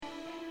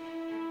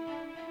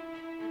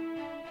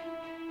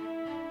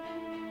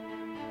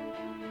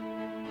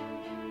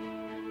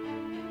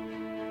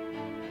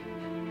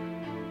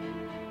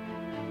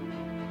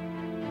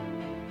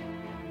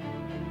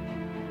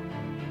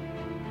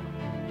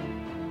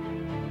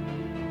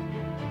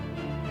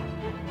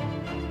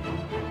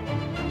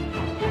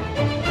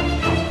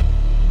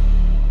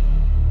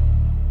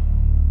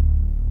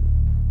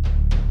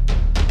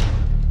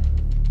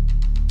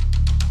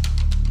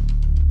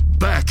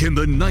in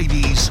the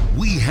 90s,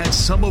 we had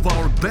some of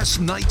our best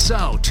nights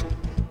out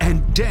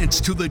and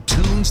danced to the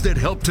tunes that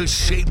helped to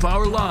shape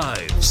our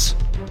lives.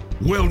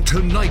 Well,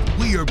 tonight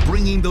we are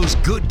bringing those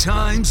good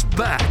times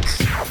back.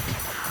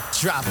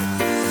 Drop it.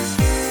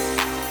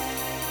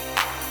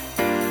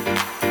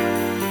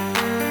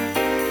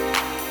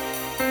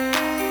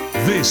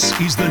 This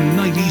is the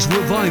 90s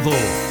revival.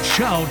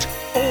 Shout,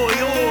 oi,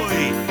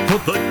 oi, for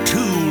the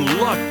two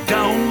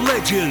lockdown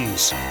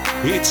legends.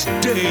 It's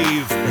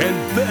Dave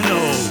and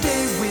Benno.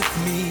 Stay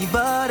with me,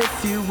 but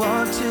if you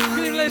want to,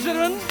 good evening, ladies and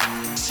gentlemen.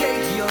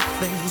 Shake your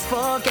things,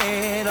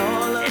 forget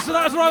all of It's the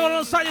 90's revival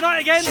on Saturday night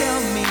again.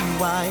 Tell me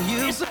why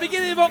you It's the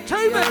beginning of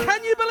October.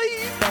 Can you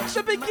believe it's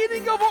the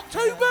beginning of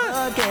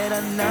October? get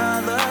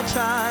another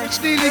try.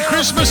 It's nearly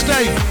Christmas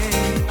Day.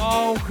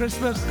 Oh,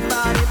 Christmas.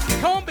 It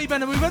can't be,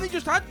 Benno. We've only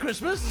just had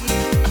Christmas.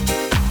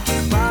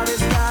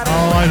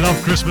 Oh, I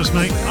love Christmas,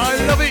 mate.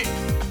 I love it.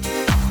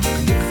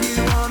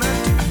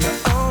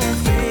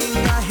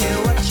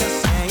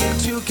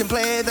 Can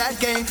play that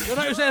game. You'll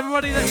notice,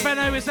 everybody, that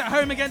Benno is at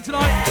home again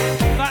tonight.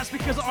 That's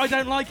because I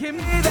don't like him.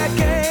 Yeah,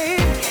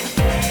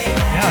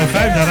 I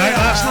found that out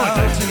last night.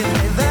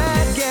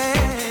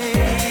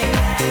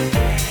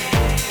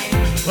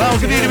 Well,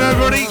 good evening,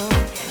 everybody.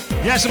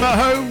 Yes, I'm at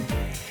home.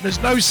 There's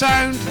no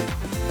sound.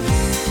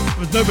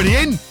 There's nobody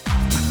in.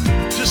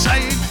 Just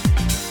saying.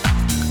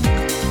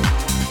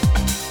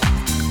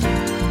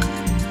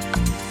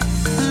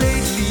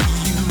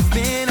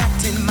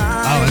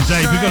 Oh, and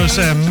Dave, we've got to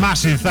say a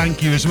massive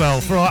thank you as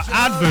well for our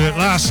advert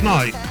last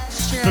night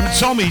from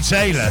Tommy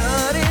Taylor.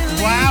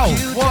 Wow,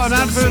 what an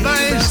advert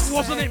that is.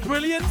 Wasn't it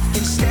brilliant?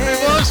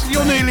 It was.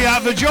 You're nearly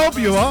out of a job,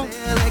 you are.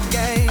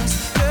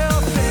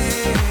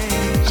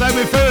 So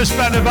my first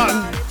banner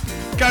button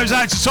goes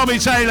out to Tommy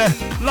Taylor.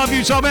 Love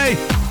you, Tommy.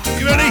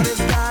 You ready?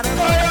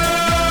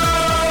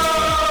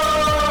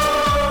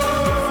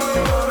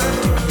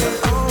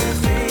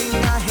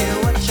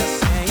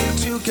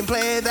 Can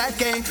play that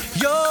game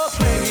you're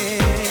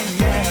playing,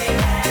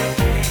 yeah.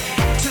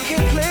 Two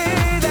can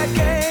play that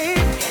game.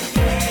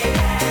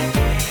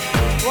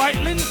 Right,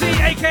 Lindsay,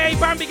 aka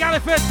Bambi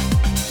Galliford.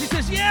 She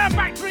says, yeah, I'm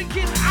back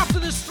drinking after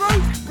the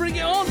stroke. Bring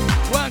it on.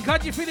 Well, I'm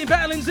glad you're feeling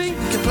better, Lindsay.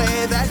 Can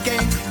play that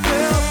game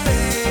you're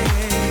playing.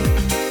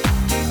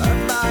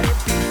 About it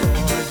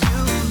before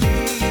you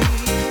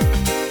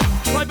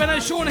leave. Right, Benno,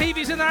 Sean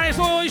Heavy's in there. It's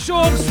always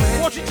Sean.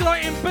 Watching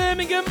tonight in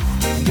Birmingham.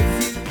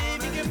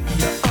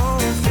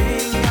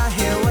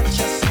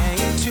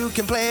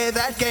 Can play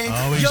that game.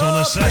 Oh, he's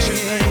on a session.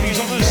 He's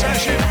on a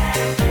session.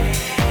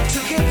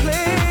 Can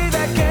play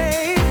that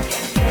game.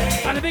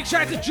 And a big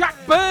shout out to Jack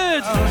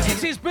Bird.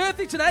 It's his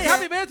birthday today.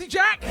 Happy birthday,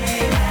 Jack.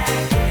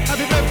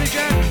 Happy birthday,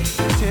 Jack.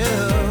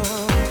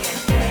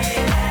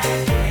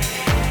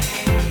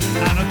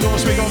 And of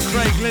course we got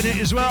Craig Linnett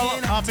as well,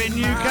 up in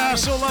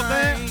Newcastle up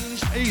there.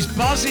 He's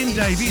buzzing,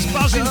 Dave. He's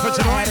buzzing for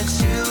tonight.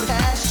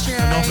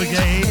 And not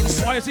forgetting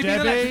Why has he been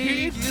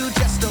electrocuted?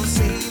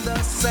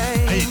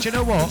 Hey, do you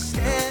know what?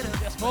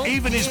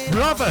 Even his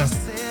brother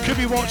could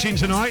be watching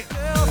tonight.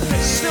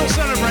 Still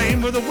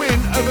celebrating with a win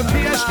over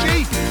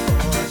PSG.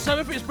 So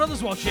if his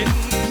brother's watching,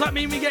 does that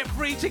mean we get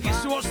free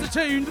tickets to watch the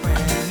tune?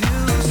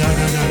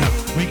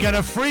 No. We get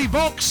a free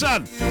box,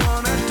 son.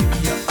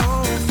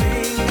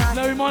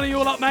 No money, you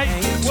all up, mate.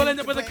 We'll end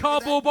up with a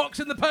cardboard box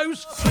in the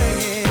post.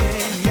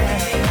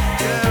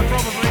 Yeah,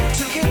 probably.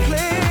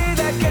 Play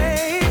that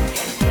game.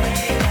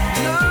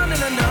 No.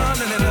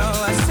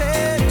 I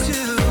said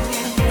two.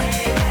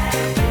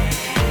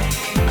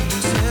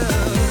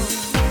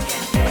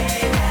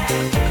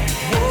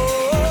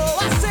 Oh,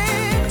 I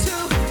said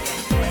two.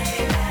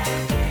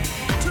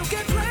 Two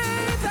can play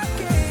that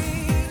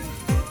game.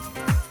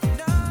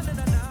 No.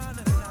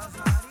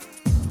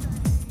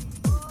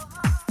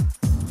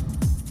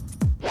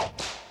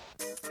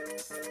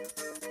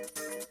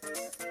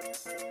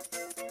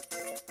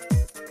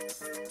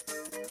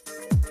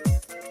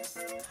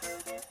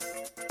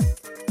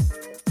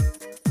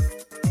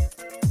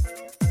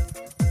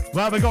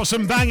 Well, we've got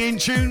some banging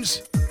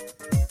tunes.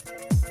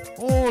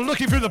 Oh,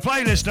 looking through the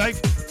playlist, Dave.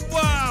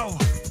 Wow.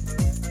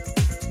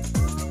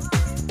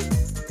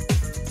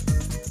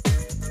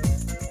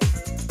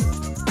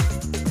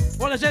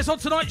 Well, as it's on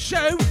tonight's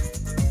show,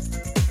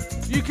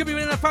 you could be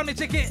winning a family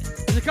ticket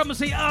to come and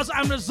see us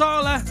and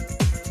Razala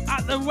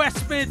at the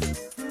Westmid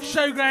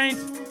Showground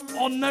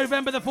on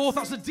November the 4th.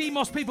 That's the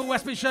Demos People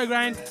Westmid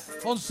Showground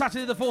on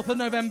Saturday the 4th of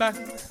November.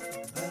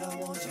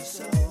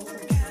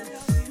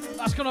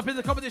 That's gone up in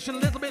the competition a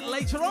little bit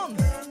later on.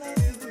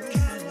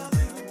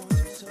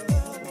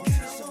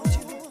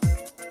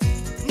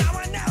 Now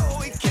I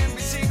know it can't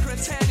be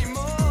secret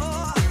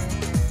anymore.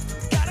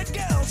 Got a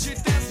girl, she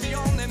dance me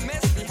on and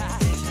mess me high.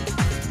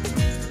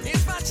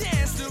 It's my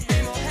chance to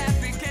be more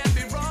happy, can't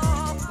be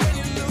wrong. When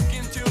you look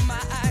into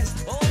my eyes,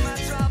 all my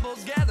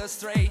troubles gather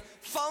straight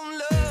from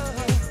love.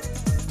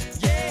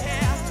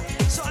 Yeah,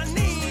 so I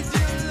need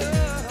your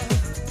love.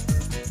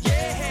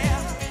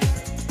 Yeah,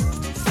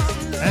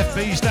 from love.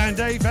 FB's down,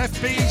 Dave.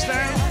 FB's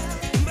down.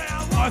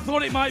 I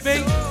thought it might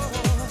be.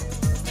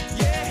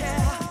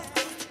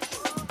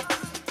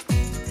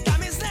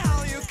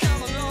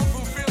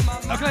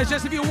 Bucklers,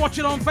 just if you're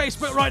watching on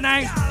Facebook right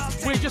now,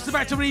 we're just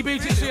about to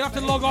reboot it, so you have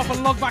to log off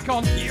and log back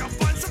on. Your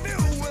points of view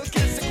will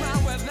kiss the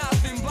ground with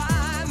nothing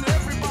blind.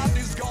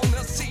 Everybody's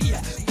gonna see.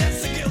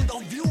 That's the guild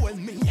of you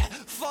and me.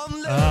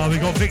 From love. We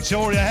got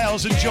Victoria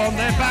Hales and John.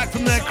 They're back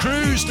from their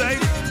cruise, Dave.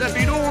 They've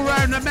been all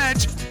round the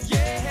Met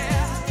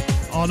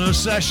on a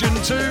session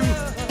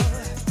 2.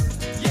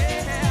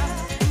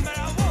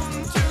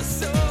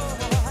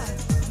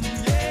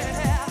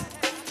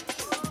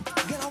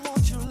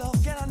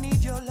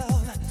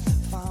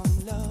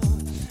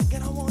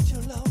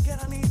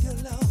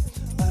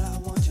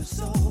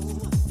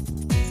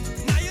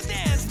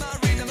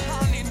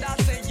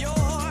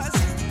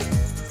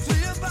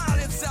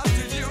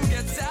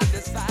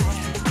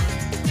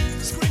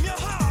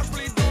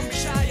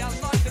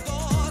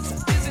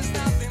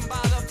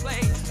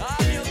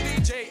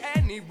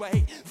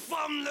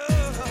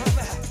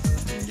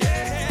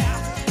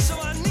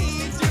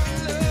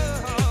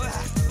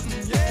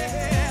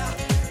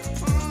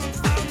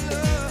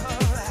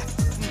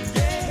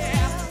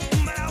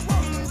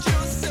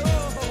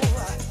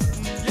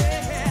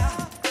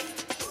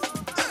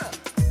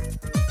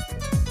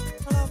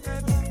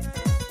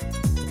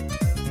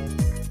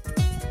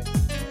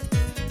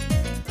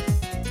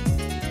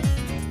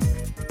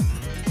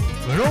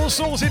 We're all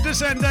sorted to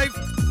send, Dave.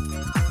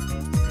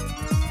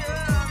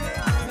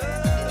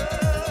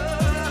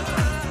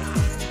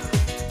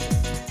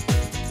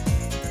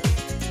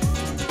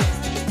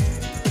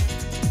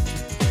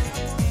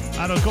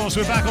 And of course,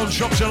 we're back on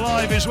Shropshire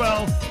Live as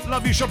well.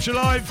 Love you, Shropshire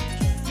Live.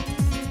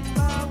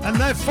 And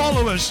their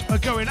followers are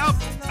going up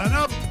and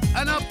up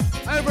and up.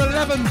 Over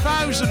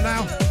 11,000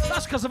 now.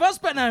 That's because of us,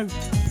 Benno.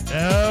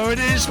 Oh, it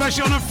is,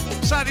 especially on a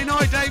Saturday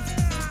night, Dave.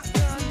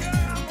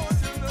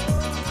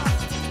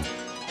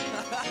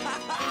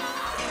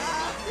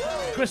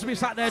 Chris will be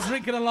sat there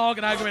drinking a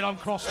lager now going, I'm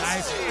cross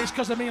now. It's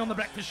because of me on the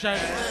breakfast show.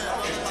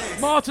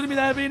 Martin will be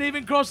there being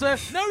even crosser.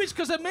 No, it's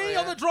because of me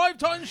on the drive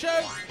time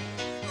show.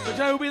 But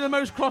Joe will be the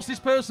most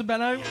crossest person,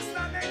 Benno.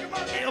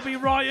 It'll be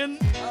Ryan.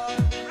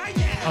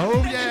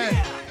 Oh, yeah.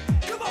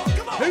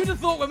 Who'd have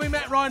thought when we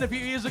met Ryan a few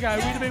years ago,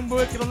 we'd have been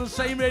working on the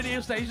same radio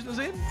station as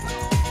him?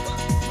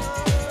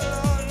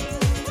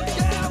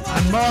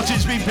 And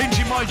Martin's been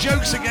pinching my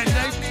jokes again,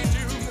 Dave.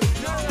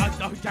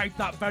 I doubt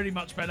that very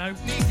much, Benno.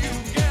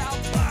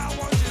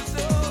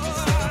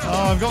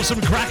 Oh, I've got some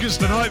crackers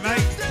tonight,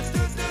 mate.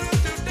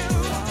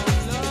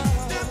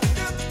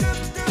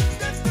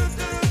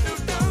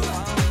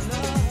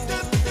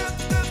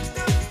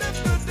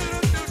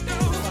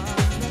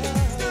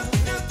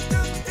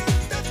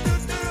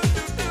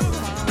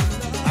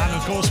 And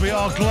of course we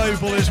are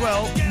global as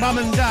well. Mum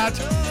and Dad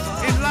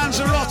in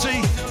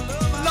Lanzarote,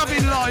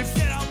 loving life.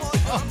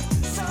 Oh,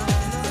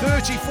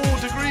 34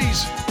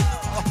 degrees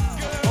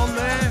on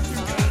there,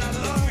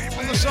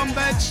 on the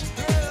sunbeds,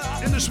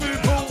 in the swimming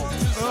pool.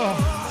 Oh,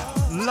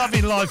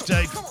 loving life,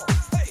 Dave.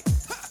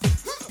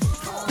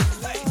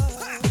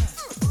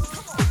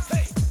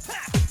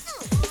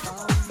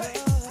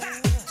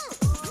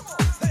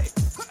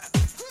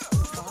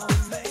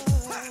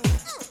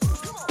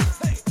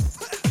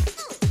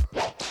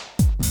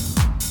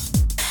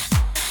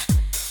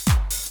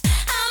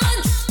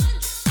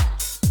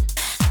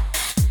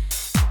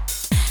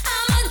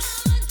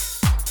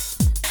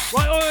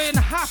 Right, and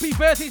happy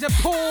birthday to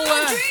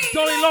Paula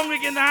Dolly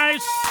Longrig in the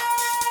house.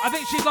 I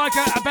think she'd like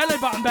a belly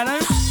button, Benno.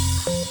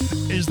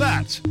 Is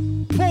that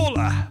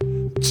Paula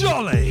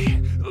Dolly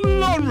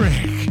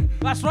Lonrick?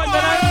 That's right,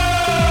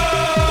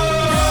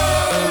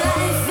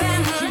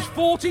 Benno. She's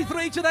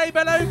 43 today,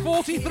 Benno.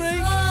 43.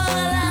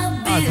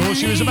 I thought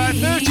she was about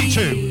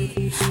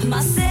 32.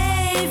 My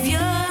savior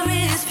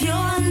is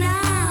pure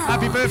now.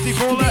 Happy birthday,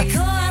 Paula.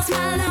 Because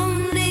my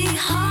lonely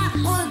heart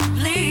would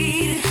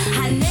bleed.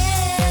 I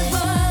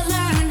never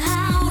learned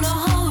how to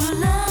hold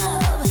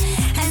love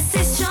and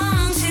stay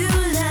strong to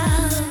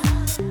love.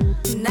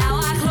 Now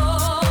I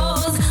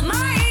close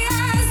my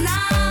eyes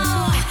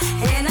now,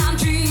 and I'm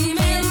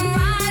dreaming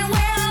right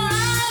where I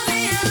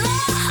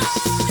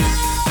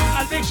belong.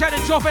 And big shout out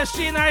to Joff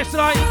SG in the house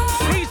tonight.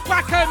 He's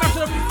back home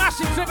after a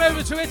massive trip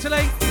over to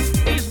Italy.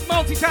 He's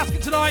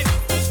multitasking tonight.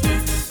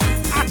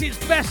 At its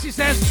best, he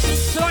says.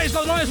 Tonight he's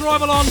got the night's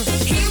arrival on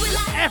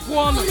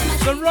F1,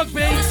 the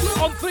rugby,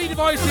 on 3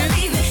 devices,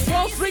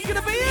 whilst drinking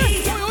a beer.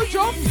 Oi, oi,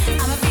 John.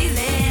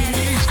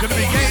 He's going to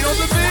be getting on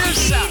the beers,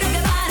 Sam.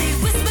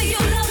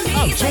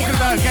 Oh, talking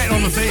about getting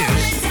on the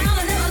beers.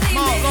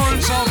 Mark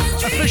Lawrence, our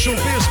official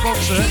beer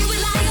sponsor.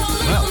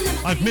 Well,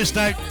 I've missed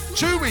out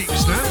 2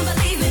 weeks now.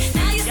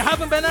 You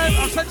haven't been out.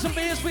 I've sent some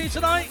beers for you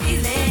tonight.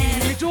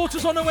 Your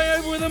daughter's on her way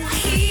over with them.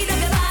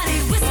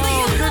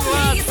 Oh, good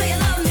lad.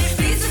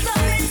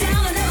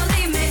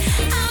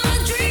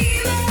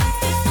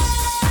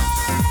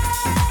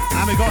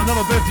 And we got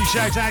another birthday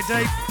shout out,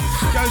 Dave.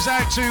 Goes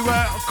out to,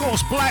 of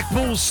course,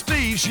 Blackpool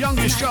Steve's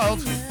youngest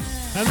child.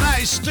 And that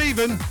is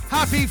Stephen.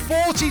 Happy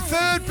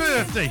 43rd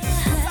birthday.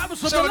 That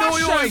was from So the an all last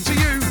your show. way to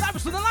you. That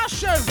was from the last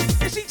show.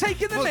 Is he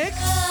taking the mic?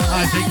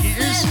 I think he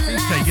is.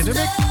 He's taking a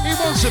mic. He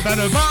wants a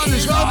Benno button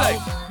as well, Dave.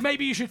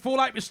 maybe you should fall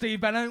out with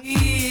Steve Benno. No,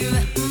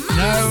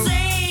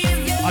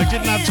 I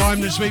didn't have time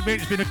this week,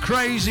 mate. It's been a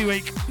crazy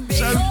week.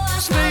 So,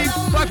 Steve,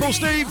 Blackpool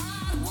Steve.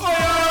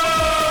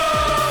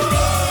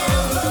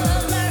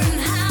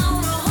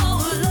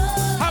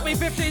 Happy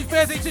 15th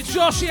birthday to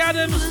Joshy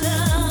Adams.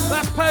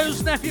 That's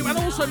Poe's nephew and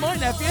also my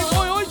nephew.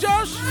 Oi, oi,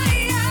 Josh.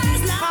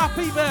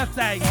 Happy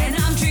birthday. And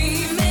I'm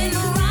dreaming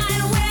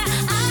right where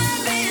I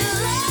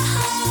belong.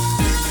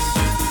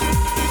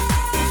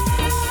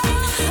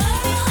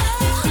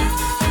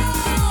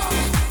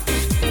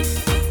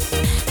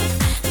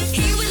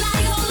 He was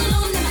like all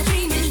alone in my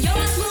dreaming. You're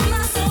a smooth,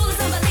 my soul is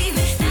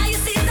unbelieving. Now you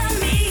see that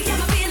me,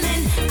 I'm a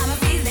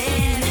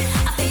feeling.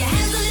 I feel your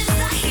hands on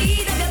the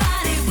heat of your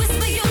body.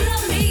 Whisper you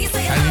love me, you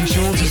say Andy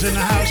Shorts is in the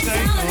house,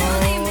 Dave.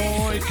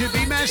 Oh, it could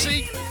be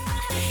messy.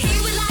 he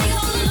was like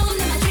all alone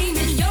in my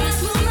dreaming. You're a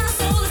smooth, my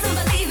soul is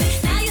unbelieving.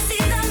 Now you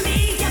see that me,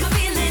 I'm a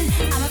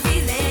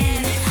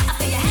feeling. I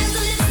feel your hands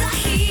on the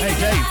heat Hey, of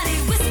your Dave. body.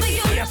 Whisper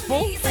you Yes,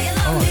 Paul?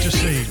 Oh, I've just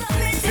seen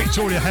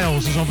Victoria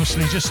Hales has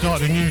obviously just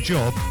started a new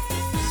job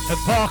at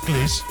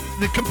Barclays,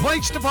 the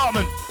complaints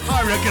department.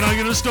 I reckon I'm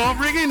going to start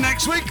ringing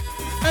next week,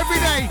 every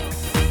day.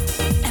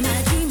 Am I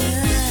a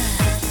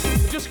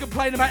dreamer? Just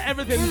complain about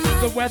everything.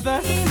 The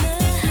weather,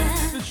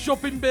 the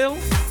shopping bill,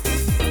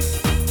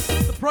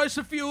 the price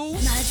of fuel.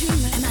 Am I a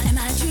dreamer? Am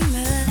I a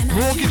dreamer? Am I a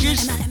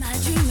Mortgages. dreamer? Am I a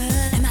dreamer?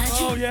 Am I a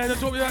Oh yeah, don't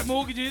talk about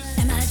mortgages.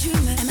 Am I a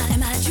dreamer? Am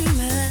I a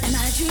dreamer? Am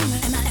I a dreamer?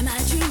 Am I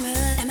a dreamer?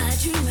 Am I a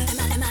dreamer?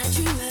 Am I a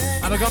dreamer?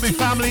 And I've got my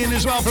family in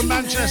as well from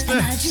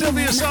Manchester.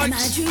 Sylvia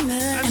Sykes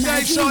and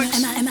Dave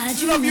Sykes.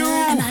 Love you all.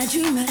 Am I a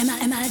dreamer? Am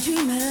I a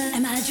dreamer?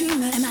 Am I a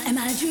dreamer? Am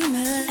I a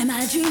dreamer? Am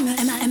I a dreamer?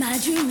 Am I a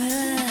dreamer?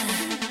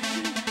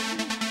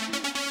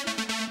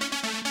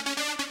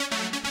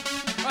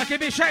 Right,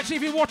 give me a shout to you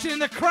if you're watching in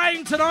the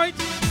Crown tonight.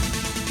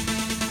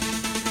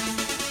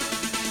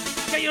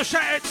 Get your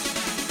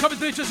shout-outs coming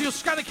through to us. You'll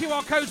scan the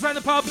QR codes around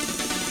the pub.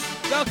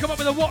 They'll come up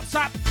with a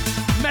WhatsApp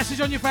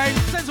message on your phone.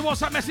 Send us a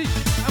WhatsApp message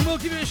and we'll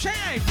give you a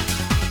shout-out.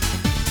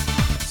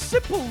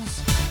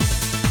 Simples.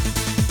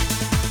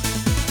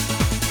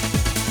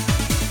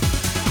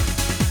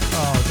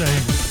 Oh,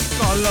 Dave,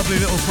 got a lovely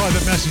little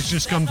private message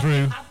just come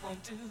through.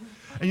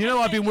 And you know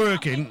I've been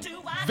working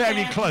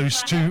very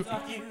close to,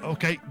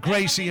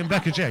 Gracie and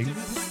Becca Jane.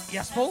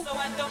 Yes, Paul?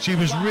 She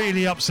was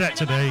really upset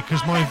today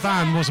because my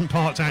van wasn't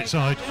parked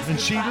outside, and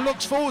she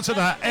looks forward to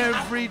that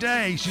every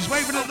day. She's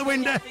waving at the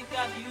window.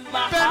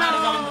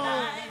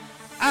 Benno!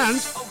 And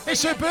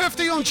it's her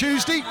birthday on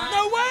Tuesday.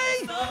 No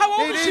way! How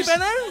old It is she, is.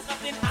 Benno?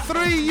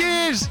 3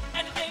 years.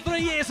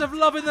 3 years of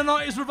loving the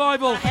 90's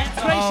revival.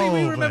 Gracie,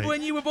 we remember mate.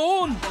 when you were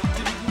born.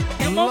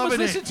 Your mum was Loving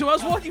it. listening to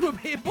us while you were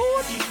being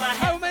born.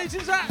 How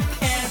amazing is that?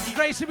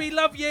 Gracie, we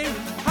love you.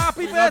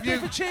 Happy love birthday you.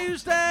 for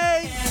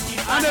Tuesday.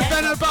 And a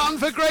Benno button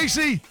for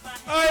Gracie.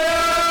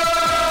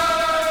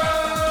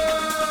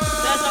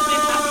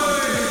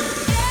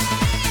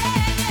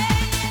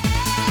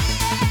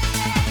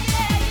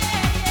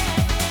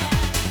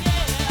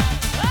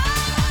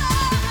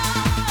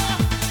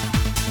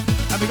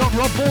 And we got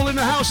Rob Ball in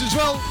the house as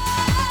well.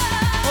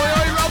 Oi,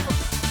 oi, Rob.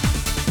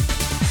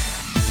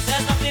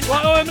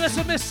 Well, oi,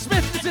 Melissa, Miss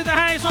Smith is in the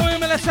house. Oi,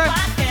 Melissa.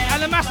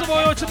 And a massive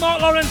oi to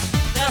Mark Lawrence.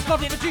 That's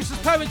lovely producers,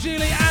 Poe and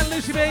Julie and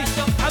Lucy B. And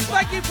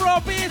thank you for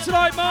our being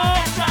tonight, Mark.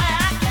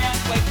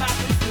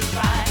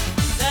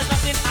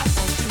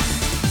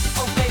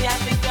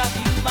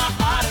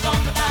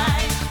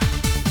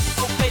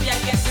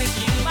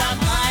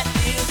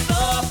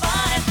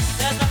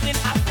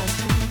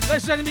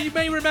 Ladies and gentlemen, you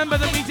may remember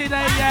that we did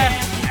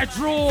a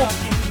draw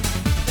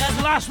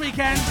last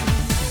weekend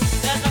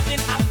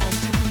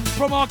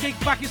from our gig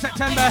back in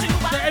September.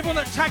 So everyone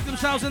that tagged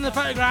themselves in the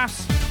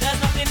photographs,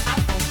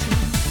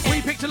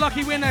 we picked a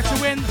lucky winner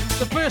to win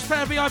the first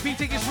pair of VIP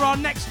tickets for our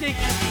next gig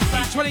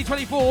in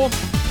 2024,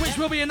 which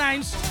will be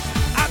announced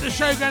at the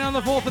showground on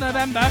the 4th of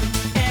November.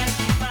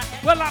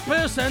 Well, that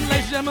person,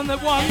 ladies and gentlemen,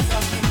 that won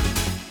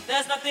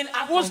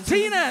was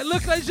Tina.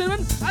 Look, ladies and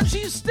gentlemen, and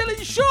she's still in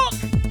shock.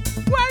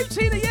 Wow,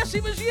 Tina, yes,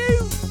 it was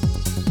you.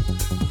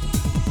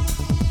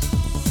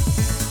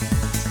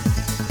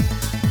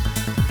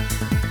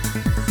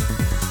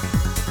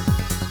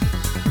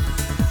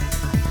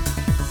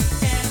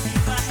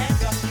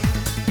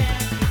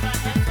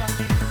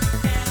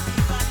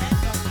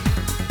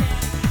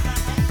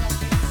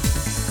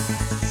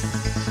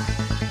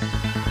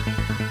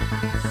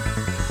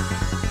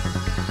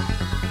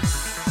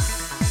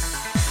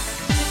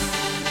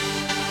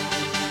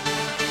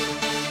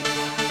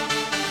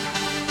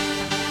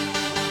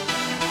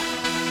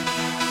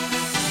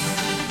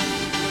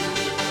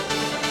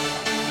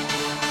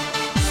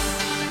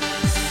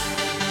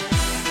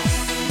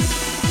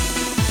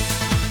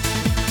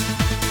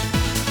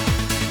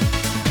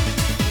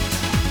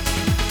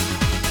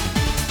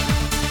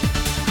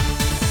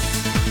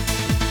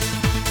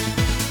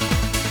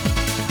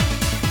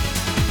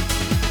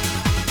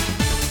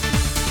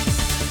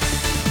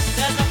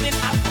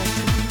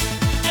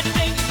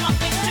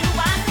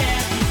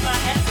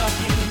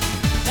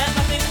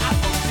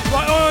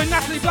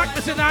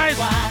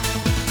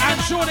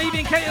 Sean, Evie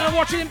and Caitlin are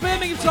watching in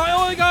Birmingham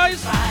tonight. Oi,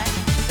 guys.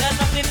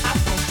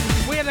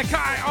 We had a cut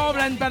at our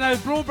end, Benno.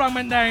 Broadband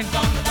went down.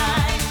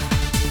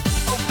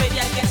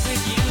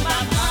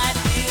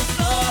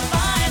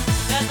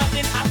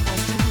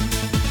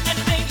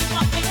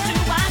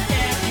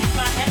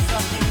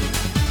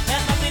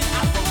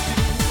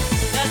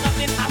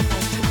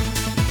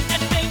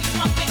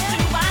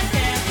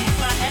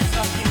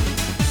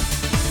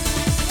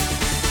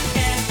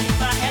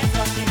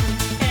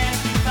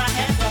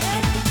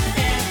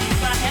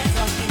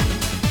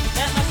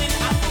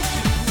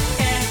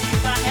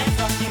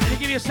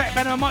 Give me a sec,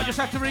 Benno. I might just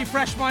have to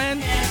refresh my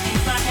end. Am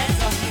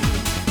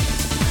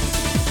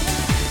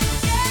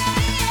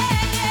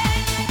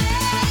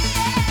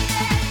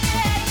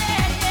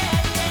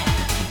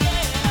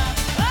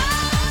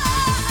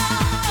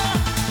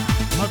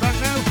I back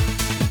now?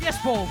 Yes,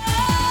 Paul.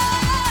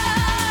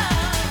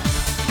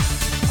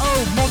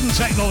 Oh, modern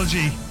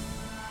technology.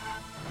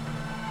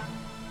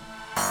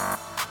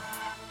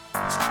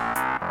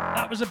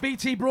 That was a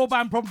BT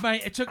broadband problem,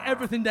 mate. It took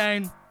everything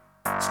down.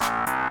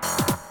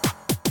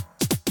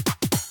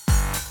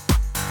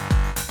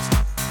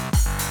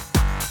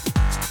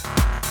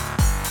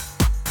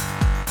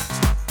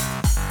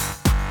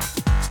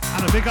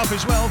 And a big up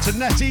as well to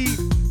Nettie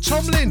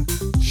Tomlin.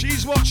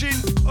 She's watching.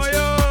 Oi,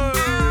 oi.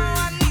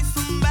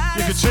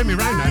 You could turn me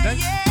round now, Dave.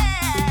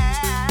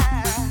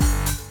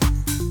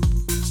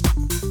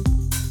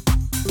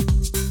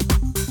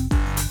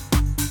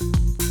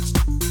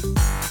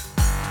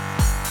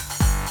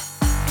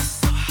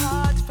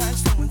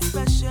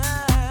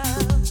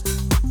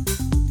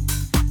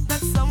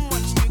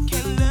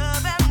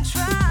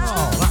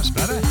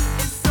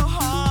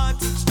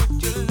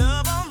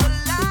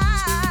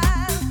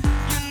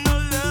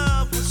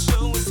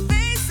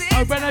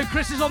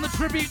 Chris is on the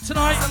tribute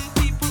tonight.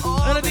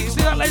 I don't think you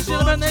see that, ladies and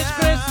gentlemen. There's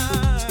Chris.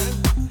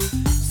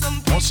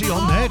 What's he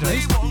on there,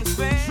 Dave?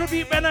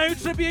 Tribute, Benno,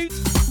 tribute.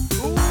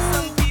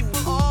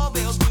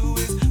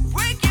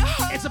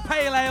 It's a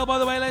pale ale, by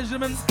the way, ladies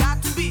and gentlemen.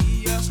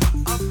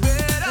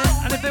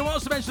 And if they want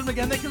us to mention them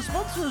again, they can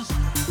sponsor us.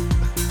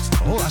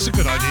 Oh, that's a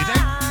good idea,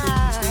 Dave.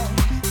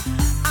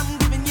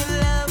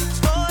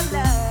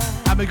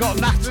 And we got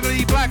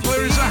Natalie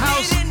Blackler in the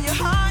house.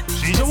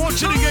 She's a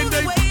watching again,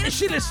 Dave. Is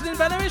she listening,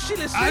 Benno? Is she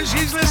listening? And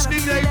she's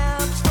listening, Dave.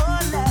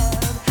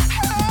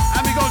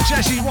 And we got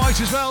Jessie White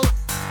as well.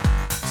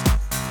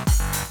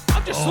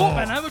 I've just thought,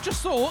 Benno, I've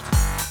just thought.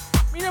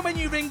 You know when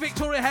you ring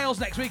Victoria Hales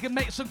next week and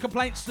make some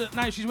complaints that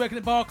now she's working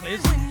at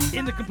Barclays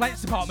in the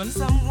complaints department,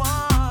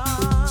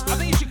 I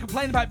think you should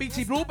complain about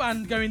BT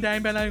Broadband going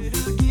down, Benno.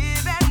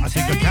 I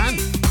think I can.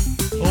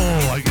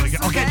 Oh,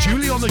 I'll get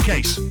Julie on the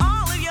case.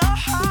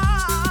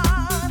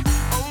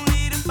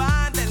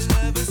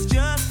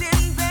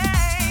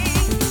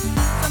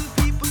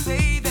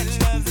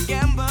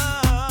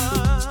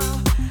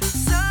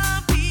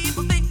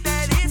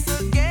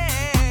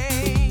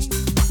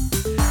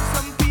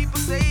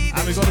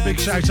 Big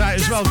shout out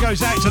as well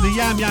goes out to the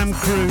Yam Yam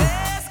crew.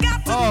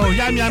 Oh,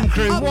 Yam Yam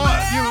crew,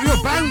 what? You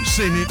were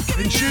bouncing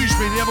in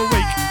Shrewsbury the other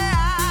week.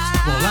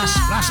 Well,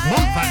 last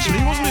month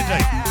actually, wasn't it,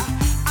 Dave?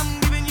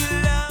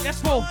 Yes,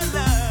 Paul.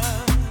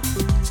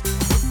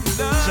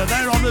 So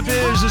they're on the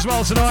beers as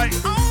well tonight.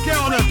 Get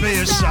on a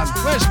beer, son.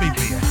 Where's me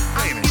beer?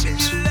 Here it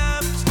is.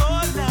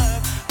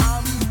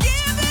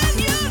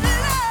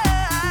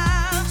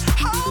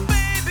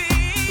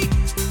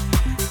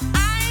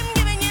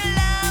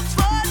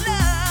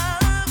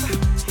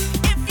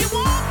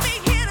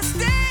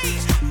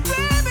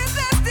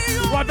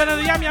 Benno,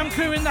 the Yam Yam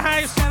crew in the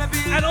house, and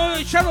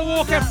Cheryl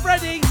Walker,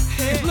 Freddie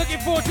is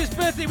looking forward to his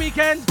birthday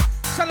weekend,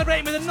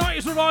 celebrating with the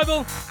 90's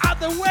revival at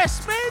the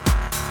West Mid.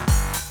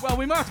 Well,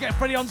 we might have to get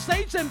Freddie on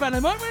stage then, Benno,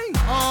 might we?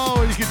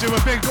 Oh, you could do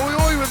a big oi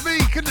oi with me,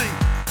 couldn't he?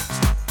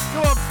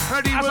 Go on,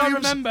 Freddie As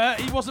Williams. I remember,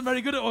 he wasn't very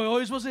good at oi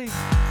ois, was he?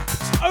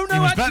 Oh no, he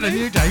was actually. better than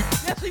you, Dave.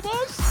 Yes, he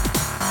was.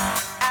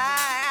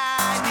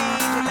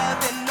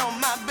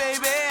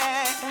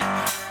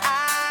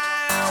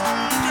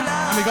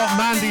 And we got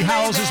Mandy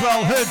Howells as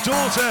well. Her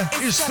daughter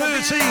is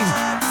 13.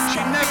 She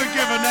never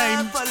give a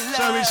name,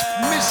 so it's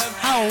Miss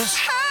Howells.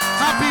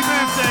 Happy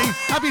birthday,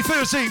 happy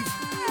 13th.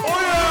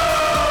 Oh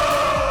yeah!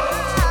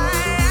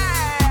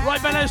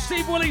 Right, Benno,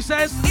 Steve Woolley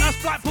says,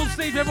 that's Blackpool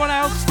Steve, everyone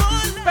else.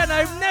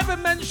 Benno, never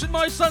mention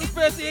my son's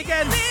birthday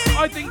again.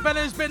 I think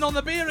Benno's been on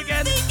the beer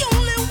again. Well,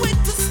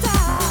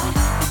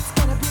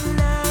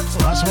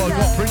 that's what I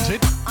got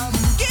printed.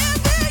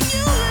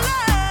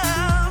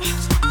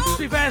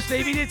 To be fair,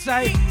 Steve, he did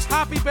say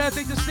happy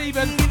birthday to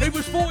Stephen, who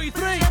was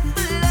 43.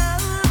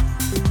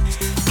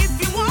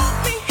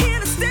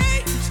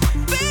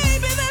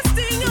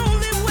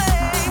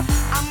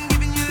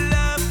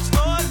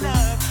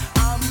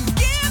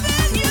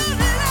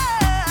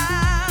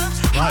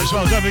 Right, as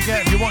well, don't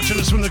forget, if you're watching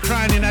us from the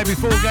Crown in Abbey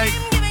Foregate,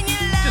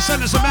 just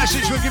send us a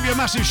message, we'll give you a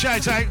massive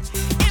shout out.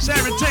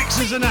 Sarah Dix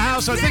is in the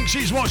house, I think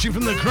she's watching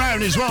from the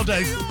Crown as well,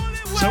 Dave.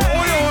 So oi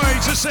oi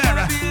to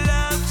Sarah.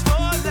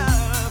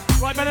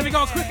 Right, Benno, we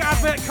got a quick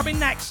advert coming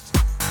next.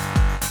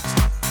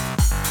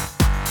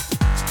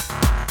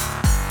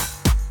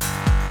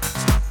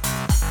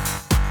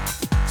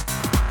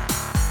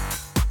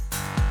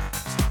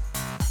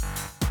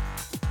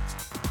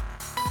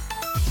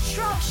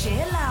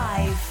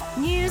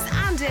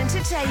 and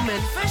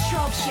entertainment for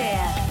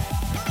Shropshire.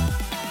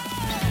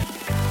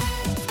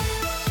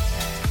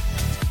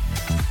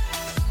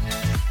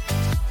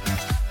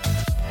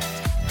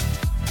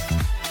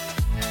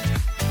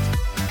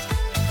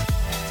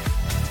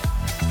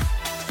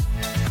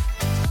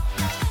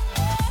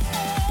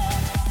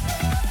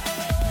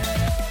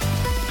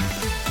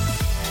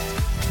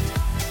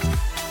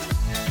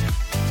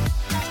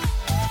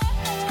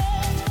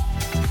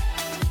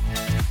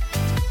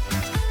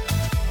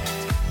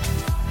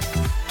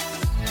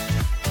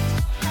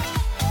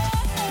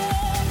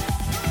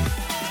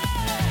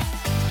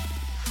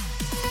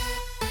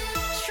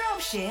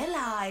 Shropshire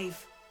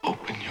Live.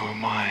 Open your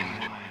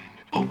mind.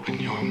 Open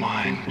your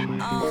mind.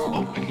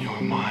 Open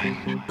your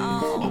mind.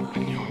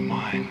 Open your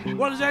mind.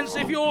 Well, gents,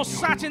 if you're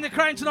sat in the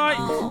Crown tonight,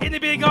 in the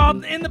beer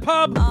garden, in the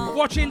pub,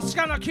 watching,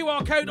 scan that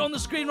QR code on the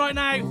screen right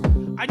now,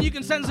 and you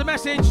can send us a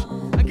message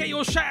and get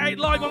your shout out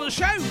live on the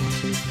show.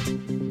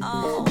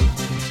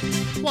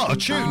 What a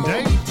tune,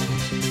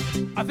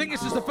 Dave. I think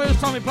this is the first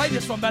time we played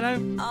this one, Benno.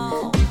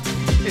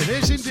 It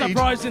is indeed.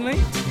 Surprisingly.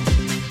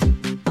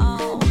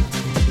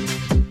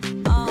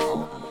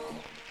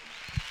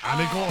 And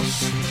of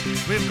course,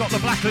 we've got the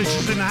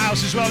Blacklisters in the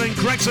house as well in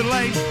Gregson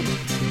Lane.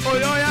 Oi,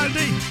 oi,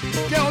 Andy,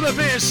 get on the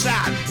beer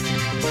stand.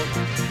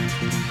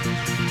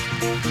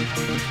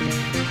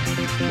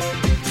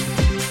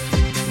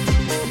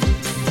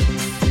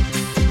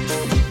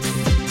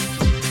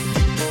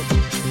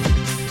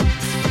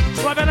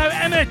 Right, Benno,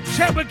 Emma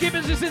Chetwood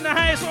Gibbons is in the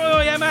house. Oi,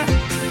 oi, Emma.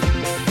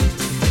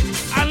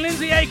 And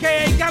Lindsay,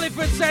 aka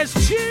Galliford, says,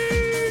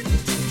 tune.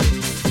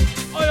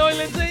 Oi, oi,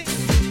 Lindsay.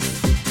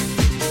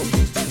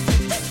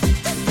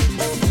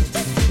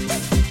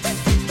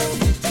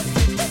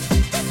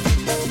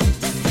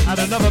 And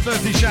another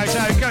birthday shout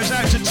out goes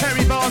out to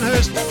Terry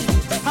Barnhurst.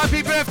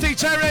 Happy birthday,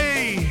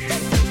 Terry!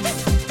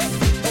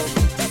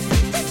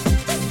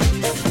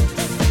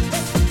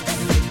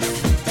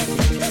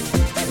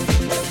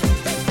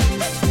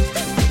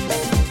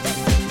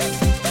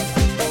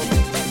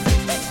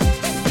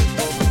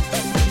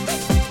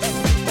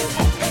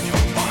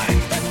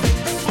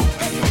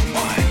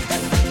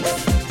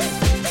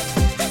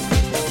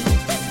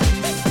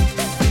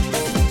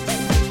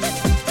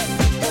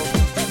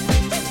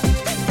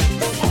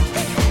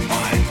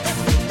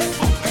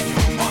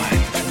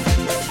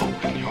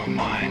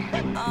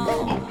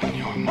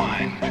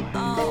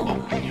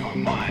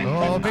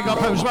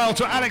 As well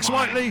to Alex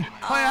Whiteley.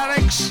 Hi,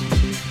 Alex.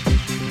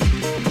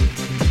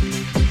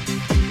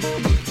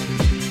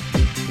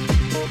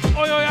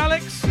 Oi, oi,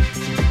 Alex.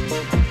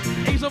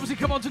 He's obviously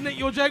come on to nick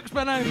your jokes,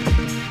 Benno.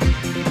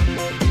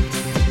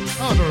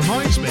 Oh, that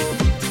reminds me.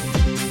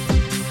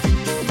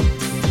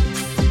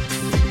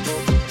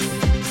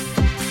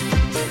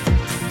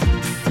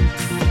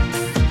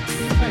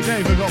 Hey,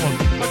 Dave, I got one.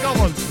 I got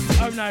one.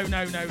 Oh, no, you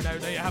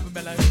haven't,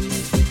 Benno.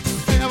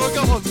 Hey, have I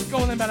got one? Go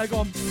on then, Benno, go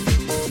on.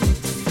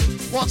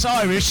 What's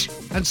Irish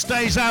and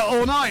stays out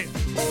all night?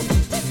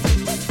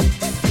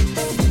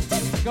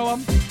 Go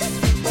on.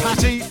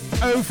 Patty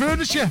O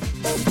Furniture.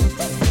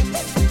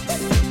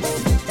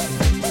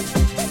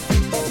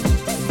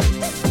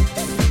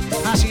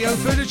 Patty O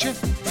Furniture?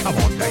 Come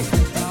on, Dave.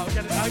 Oh,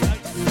 get it.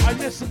 I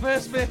missed the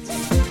first bit.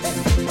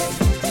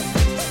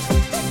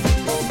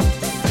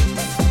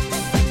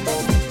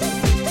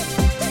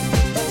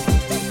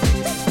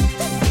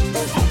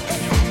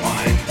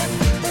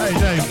 Hey,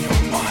 Dave.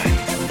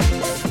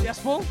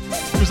 Paul?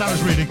 Because that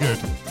was really good.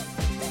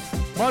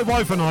 My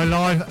wife and I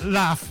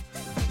laugh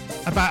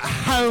about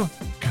how...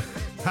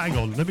 Hang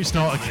on, let me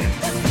start again.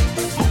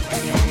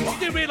 You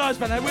do realise,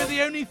 Benno, we're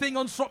the only thing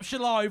on Shropshire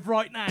Live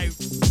right now.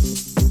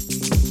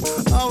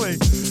 Are we?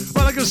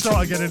 Well, I'm going to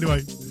start again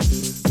anyway.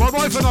 My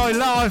wife and I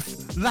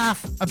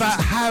laugh about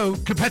how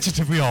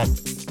competitive we are.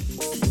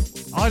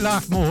 I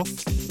laugh more.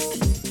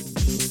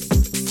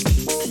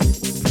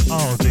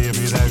 Oh dear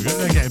me,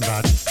 they're getting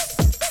bad.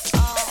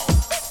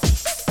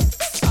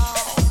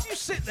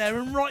 Sit there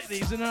and write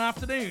these in an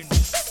afternoon,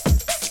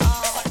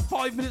 like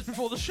 5 minutes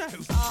before the show.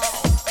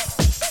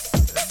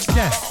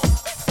 Yeah.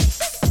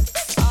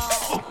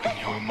 Open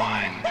your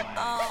mind.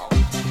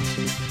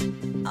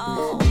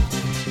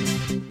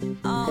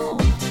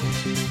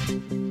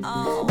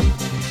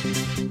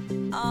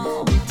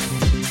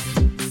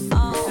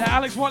 Yeah,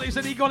 Alex Whiteley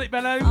said he got it,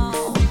 Benno.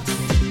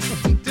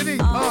 Did he?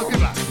 Oh, good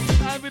luck.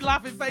 And with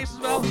laughing face as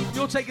well.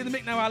 You're taking the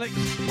mic now, Alex.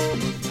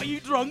 Are you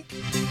drunk?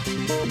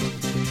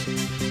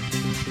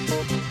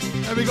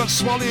 And we got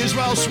Swally as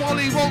well.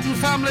 Swally, Walton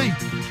family.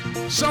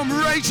 Some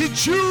rated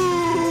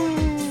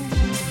tunes.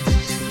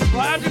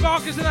 Right, Andrew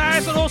Barker's in the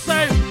house, and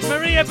also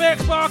Maria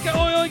Birks Barker.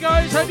 Oi, oi,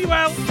 guys. Hope you're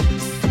well.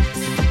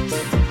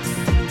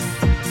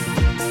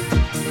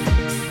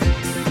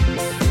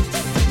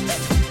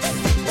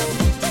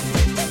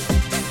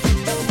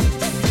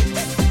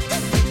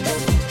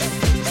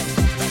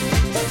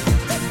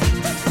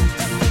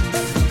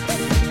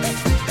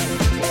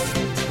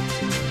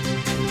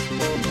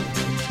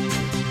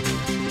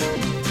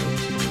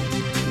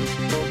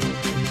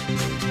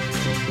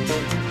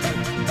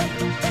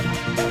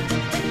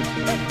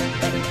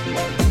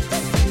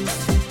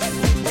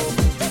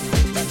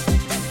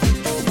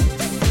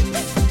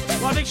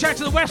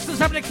 the Westerns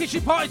having a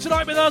kitchen party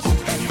tonight with us.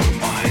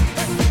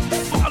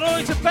 And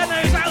all to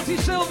Benno's Auntie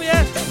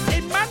Sylvia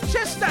in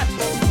Manchester.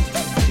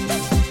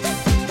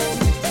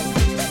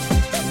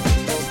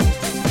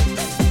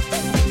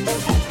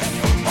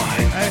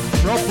 Hey,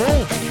 Rob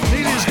Ball,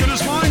 nearly as good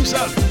as mine,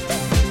 son.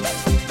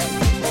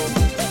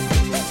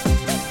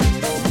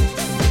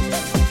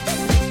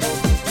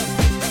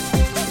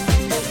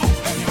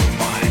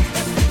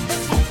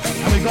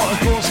 And we got, of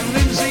course,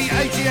 Lindsay,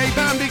 aka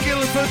Bambi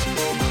Guildford.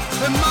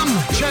 The mum,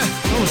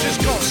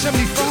 just got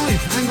 75.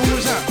 Hang on, what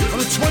was that? On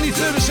the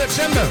 23rd of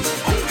September.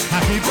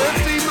 Happy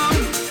birthday, mum.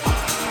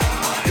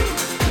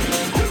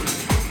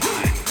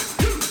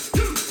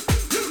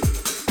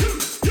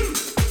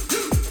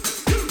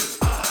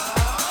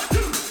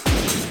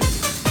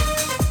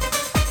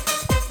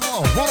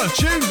 Oh, what a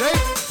tune,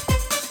 Dave.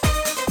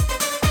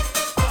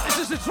 This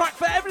is the track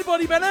for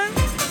everybody, Benno.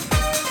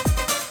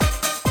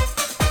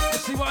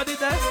 Let's see what I did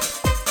there.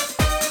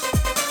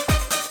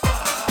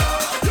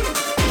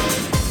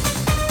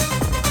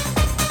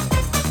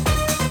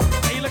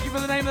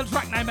 The name of the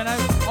track now, Benno.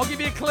 I'll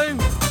give you a clue.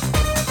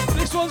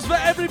 This one's for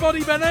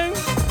everybody, Benno. I've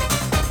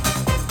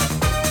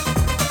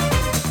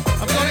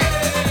got it.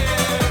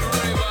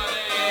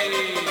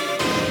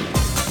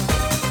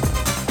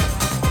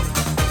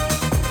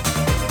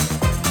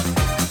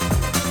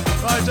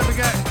 Right, don't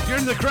forget, you're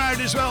in the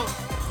crowd as well.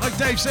 Like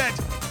Dave said,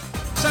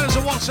 send us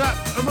a WhatsApp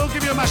and we'll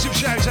give you a massive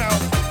shout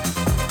out.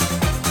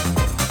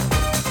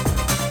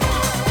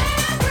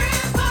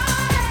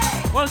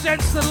 Well,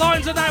 gents, the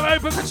lines are now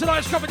open for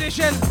tonight's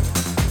competition.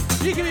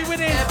 You can be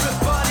winning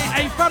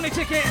a family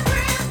ticket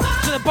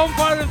to the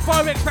Bonfire and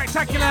Fireworks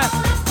Spectacular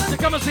to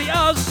come and see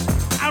us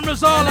and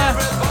Rosala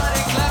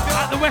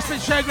at the West Mid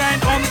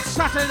Showground on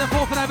Saturday the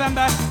 4th of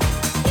November.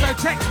 So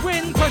text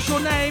WIN plus your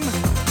name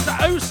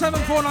to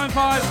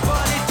 07495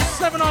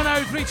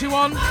 790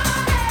 321.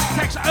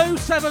 Text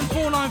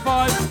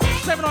 07495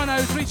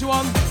 790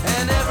 321.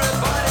 And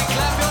everybody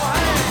clap your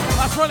hands.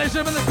 That's right, ladies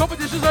and gentlemen, the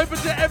competition's open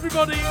to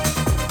everybody.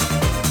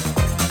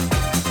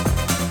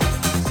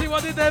 See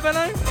what I did there,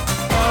 Benno?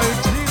 Oh,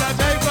 see that,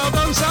 Dave? Well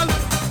done, son.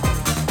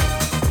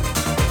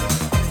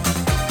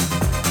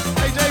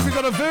 Hey, Dave, we've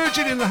got a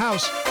virgin in the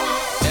house.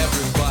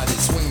 Everybody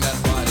swing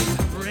that body.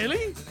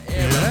 Really?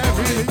 Yeah,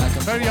 really.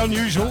 Very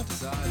unusual.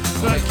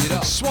 But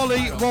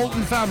Swally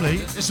Walton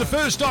family, it's the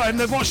first time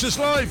they've watched us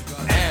live.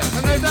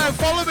 And they're now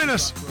following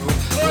us.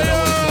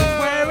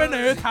 Where on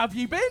earth have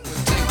you been?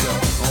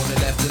 On the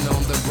left and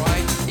on the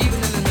right, even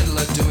in the middle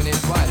of doing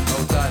it right.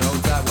 Hold tight,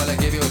 while I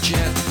give you a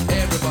chance.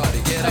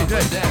 Everybody get up and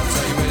dance.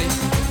 Are you ready?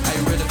 Are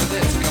you ready for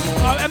this? Come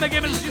on. Oh, Emma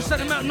Gibbons just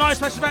said a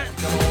nice message about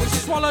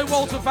Swallow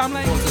Walton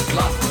family.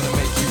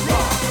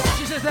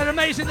 She says they're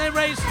amazing. They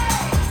raise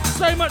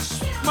so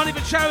much money for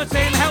charity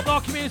and help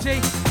our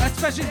community,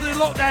 especially through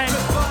lockdown.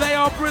 They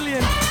are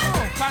brilliant.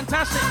 Oh,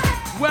 fantastic.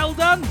 Well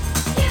done.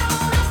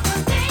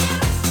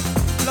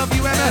 Love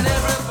you, Emma.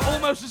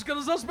 Almost as good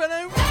as us,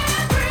 Benno.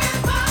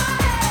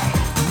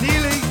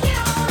 Nearly.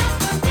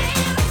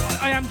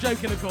 I am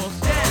joking, of course.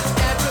 Dance,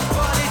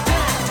 everybody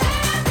dance.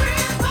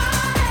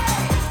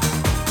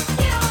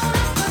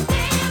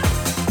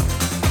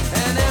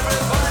 And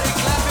everybody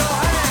clap your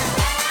hands.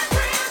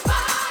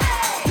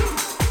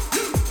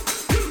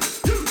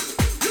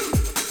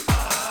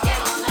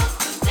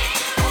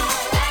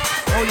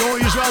 Oi, oi,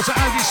 as well to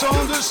Andy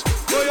Saunders.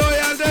 Oi, oi,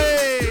 Andy.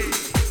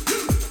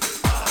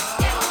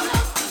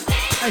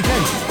 Hey,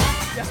 Dave.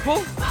 Yes,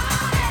 Paul?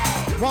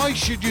 Why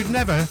should you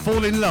never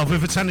fall in love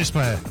with a tennis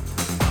player?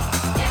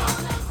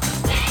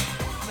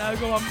 No,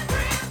 go on.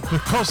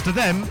 Because to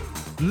them,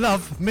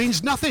 love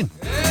means nothing.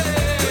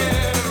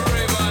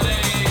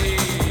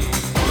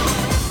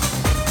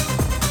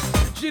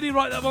 Did Judy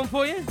write that one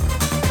for you?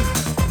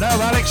 No,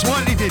 Alex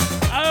Whiteley did.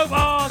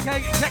 Oh,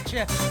 okay, text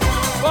you.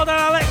 Well done,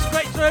 Alex.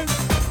 Great through.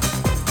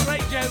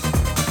 Great joke.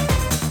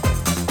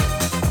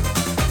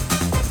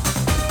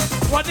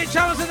 Right, Nick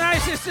Chalmers and now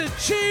it's to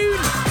tune.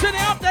 Turn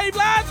it up, Dave,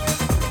 lad.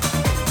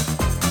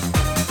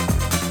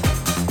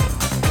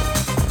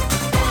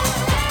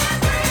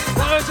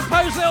 Well, it's a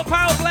Poe's little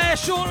pal, Blair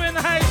Shorter in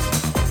the house.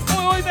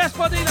 Oi, oi, best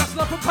buddy, that's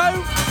enough for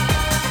Poe.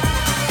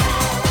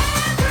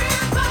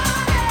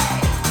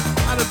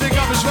 And a big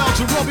up as well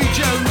to Robbie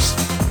Jones.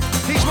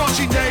 He's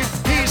watching, Dave.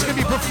 He's going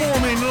to be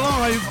performing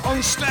live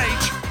on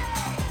stage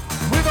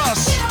with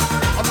us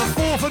on the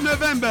 4th of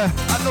November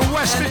at the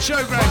West Mid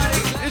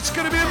Showground. It's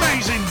going to be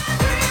amazing.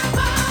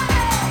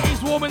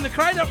 He's warming the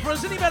crowd up for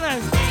us, isn't he,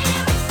 Benno?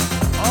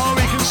 Oh,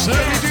 he can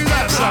certainly do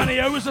that, son. And he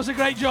always does a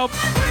great job.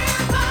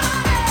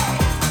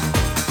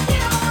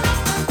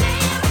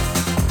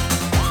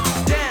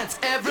 Dance,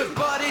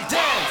 everybody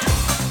dance.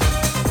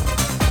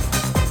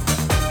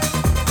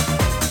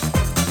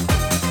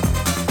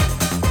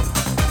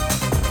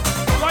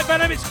 Right,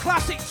 Benno, it's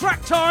classic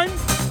track time.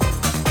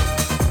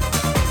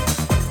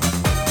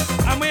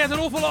 And we had an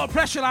awful lot of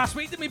pressure last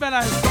week, didn't we,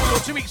 Benno? Or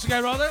 2 weeks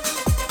ago, rather.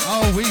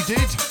 Oh, we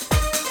did.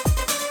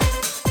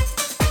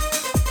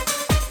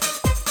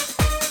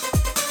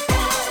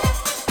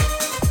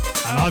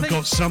 And I've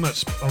got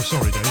summits. Oh,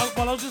 sorry, Dave.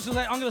 Well, I was just going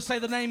to say, I'm going to say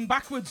the name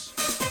backwards.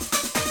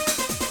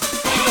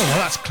 Oh, well,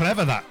 that's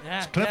clever, that. Yeah,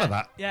 It's clever,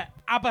 that. Yeah,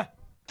 ABBA.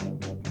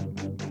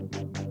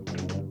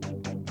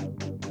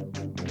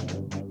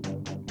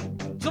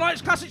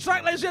 Tonight's classic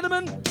track, ladies and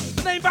gentlemen.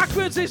 The name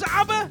backwards is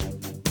ABBA.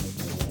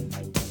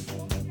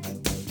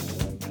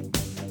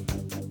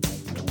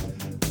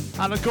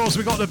 And of course,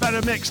 we've got the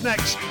better mix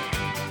next.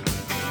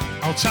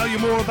 I'll tell you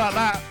more about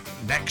that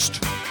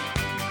next.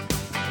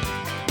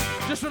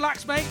 Just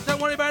relax, mate. Don't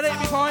worry about it.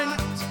 It'll be fine.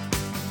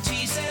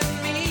 Teasing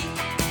me,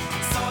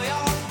 so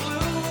you're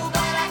blue, but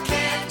I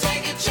can't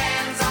take a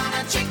chance on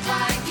a chick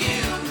like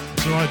you.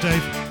 It's all right,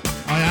 Dave.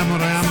 I am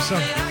what I am,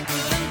 son. Something I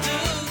couldn't do.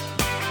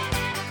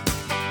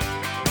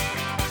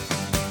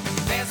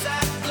 There's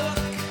that look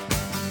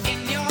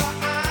in your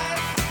eyes,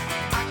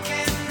 I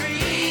can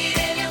read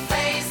in your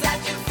face that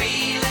your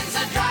feelings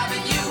are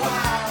driving you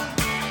wild.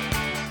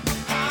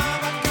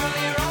 But girl,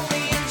 you're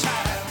only a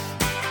child.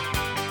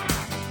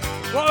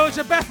 Right,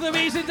 to Beth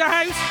Louise in the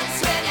house.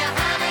 Spend your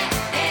honey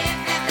if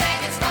you think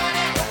it's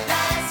funny.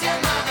 Does your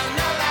mother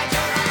know that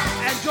you're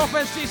out? And Joff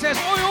SG says,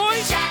 oi, oi,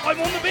 I'm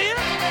on the beer.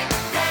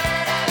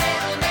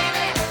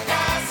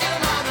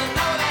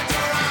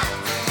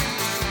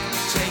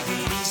 Take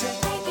it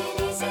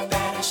easy,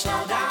 better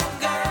slow down,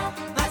 girl.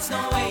 That's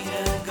no way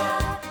to go.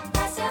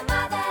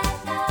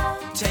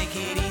 Take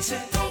it easy,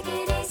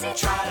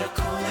 try to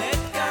cool it,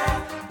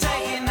 girl.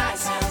 Take it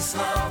nice and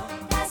slow.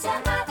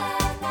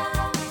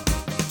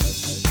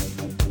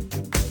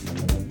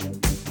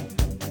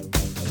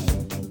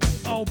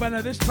 Oh,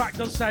 Benno, this track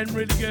does sound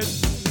really good.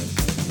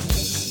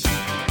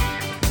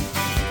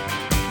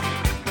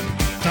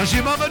 Does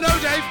your mother know,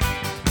 Dave?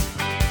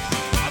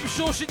 I'm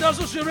sure she does,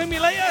 or she'll ring me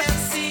later.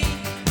 See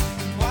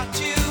what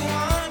you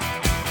want,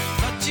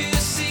 but you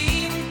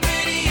seem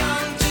pretty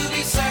young to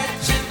be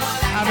searching for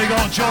that. And we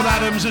got John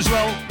Adams as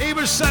well. He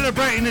was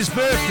celebrating his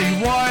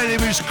birthday while he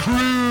was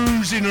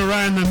cruising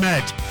around the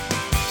Med.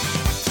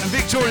 And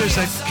Victoria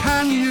said,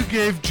 can you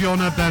give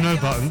John a Benno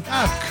button?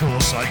 Of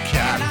course I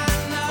can.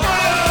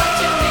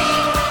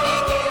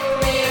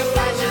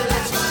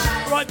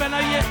 Right, Benno,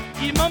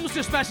 your mum's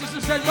just messaged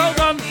and said, well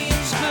done to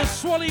the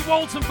Swally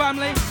Walton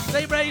family.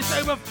 They raised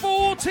over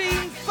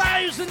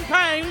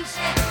 £14,000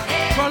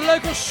 for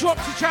local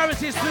shops and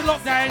charities through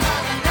lockdown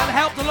and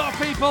helped a lot of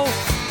people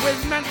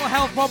with mental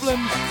health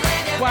problems.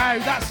 Wow,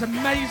 that's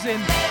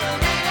amazing.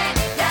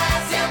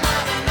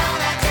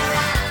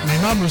 My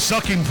mum was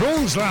sucking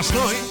prawns last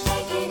night.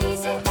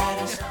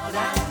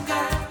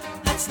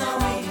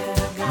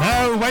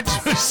 No, went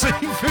to a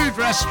seafood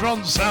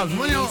restaurant, son.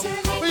 What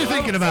are you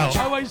thinking about?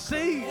 Oh, I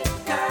see.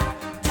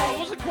 I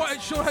wasn't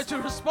quite sure how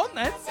to respond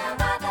then.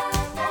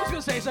 I was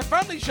going to say it's a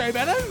family show,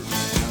 Benno.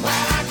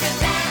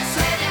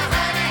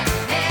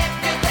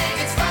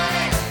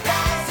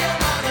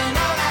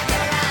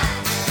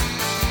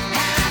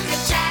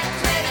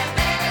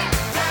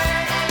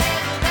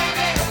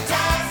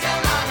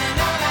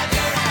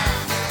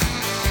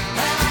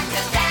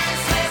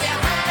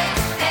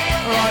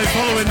 Alright,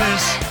 following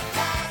this,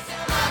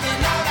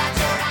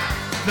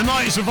 the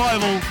 90's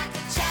revival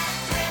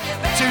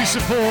to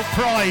support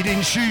Pride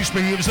in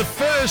Shrewsbury. It was the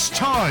first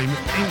time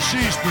in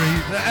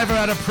Shrewsbury that ever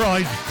had a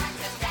Pride,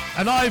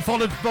 and I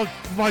followed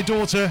my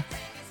daughter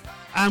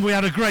and we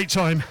had a great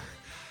time,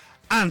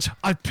 and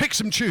I picked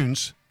some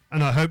tunes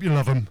and I hope you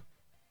love them.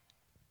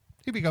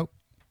 Here we go.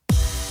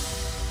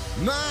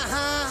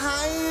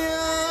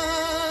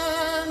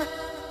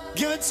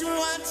 Give it to me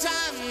one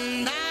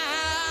time now.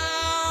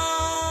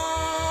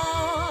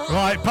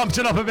 Right, pumped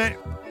it up a bit.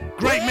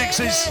 Great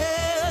mixes.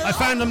 I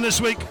found them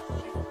this week.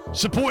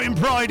 Supporting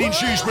Pride in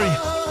Shrewsbury.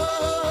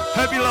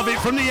 Hope you love it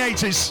from the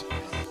 80's.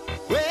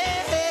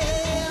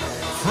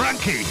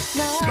 Frankie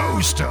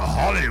goes to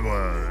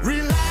Hollywood.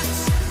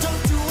 Relax,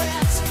 don't do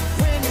it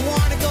when you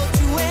wanna go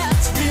to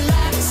it.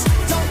 Relax,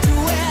 don't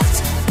do it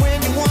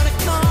when you wanna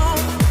come.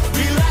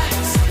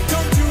 Relax,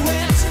 don't do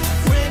it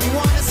when you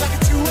wanna suck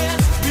it to it.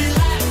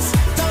 Relax,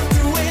 don't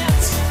do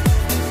it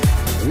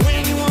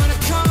when you wanna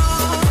come.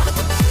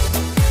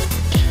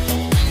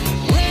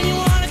 When you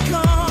wanna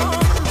come.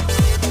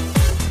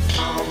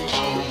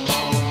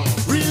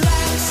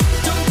 Relax,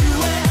 don't do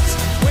it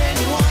when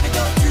you wanna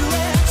go to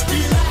it.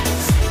 Relax,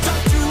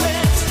 don't do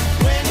it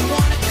when you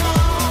wanna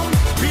come.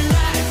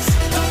 Relax,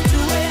 don't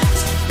do it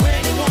when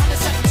you wanna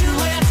suck to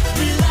it.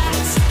 Relax,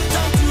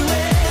 don't do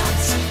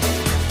it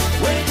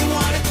when you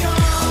wanna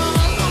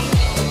come.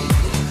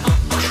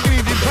 Good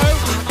evening,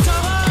 folks.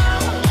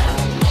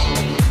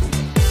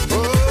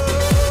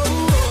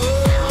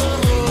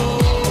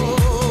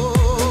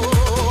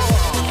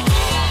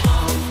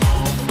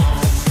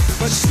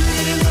 But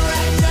shoot in the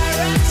right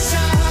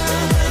direction.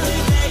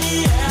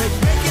 Make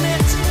making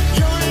it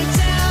your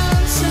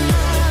intention.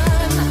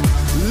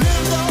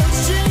 Live those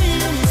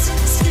dreams,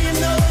 scheme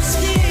those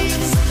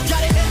schemes.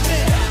 Gotta hit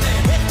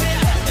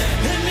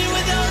me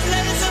with those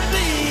letters of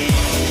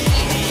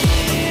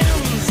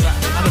beams.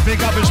 And a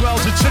big up as well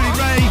to Tilly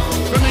Ray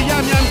from the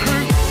Yam Yam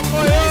crew.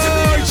 Oi,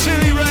 oi,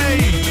 Tilly Ray.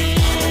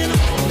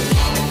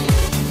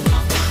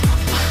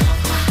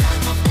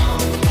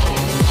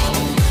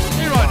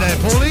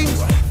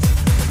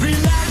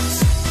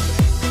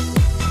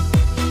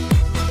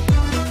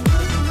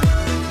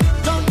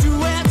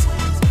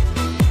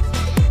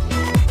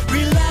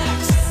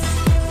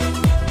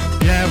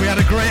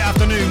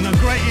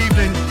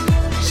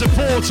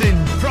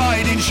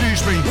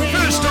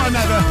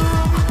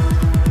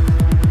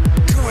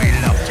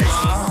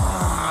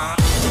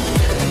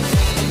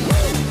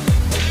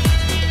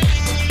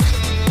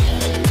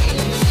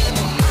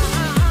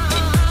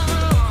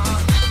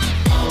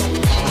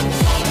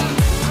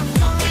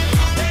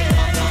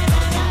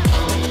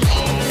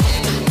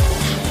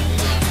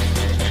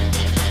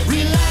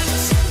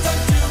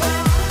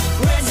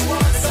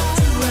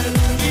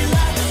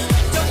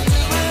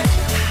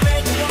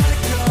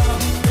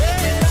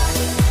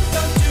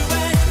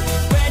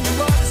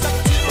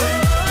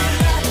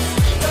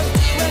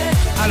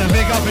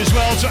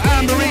 well to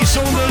Anne-Marie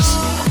Saunders.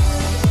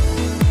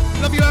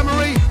 Love you,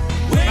 Anne-Marie.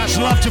 That's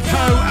love to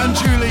Poe and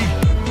Julie.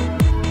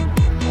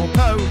 Or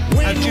Poe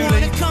and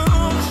Julie.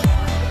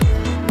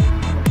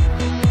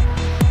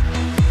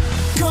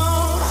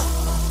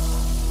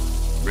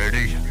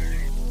 Ready?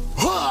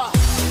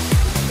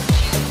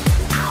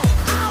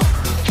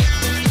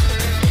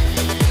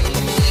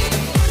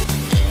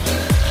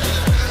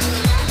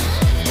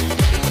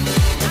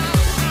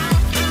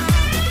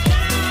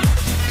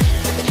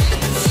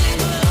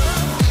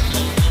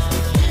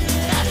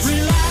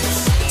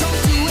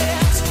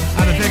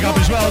 Big up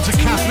as well to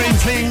Catherine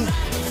King.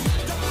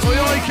 Oi,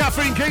 oi,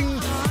 Catherine King.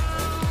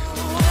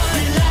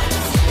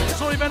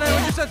 Sorry, Benno,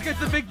 we just had to go to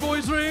the big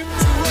boys' room.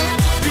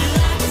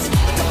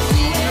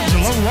 It's a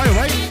long way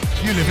away.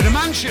 You live in a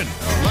mansion.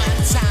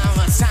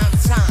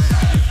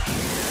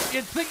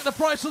 You'd think the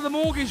price of the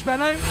mortgage,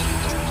 Benno.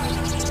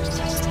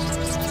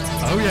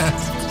 Oh, yeah.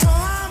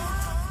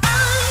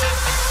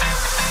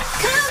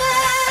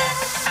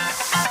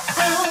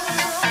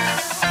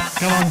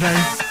 Come on,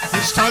 Dave.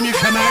 It's time you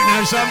come out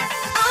now, son.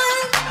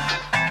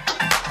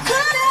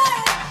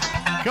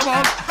 Come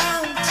on.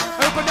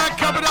 Open that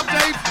cupboard up,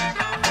 Dave.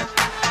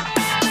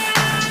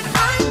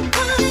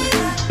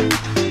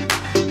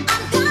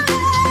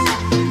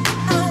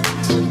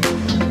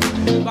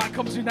 That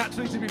comes to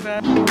naturally, to be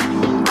fair. And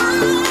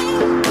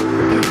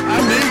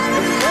me.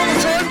 All the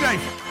time,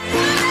 Dave.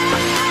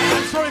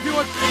 I'm sorry if you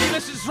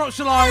listen to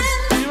Shropshire Live.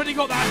 You already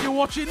got that if you're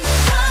watching.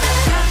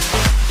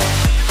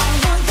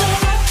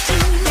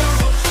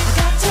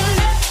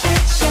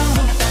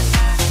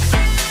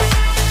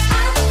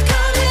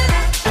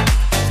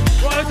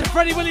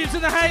 Freddie Williams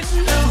in the house,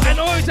 and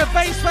always a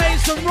bass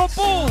face from Rob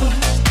Ball.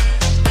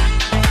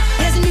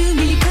 There's a new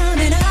me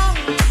coming out,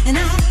 and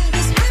I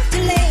just have to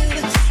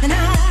live, and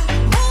I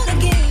wanna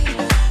give.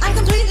 I'm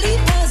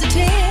completely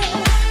positive.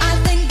 I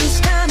think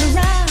this time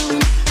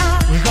around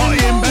we got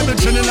Ian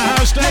Bebbington in the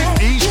house, Dave.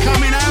 He's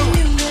coming out.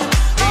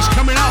 He's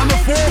coming out on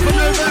the 4th of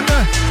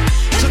November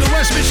to the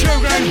Westmid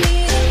Showground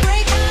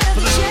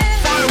for the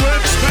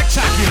fireworks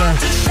spectacular.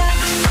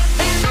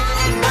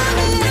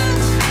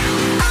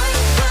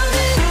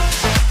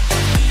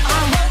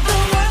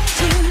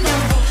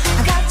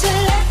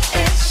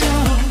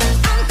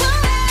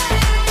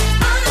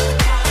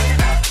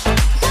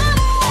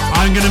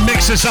 I'm going to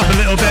mix this up a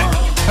little bit.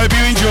 Hope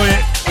you enjoy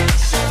it.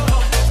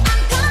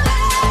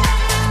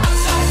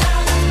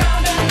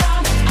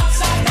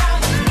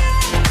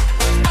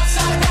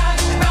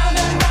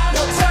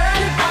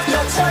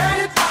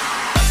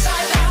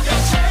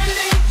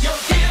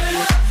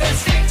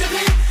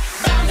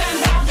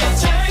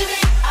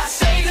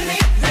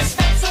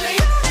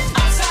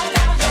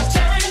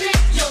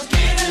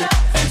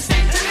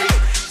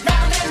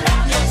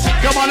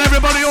 Come on,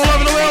 everybody all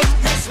over the world.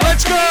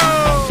 Let's go!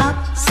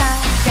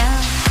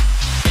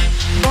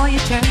 Boy, you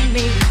turn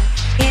me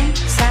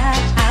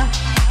inside out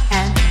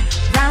and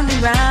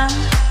round,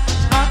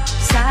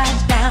 upside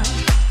down.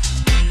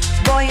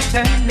 Boy, you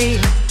turn me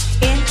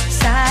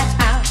inside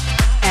out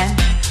and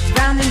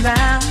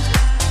round.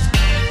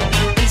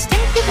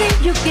 Instinctively,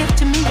 you give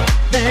to me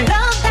the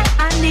love that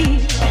I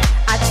need.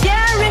 I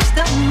cherish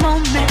the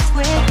moments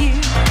with you.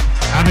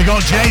 And we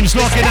got James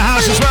Locke in the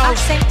house as well.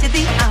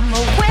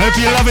 Hope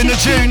you're loving the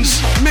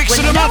tunes.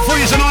 Mixing them up for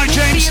you tonight,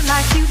 James.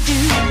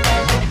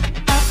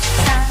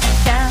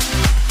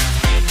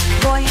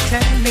 Boy, you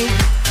turn me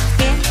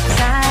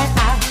inside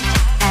out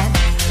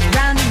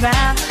and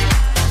round,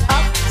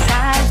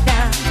 upside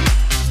down.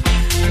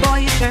 Boy,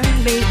 you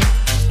turn me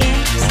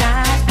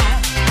inside out.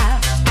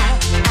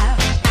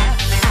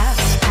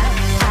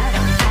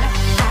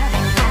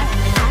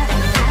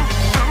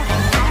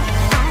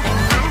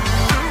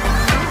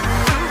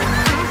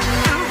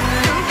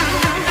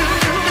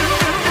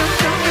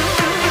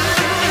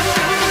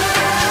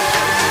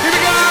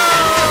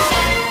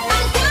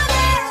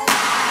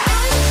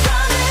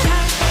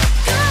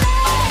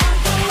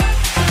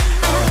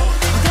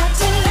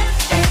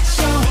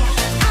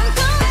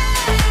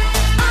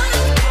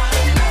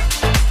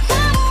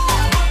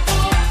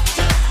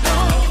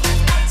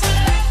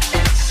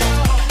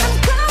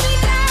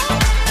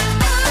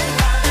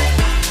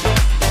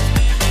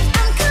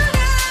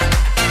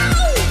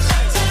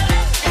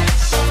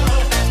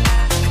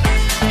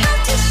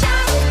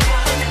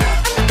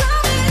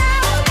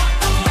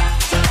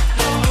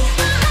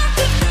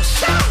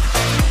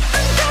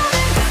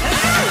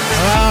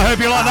 Hope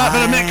you like that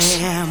bit of mix.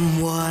 I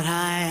am what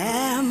I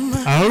am.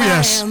 Oh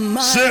yes, I am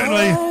my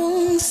certainly.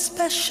 own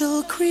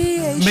special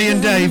creation. Me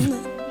and Dave,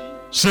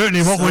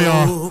 certainly what we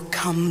are. So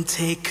come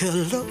take a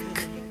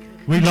look.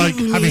 We like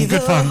Give me having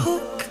good the fun.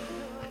 hook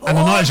And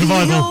the night or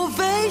survival,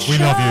 the we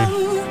love you.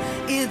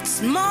 ovation.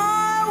 It's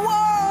my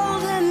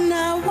world and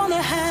I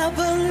wanna have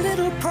a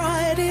little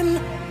pride in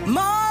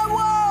my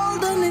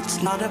world, and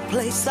it's not a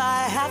place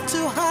I have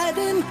to hide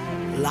in.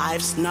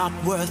 Life's not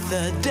worth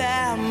a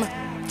damn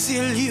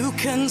till you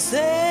can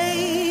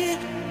say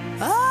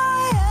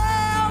I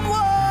am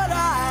what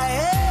I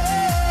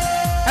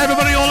am.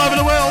 Everybody all over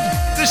the world,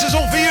 this is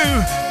all for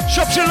you.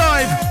 Shropshire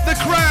Live, The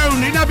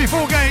Crown in Abbey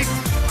Foregate.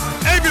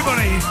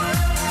 Everybody.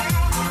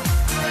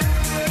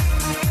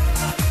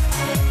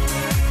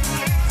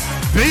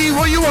 Be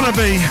what you want to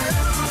be.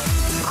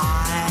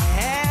 I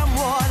am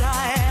what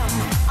I am.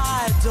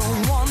 I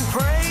don't want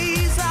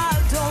praise, I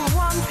don't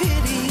want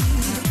pity.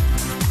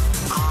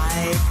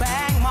 I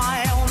bang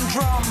my own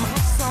drum.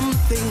 Some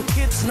think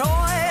it's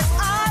noise,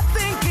 I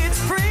think it's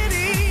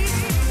pretty.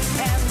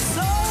 And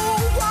so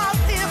what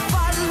if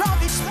I love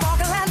each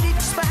sparkle and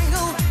each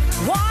spangle?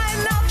 Why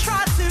not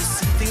try to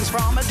see things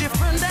from a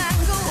different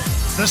angle?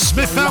 The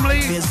Smith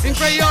family in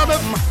Great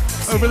Yarmouth.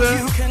 Over there.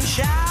 You can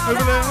shout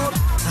Over there. out,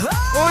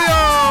 Oi,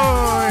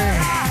 oi.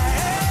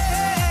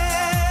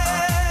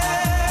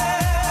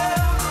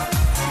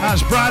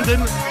 That's Brandon.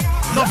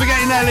 Not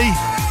forgetting Ellie.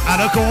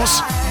 And of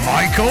course,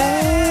 Michael.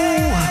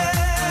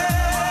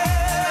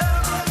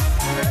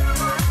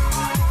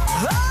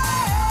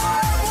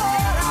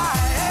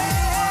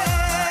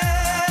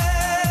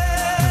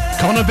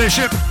 Connor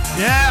Bishop.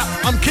 Yeah,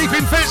 I'm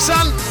keeping fit,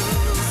 son.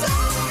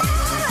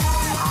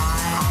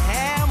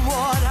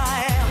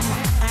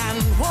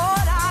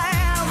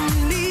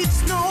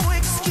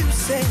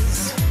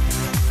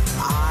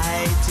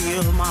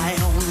 My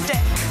own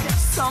deck.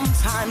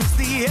 Sometimes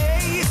the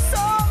A,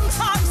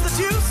 sometimes the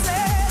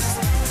deuces.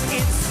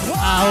 It's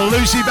one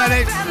Lucy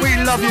Bennett, we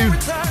love you.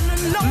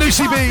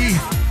 Lucy B.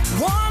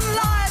 One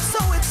life, so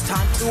it's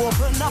time to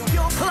open up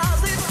your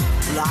closet.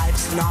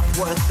 Life's not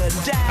worth a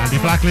damn. Andy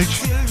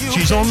Blackledge.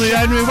 She's on the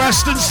Henry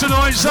Westerns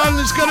tonight, son.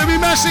 It's going to be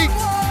messy.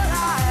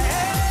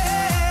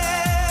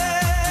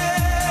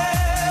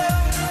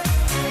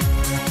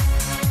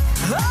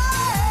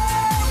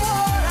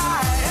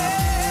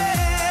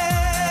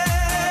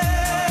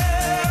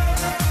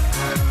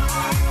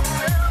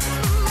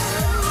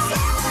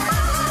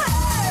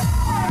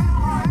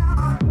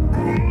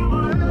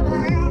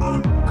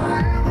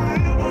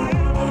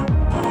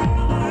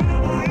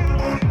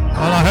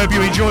 I hope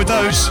you enjoyed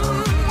those.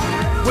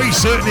 We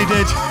certainly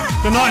did.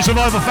 The Night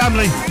Survivor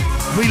family,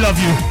 we love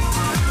you.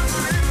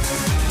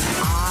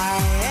 I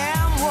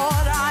am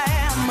what I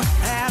am,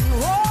 and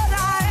what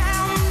I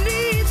am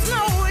needs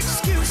no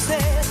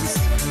excuses.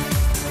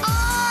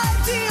 I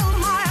deal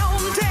my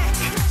own deck.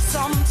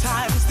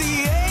 Sometimes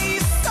the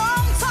ace,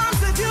 sometimes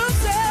the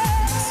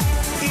deuces.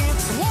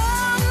 It's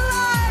one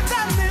life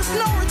and there's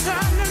no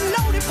return and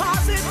no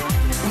deposit.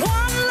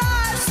 One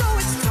life, so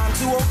it's time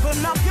to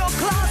open up your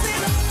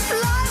closet.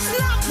 Life's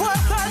not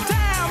worth a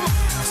damn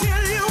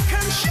till you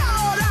can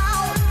shout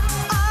out,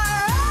 I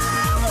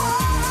am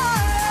what I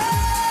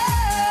am.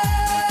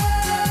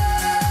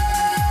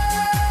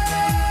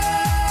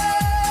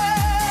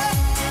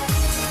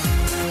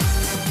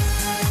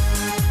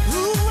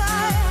 Who I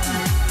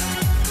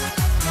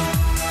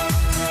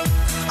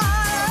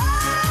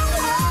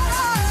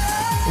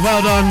am.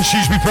 Well done,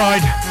 Shrewsbury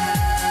Pride.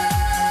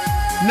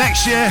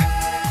 Next year,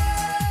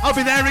 I'll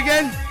be there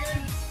again.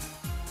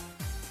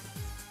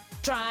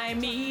 Try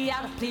me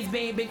out, please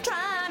baby,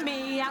 try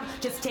me out.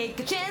 Just take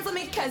a chance with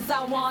me, cause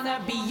I wanna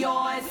be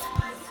yours.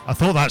 I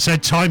thought that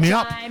said tie me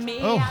up. Try me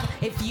Oh. out,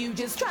 if you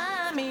just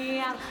try me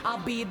out. I'll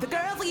be the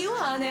girl for you,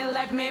 honey,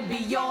 let me be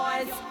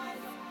yours.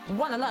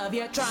 Wanna love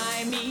you,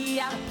 try me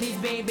out, please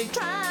baby,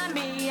 try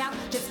me out.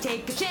 Just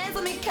take a chance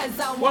with me, cause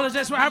I wanna. What is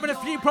this? We're having a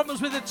few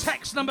problems with the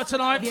text number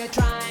tonight. You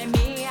try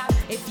me out,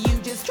 if you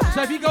just try.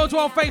 So if you go to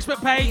our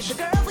Facebook page, the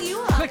girl for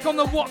you, click on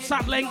the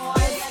WhatsApp link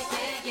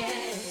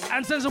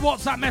and send us a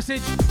WhatsApp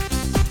message.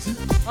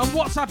 And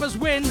WhatsApp us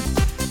win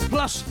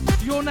plus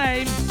your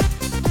name,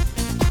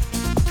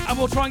 and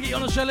we'll try and get you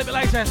on the show a little bit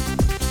later.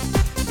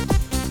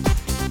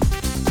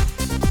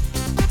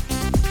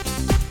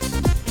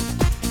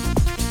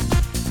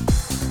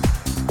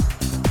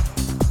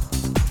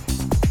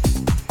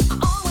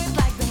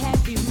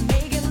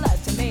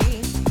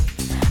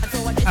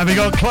 And we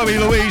got Chloe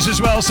Louise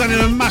as well, sending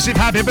a massive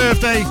happy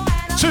birthday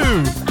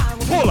to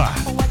Paula,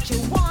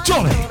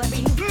 Dolly,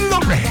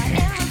 Lovely.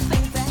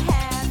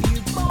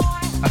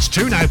 That's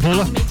two now,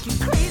 Paula.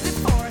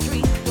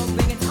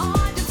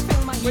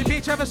 We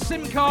each have a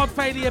SIM card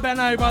failure,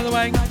 Benno, by the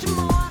way.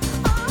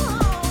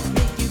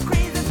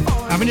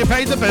 Haven't you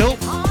paid the bill?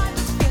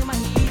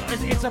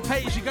 It's a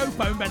pay-as-you-go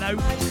phone, Benno.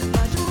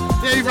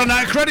 Yeah, you've run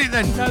out of credit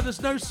then. No,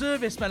 there's no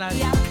service, Benno.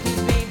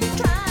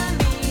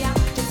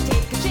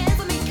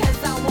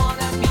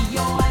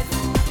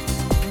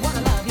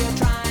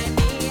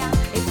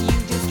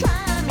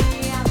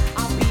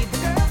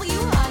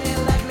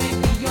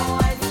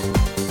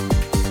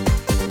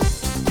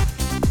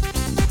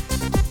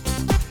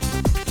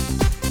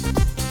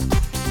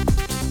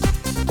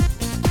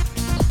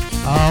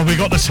 Oh, we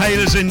got the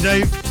Taylors in,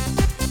 Dave.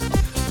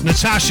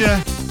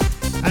 Natasha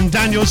and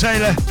Daniel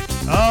Taylor.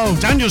 Oh,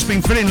 Daniel's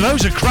been filling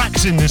loads of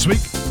cracks in this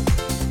week.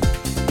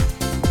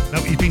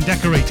 No, he's been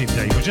decorating,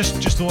 Dave. I just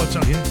thought I'd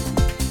tell you.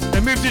 They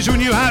moved into a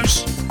new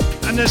house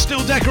and they're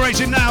still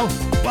decorating now.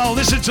 Well,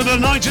 listen to the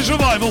 90's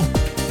revival.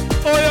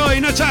 Oi, oi,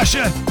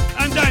 Natasha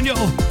and Daniel.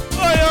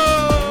 Oi,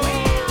 oi!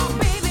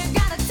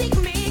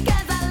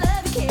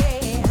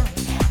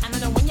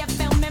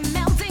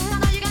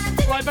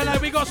 Right, Benno,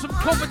 we got some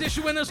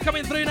competition winners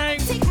coming through now.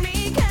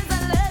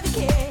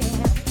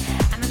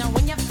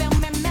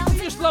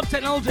 You just love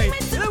technology.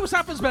 You know what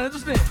happens, Ben,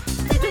 doesn't it?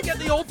 You do get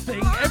the odd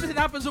thing, everything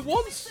happens at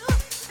once.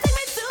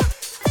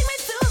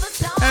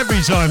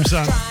 Every time,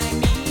 son.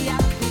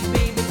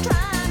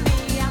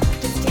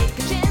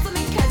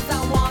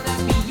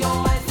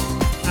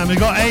 And we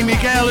got Amy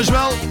Gale as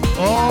well.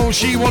 Oh,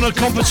 she won a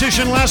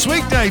competition last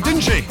week, Dave,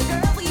 didn't she?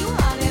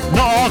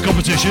 Not our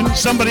competition,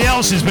 somebody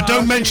else's, but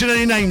don't mention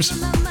any names.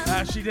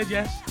 She did,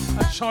 yes.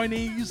 A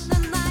Chinese.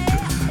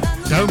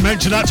 Don't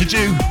mention that to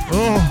Jew.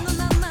 Oh.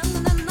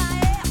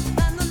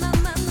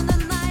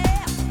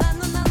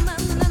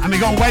 And we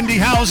got Wendy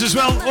Howes as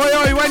well.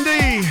 Oi, oi,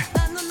 Wendy!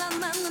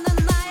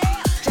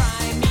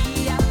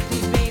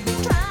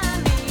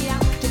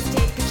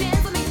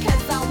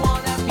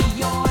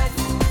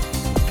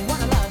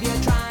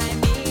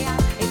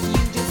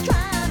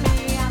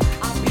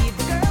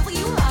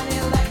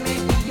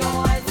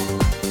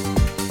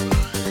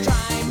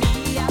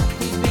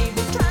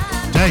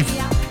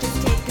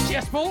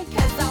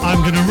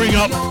 I'm going to ring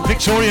up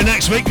Victoria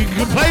next week. You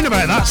can complain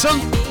about that,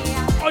 son.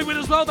 I will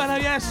as well, Benno,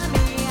 yes.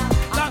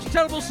 That's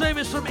terrible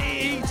service from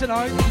EE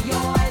tonight.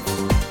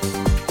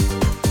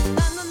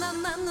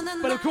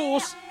 But of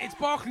course, it's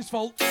Barclay's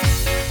fault.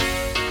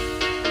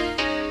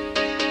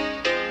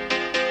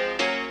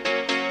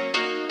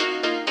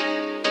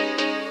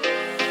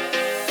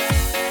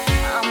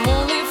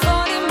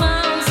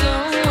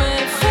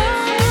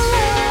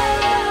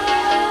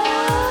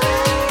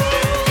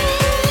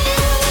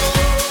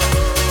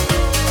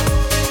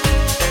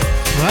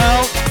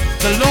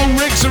 The long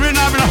rigs are in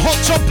having a hot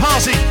tub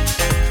party.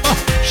 Oh,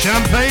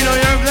 champagne, are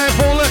you over there,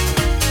 Paula?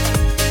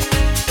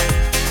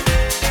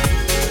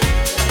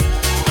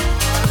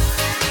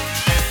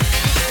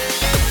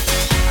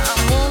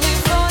 I'm only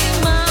 40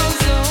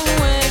 miles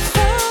away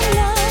from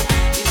love.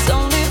 It's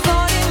only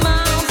 40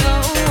 miles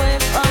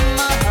away from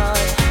my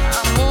heart.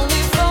 I'm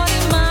only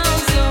 40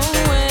 miles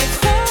away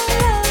from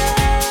love.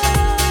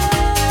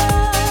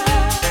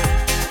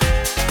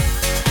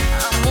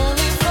 I'm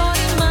only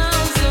 40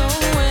 miles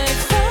away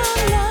from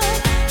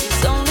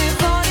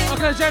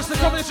Jess, the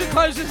competition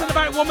closes in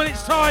about 1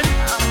 minute's time.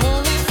 I'm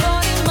only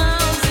 40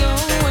 miles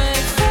away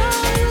from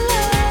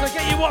love. So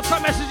get your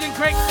WhatsApp message in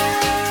quick,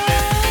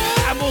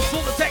 and we'll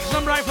sort the text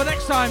number out for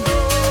next time.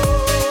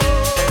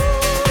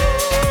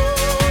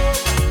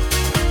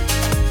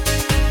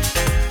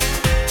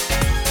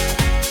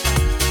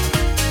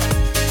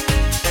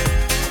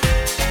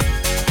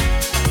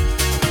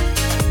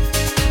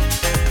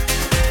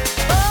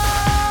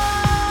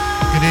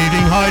 Good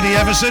evening, Heidi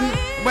Everson.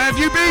 Where have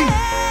you been?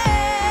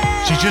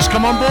 She's just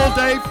come on board,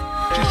 Dave.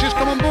 She's just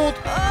come on board.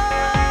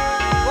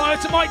 Right,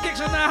 to Mike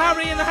Dixon and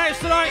Harry in the house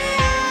tonight.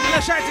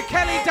 Let's shout to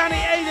Kelly, Danny,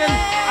 Aidan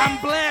and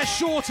Blair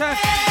Shorter,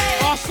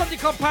 our Sunday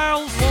Club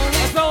pals,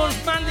 as well as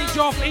Mandy,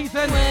 Joff,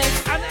 Ethan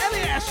and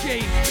Elliot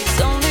SG. It's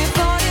only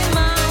 40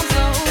 miles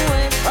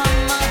away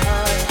from my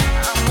heart.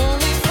 I'm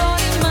only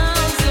 40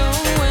 miles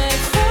away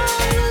from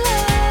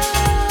love.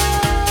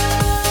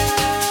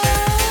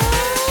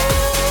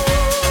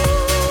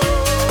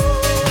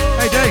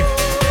 Hey, Dave.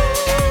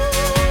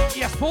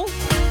 Yes, Paul?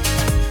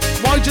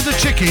 Why did the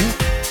chicken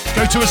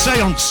go to a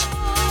seance?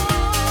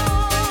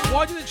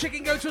 Why did the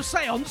chicken go to a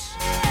seance?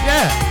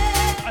 Yeah.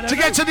 To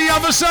get to the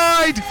other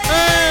side.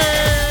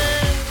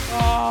 Hey!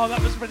 Oh,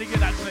 that was pretty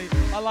good, actually.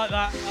 I like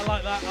that. I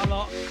like that a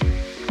lot.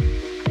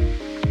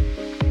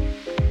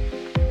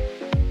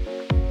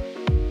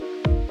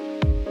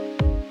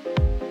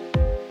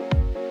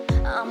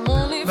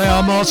 They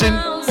are, Martin.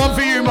 One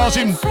for you,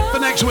 Martin, for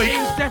next week.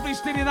 He's definitely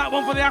stealing that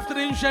one for the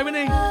afternoon show, isn't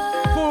he?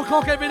 4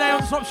 o'clock every day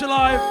on Shropshire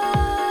Live.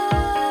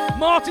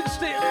 Martin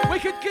steals. We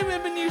could give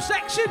him a new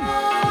section.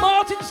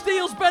 Martin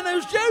steals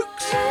Benno's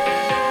jokes.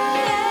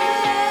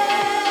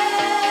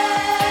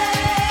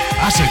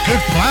 That's a good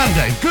plan,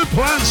 Dave. Good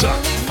plan,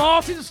 son.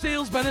 Martin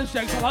steals Benno's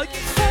jokes. I like it.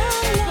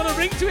 It's got a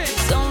ring to it.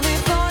 It's only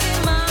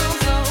 40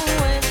 miles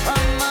away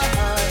from my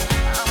heart.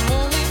 I'm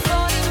only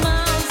 40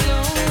 miles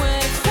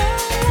away from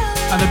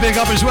love. And a big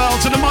up as well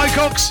to the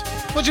Mycocks.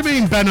 What do you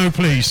mean, Benno,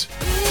 please?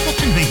 What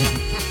do you mean?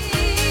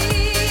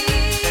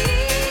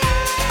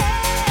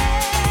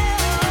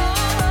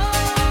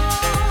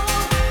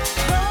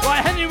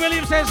 Right, Henry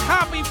Williams says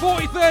happy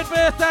 43rd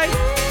birthday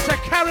to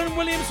Karen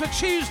Williams for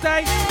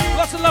Tuesday.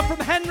 Lots of love from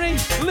Henry,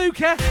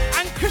 Luca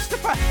and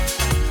Christopher.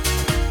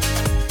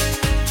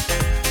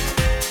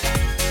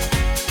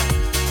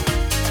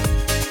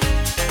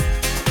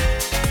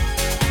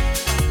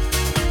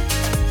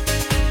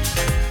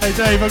 Hey,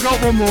 Dave, I've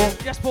got one more.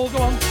 Yes, Paul, go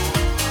on.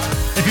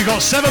 If you've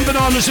got 7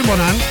 bananas in one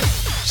hand,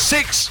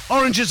 6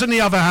 oranges in the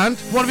other hand,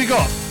 what have you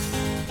got?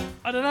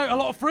 I don't know, a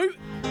lot of fruit?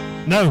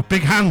 No,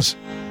 big hands.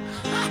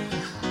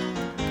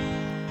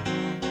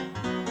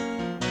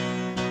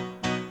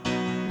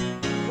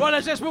 Right,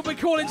 let's just, we'll be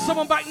calling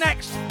someone back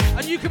next,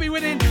 and you could be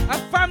winning a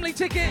family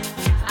ticket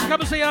to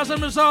come and see us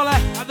and Rosala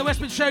at the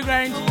Westmid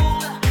Showground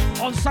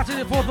on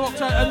Saturday, the 4th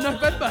of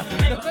November.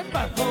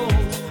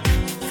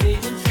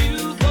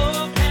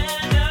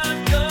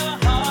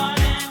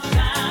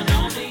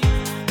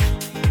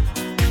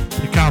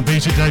 You can't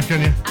beat it, Dave,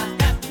 can you?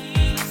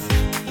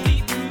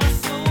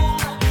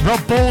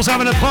 Rob Ball's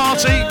having a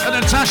party at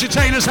Natasha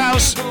Taylor's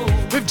house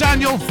with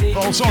Daniel.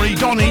 Oh, sorry,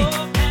 Donnie.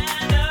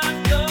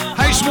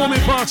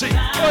 Housewarming party.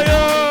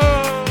 Oi-oh!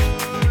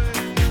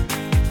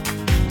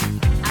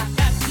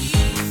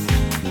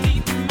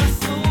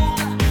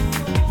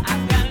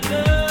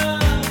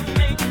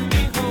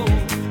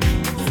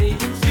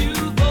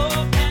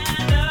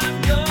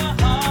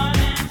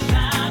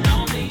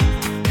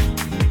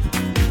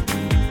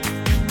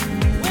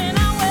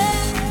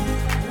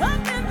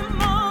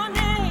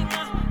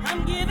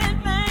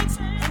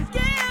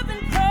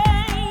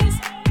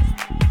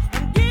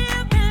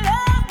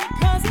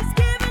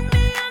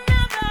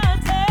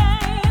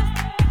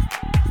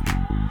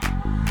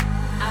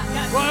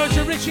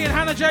 Richie and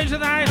Hannah Jones in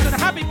the house, and a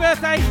happy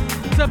birthday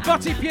to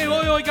Butty Pugh.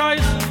 Oi, oi,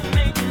 guys.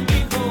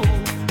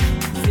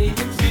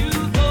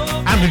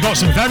 And we've got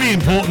some very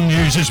important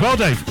news as well,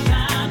 Dave.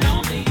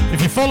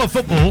 If you follow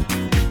football,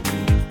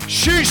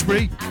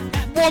 Shrewsbury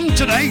won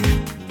today,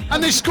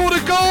 and they scored a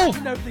goal.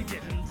 No, they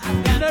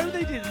didn't. No,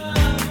 they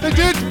didn't. They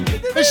did.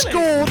 They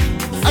scored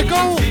a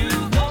goal.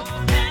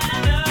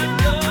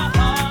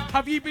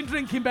 Have you been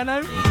drinking,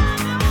 Benno?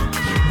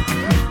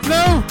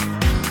 No.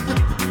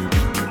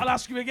 I'll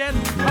ask you again.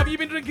 Have you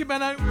been drinking,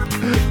 Benno?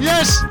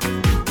 Yes.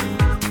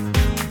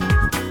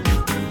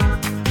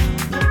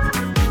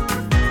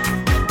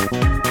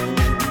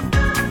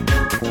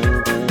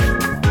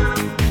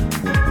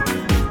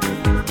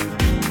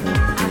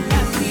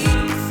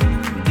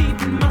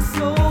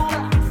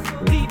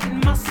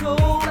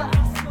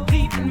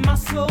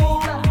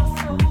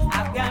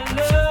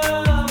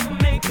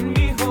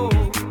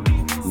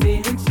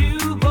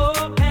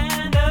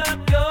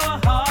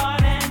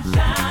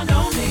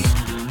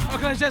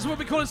 We'll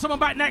be calling someone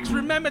back next.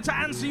 Remember to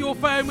answer your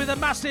phone with a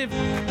massive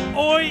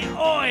oi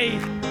oi.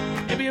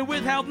 It'll be a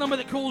withheld number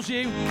that calls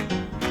you.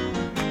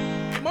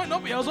 It might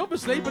not be us,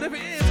 obviously, but if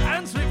it is,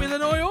 answer it with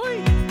an oi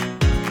oi.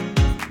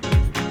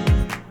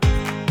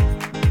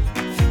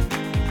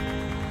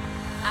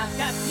 I've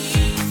got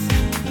peace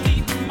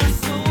deep in my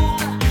soul.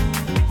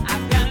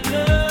 I've got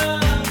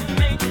love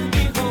making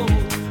me whole.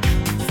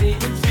 Say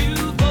that you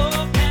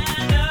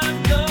open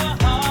up your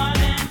heart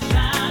and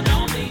shine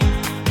on me.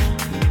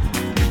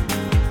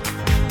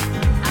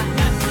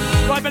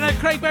 Right, Benno,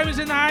 Craig Bowman's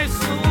in the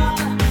house.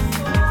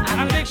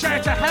 And a big shout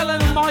out to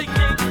Helen, Mike,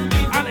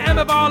 and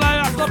Emma Barlow.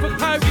 That's Love and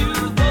Pope.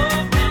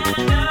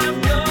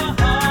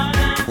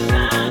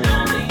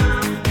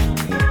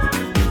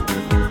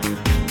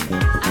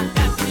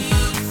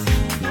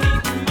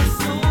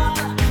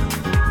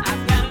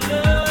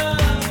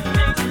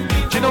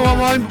 Do you know what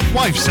my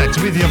wife said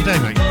to me the other day,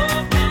 mate?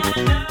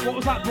 What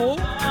was that, Paul?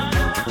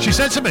 She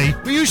said to me,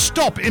 will you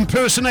stop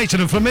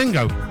impersonating a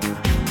flamingo? Do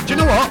you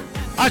know what?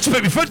 I had to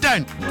put my foot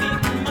down.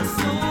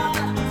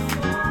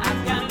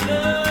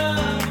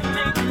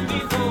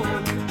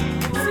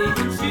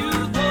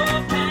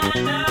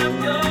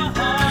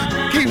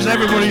 Keeps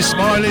everybody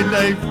smiling,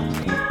 Dave.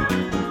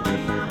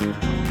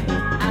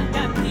 I've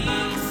got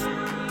peace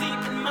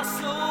deep in my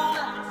soul.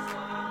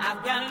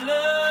 I've got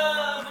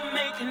love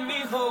making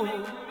me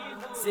whole.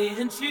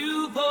 Since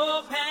you've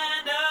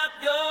opened up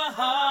your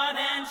heart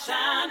and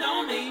shine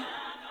on me.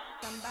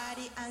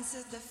 Somebody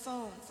answers the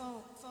phone.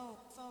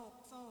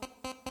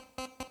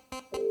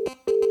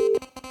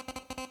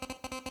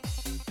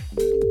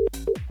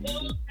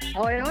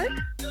 Oi, oi.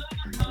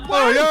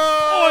 Oi,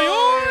 Oi,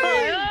 Oi.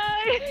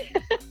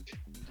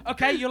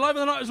 Okay, you're live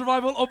on the 90's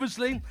Revival,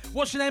 obviously.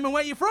 What's your name and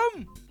where you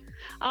from?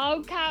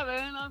 I'm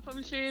Karen. I'm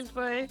from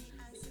Shrewsbury.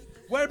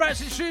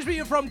 Whereabouts in Shrewsbury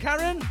you from,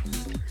 Karen?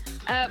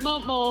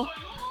 Montmore.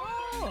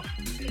 Oh.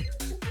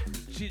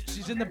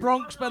 She's in the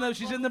Bronx, Benno.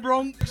 She's in the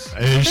Bronx.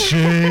 Is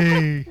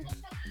she?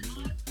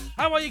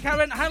 How are you,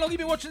 Karen? How long have you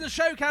been watching the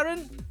show,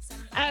 Karen?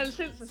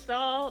 Since the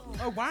start.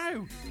 Oh,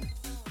 wow.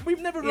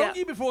 We've never rung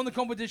you before in the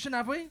competition,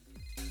 have we?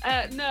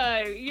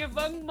 No, you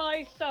rung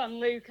my son,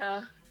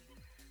 Luca.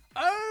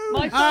 Oh!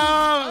 My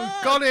son,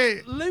 got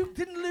it.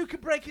 Didn't Luca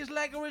break his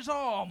leg or his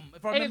arm?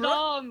 If I remember his right?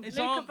 arm. His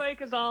Luca arm. broke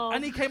his arm.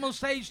 And he came on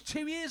stage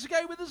 2 years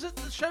ago with us at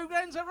the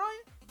showground, is that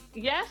right?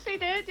 Yes, he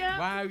did, yeah.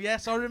 Wow,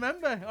 yes, I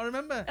remember.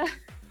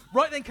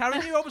 Right then,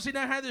 Karen, you obviously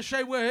know how the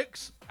show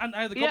works and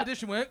how the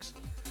competition works.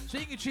 So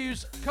you can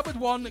choose cupboard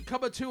 1,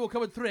 cupboard 2 or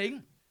cupboard 3.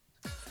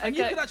 And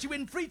you could actually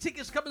win free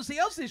tickets to come and see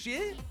us this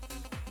year.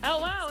 Oh,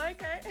 wow,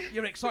 okay.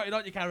 You're excited,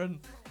 aren't you, Karen?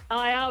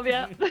 I am,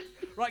 yeah.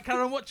 Right,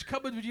 Karen, what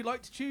cupboard would you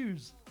like to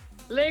choose?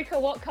 Luca,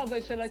 what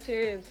cupboard should I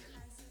choose?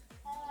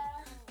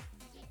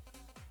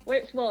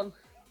 Which one?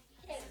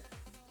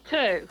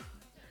 2.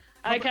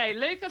 Okay,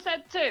 Luca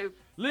said 2.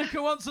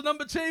 Luca wants a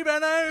number 2,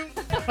 Benno.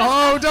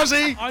 Oh, does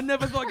he? I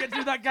never thought I'd get to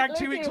do that gag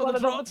 2 weeks on the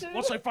trot.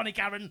 What's so funny,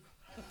 Karen?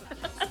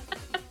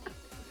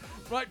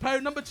 Right, Poe,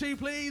 number 2,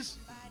 please.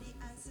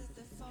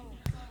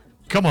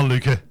 Come on,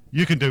 Luca.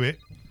 You can do it.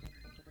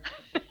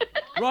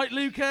 Right,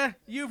 Luca,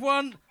 you've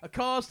won a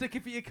car sticker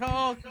for your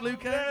car,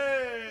 Luca.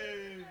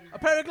 Yay. A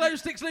pair of glow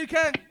sticks,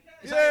 Luca.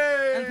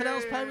 Anything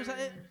else, Poe? Is that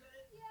it?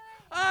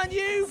 And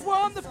you've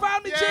won the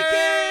family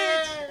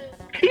ticket!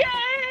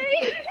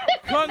 Yay!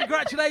 Congratulations!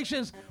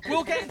 Congratulations.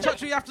 We'll get in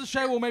touch with you after the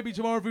show, or maybe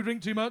tomorrow if we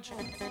drink too much.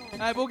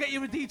 We'll get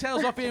your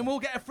details off you, and we'll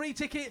get a free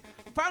ticket,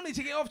 family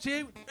ticket off to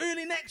you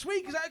early next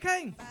week. Is that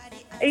okay?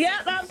 Yeah,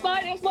 that's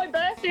fine. It's my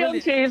birthday on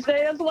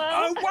Tuesday as well.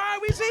 Oh, wow,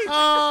 is it?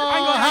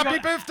 Oh, happy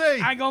birthday.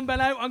 Hang on,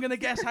 Benno. I'm going to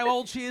guess how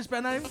old she is,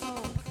 Benno.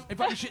 In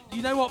fact,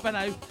 you know what,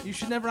 Benno? You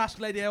should never ask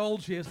a lady how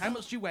old she is. How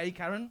much do you weigh,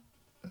 Karen?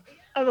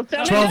 I will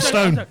tell 12 you.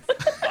 stone.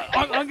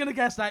 I'm going to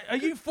guess that. Are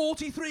you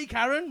 43,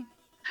 Karen?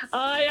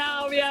 I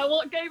am, yeah.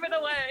 What gave it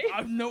away? I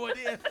have no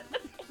idea.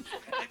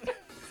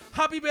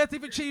 Happy birthday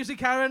for Tuesday,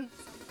 Karen.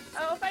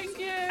 Oh, thank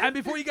you. And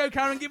before you go,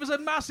 Karen, give us a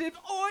massive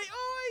oi,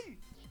 oi.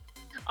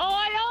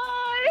 Oi,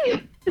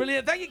 oi.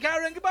 Brilliant. Thank you,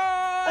 Karen.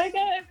 Goodbye.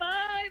 Okay,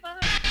 bye, bye.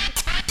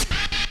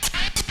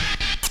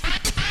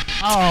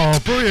 Oh,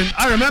 brilliant.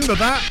 I remember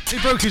that. He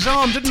broke his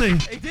arm, didn't he?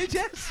 He did,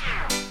 yes.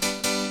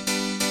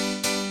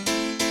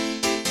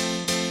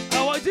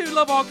 Oh, I do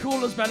love our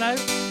callers, Benno.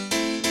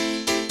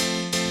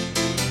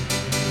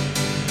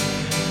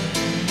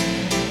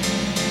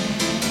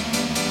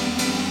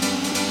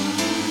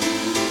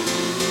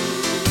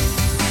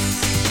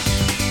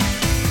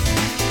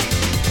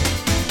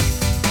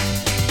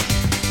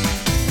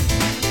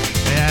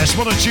 Yes,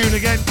 what a tune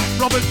again.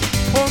 Robert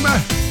Palmer,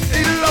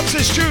 he loves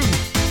this tune.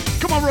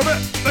 Come on, Robert,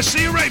 let's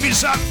see you raving,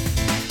 son.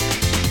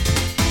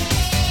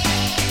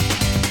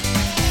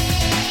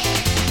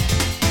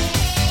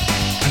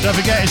 And don't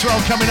forget as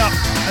well, coming up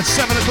at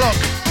 7 o'clock,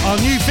 our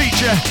new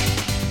feature.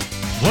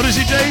 What is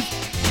it, Dave?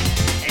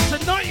 It's a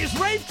 90's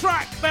rave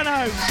track, Benno.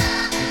 I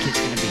think it's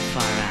going to be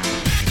far out.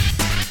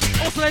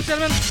 Also, ladies and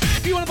gentlemen,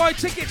 if you want to buy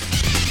tickets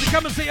to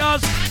come and see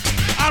us,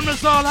 and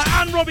Razala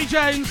and Robbie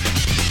Jones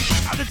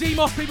at the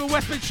Demos People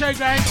Westmid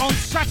Showground on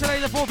Saturday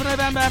the 4th of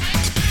November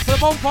for the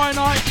bonfire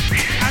night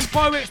and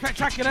fireworks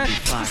spectacular.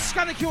 Just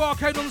scan the QR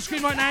code on the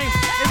screen right now.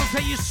 It'll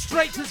take you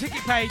straight to the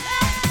ticket page.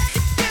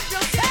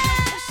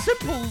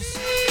 Simples.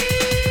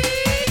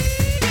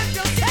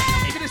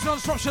 If you listen on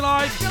Shropshire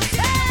Live, you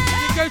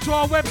can go to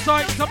our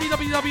website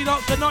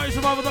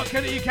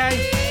www.the90srevival.co.uk,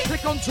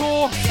 click on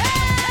tour,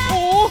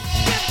 or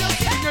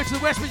you can go to the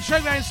Westmid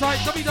Showground site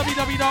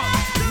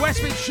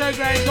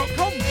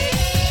www.westmidshowground.com.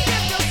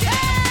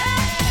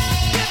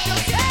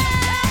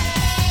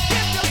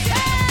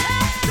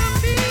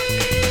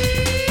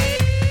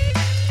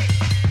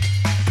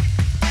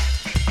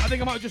 I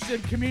think I might have just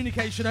done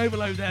communication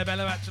overload there,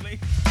 Bello, actually.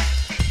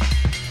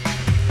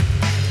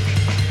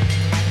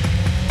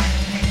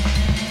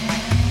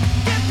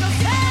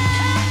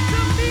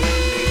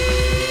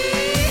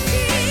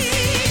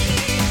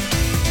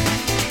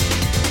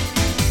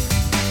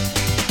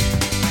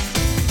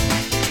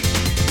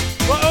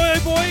 Right,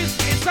 boys,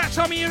 it's that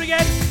time of year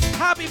again.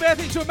 Happy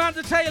birthday to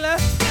Amanda Taylor,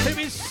 who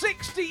is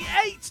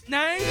 68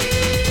 now.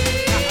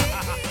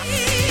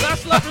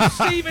 That's love from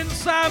Stephen,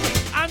 Sam,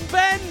 and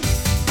Ben.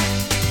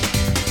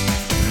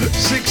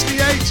 68.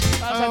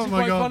 That's Oh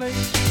my quite God. funny.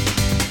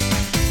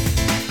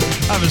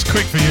 That was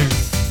quick for you.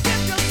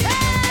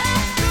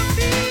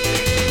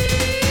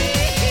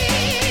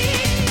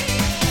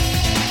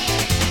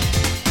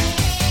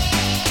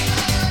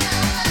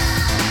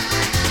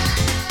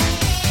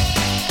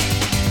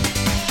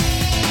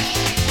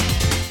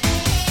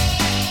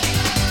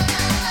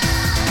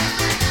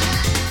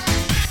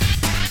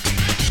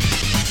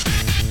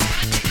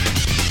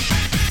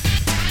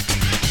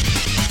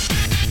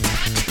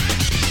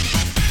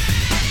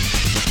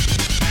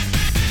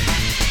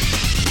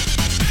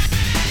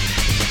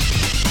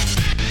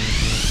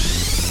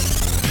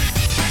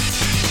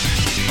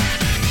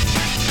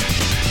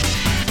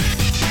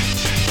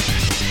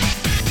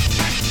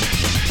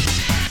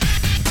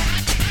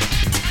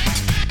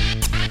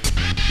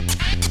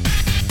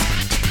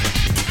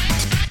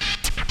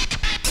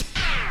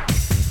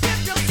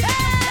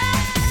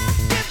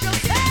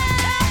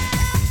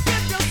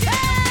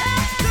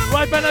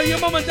 Benno, your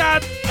mum and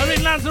dad are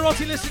in Lanzarote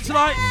listening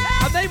tonight,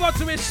 and they want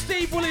to wish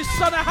Steve Woolley's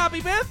son a happy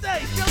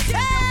birthday.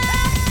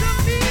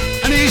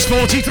 And he's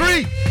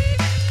 43.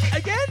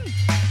 Again.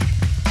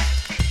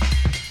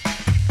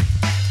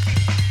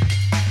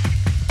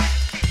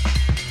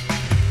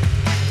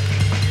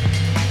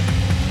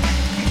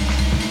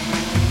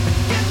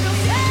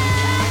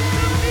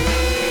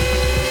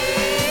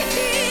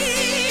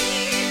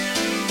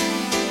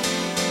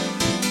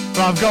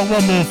 Well, I've got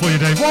one more for you,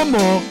 Dave. One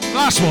more.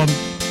 Last one.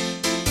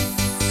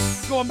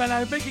 Go on,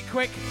 Benno, make it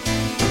quick.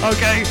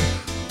 Okay.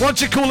 What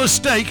do you call a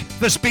steak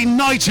that's been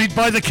knighted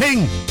by the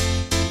king?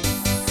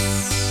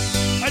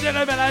 I don't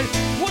know, Benno.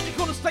 What do you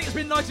call a steak that's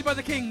been knighted by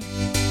the king?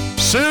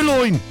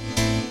 Sirloin.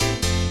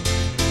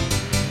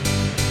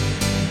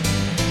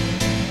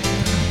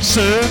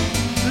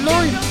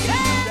 Sirloin.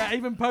 Yeah,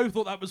 even Poe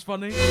thought that was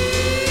funny.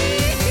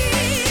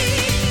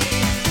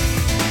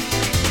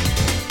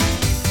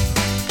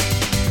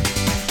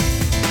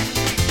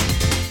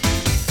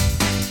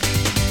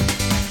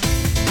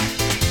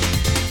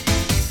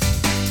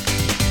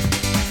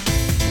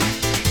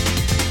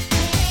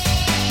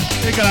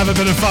 You're going to have a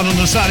bit of fun on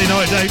the Saturday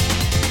night, Dave.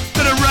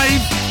 Bit of rave,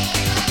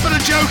 bit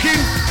of joking,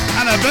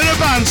 and a bit of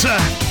banter.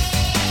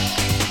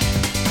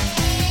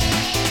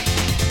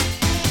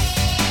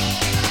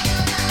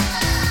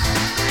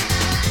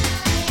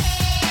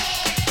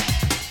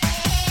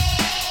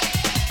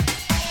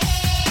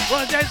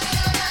 Right, gents.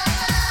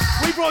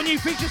 We brought a new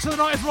feature to the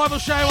 90's Revival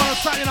show on a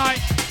Saturday night.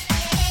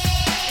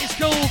 It's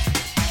called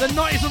the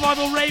 90's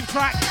Revival Rave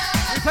Track.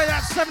 We play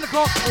that at 7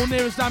 o'clock, or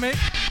near as damn it.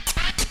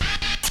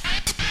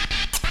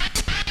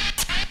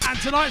 And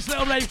tonight's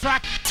little rave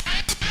track.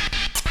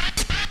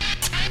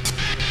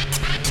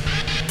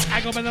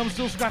 Hang on, man, I'm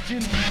still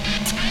scratching.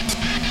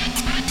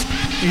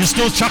 You're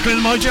still chuckling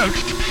at my joke?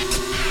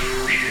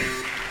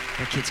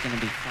 The kid's gonna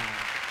be fine.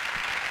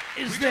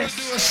 Is We're this?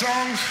 gonna do a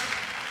song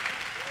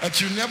that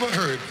you never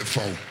heard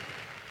before.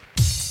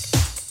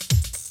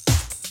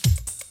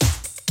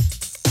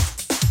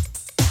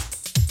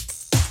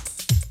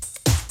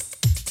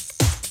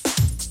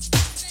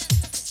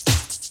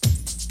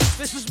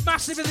 This was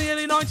massive in the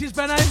early 90's,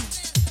 Benno.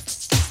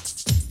 This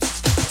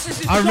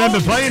is I remember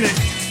John playing it.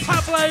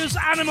 Pablo's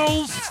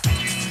Animals.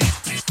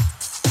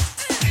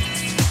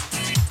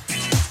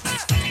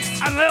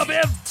 And a little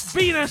bit of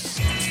Venus.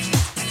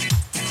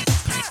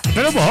 A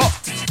bit of what?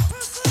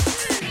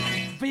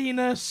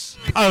 Venus.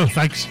 Oh,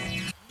 thanks.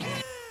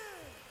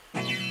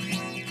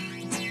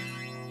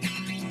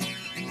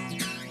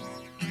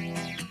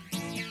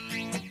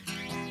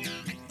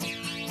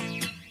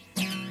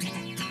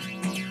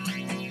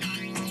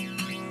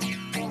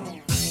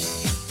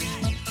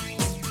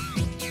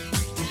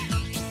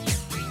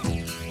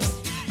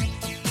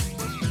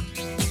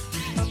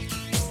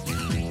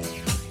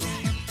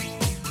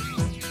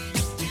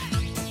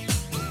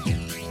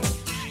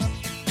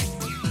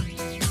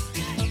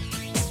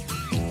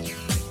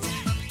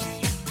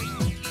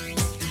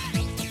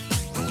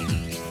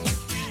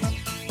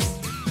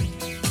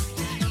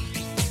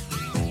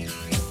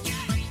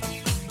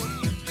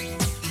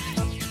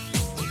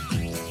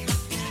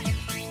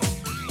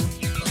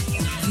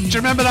 Do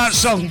you remember that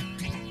song?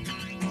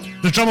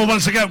 The drummer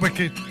wants to get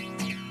wicked.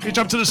 He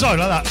jumped to the side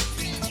like that.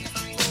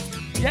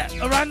 Yeah,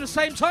 around the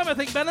same time, I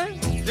think, Benno.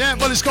 Yeah,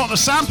 well, it's got the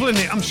sample in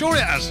it. I'm sure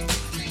it has.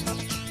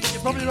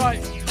 You're probably right.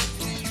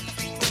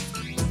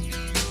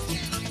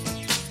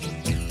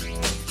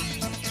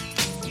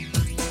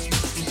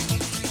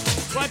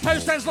 Right,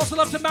 post thanks lots of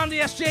love to Mandy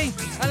SG.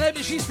 And hope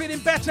that she's feeling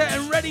better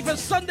and ready for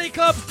Sunday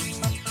Club,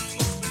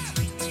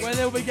 where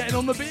they'll be getting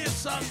on the beard,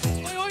 son.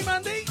 Oi, oi,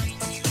 Mandy.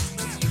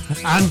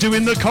 And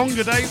doing the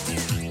conga, Dave.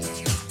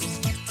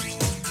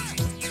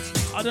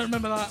 I don't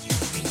remember that.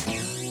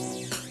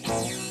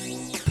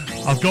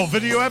 I've got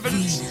video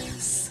evidence.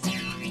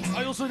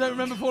 I also don't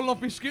remember falling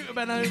off my scooter,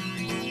 Benno.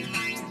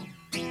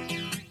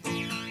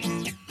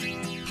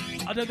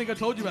 I don't think I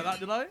told you about that,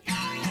 did I?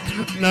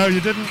 No, you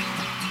didn't.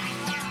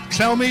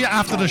 Tell me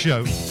after the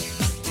show.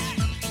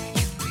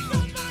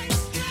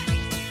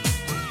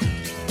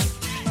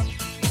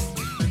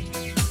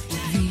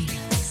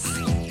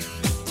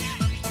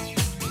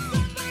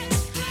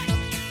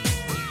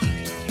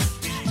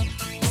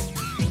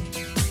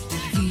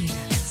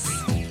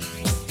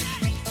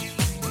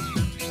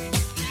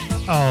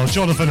 Oh,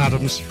 Jonathan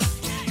Adams.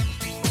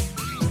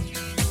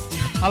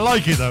 I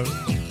like it though.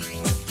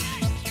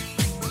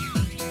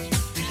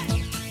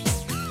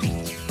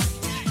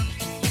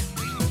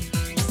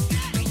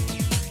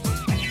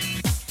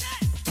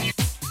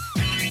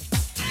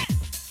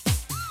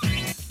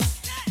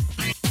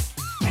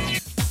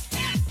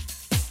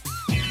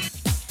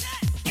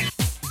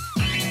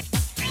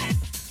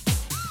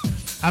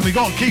 And we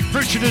got Keith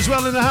Pritchard as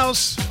well in the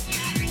house.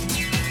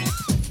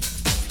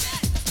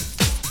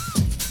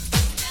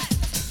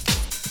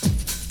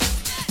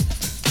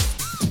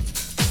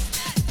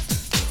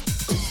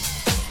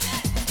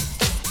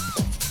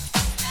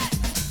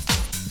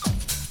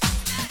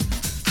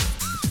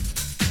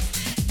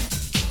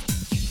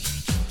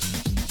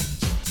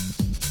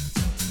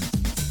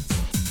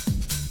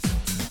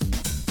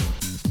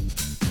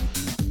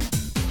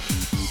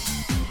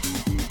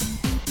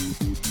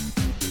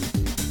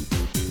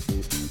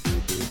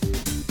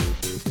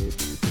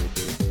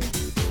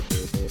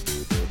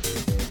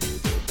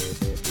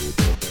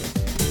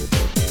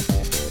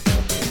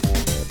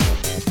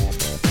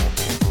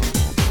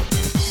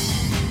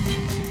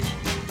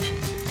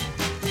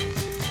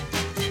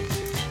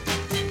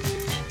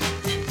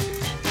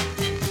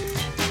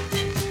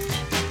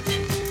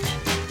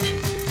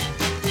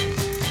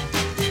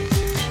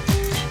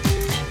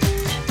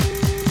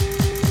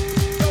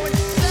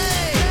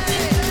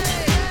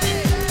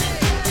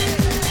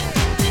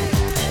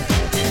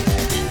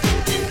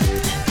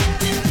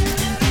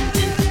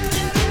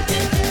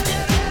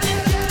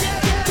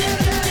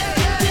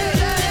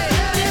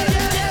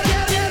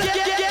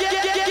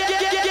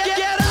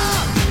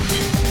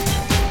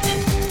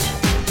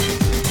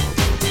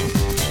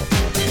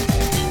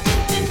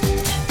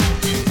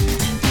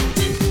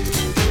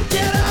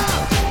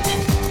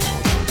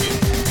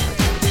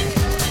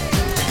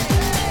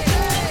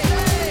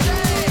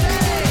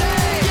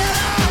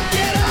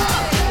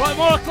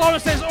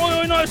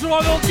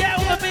 Get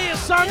all the beers,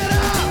 son.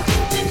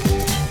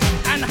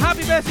 And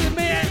happy birthday to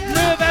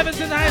Merv Evans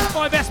in the house,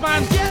 my best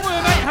man.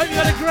 Well, mate, hope you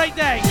had a great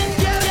day.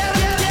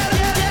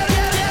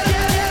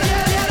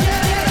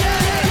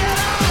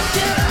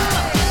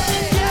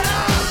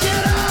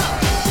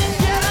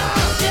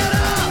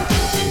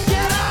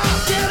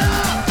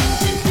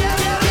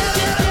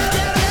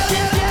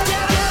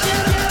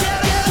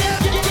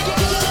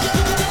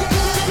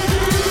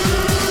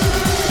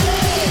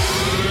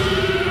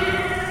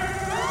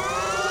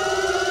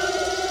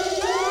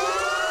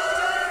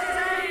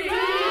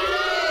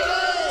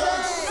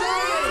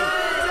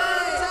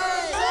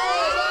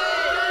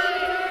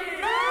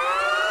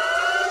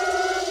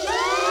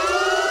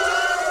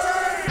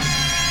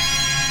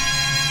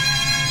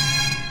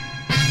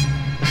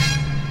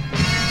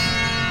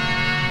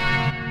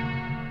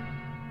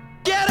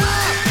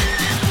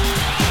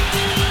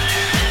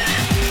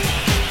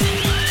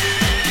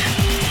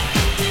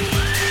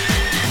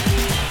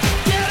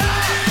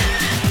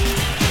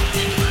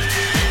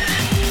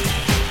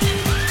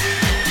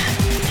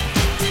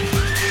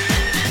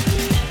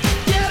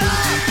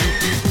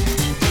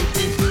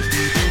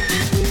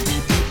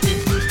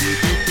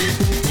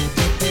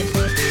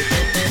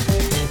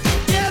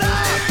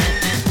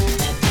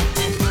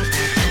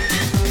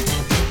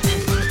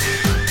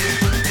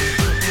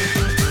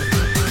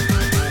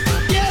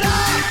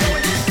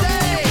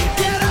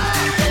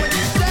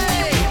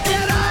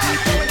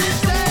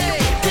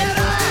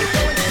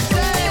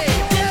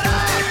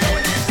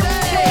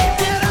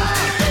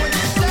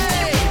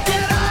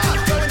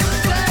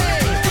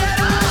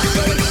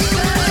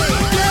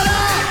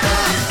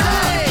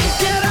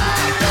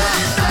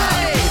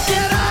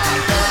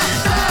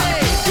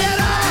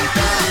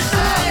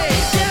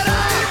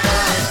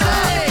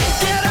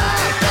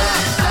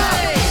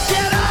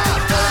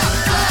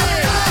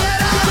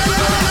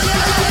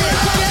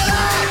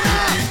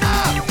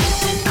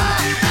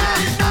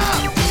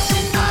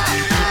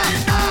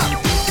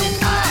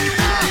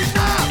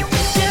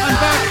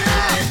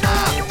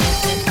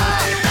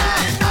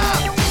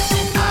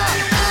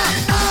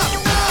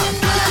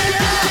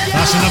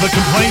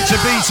 Complaint to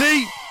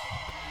BT.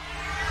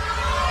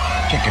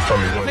 Kick it from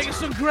me, I boys. think there's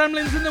some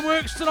gremlins in the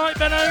works tonight,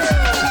 Benno.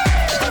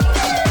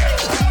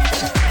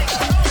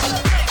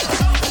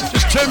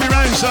 Just turn me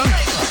round, son.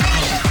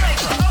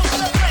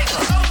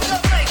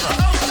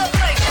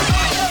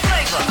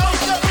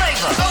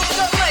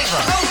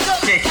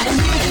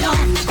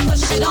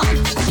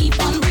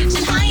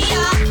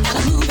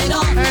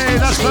 Hey,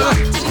 that's better.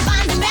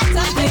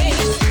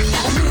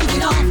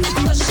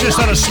 Just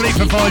had a sleep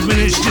for 5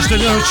 minutes, just to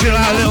chill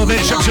out a little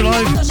bit, Shut Your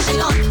Live.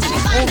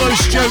 All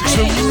those jokes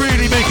are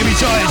really making me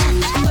tired.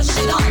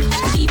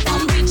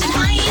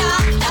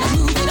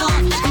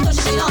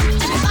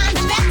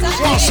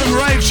 What some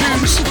rave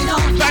tunes,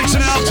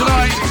 bouncing it up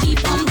tonight.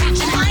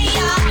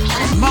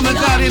 Mum and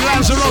Dad in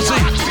Lanzarote,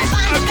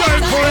 I'm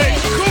going for it,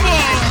 come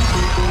on!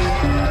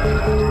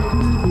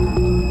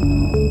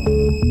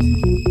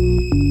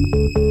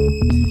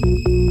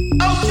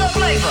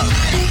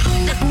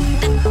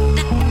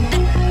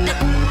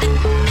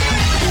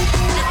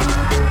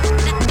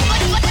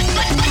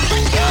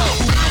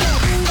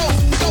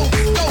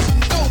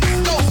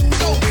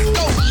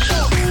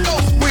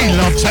 We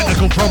love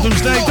technical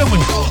problems, Dave, don't we?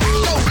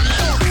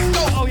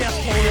 Oh, yeah,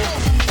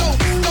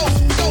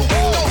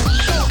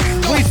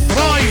 We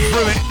thrive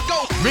through it.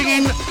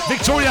 Ringing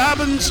Victoria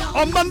Hammons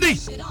on Monday.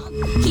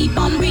 Keep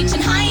on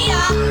reaching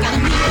higher. Gotta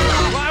move it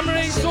on. Well,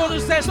 Anne-Marie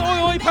Saunders says, oi,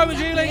 oi, Power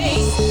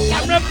Julie.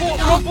 Cameron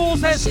Rob Ball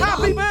says,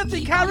 happy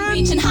birthday, Karen.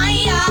 Reaching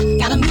higher.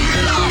 Gotta move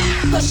it on.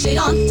 Push it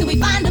on till we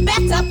find a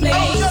better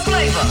place.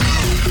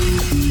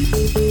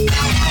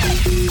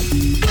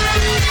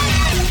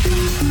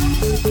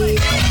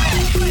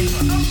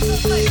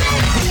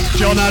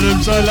 John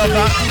Adams, I love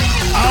that.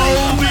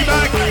 I'll be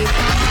back.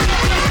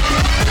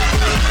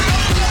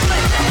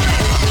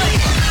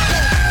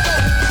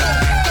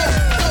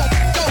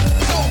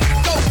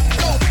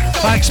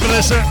 Thanks,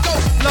 Melissa.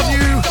 Love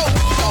you.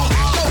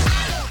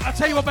 I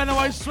tell you what, Benno,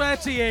 I swear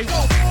to you,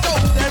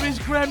 there is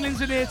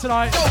gremlins in here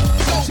tonight.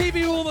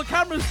 TV with all the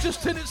cameras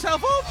just turned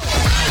itself off.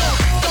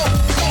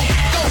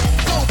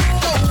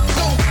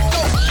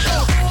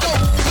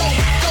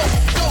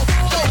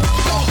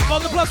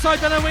 On the plus side,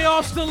 Benno, we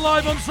are still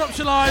live on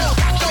Disruption Live.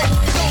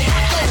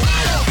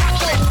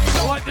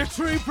 Like the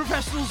true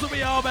professionals that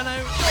we are,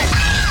 Benno.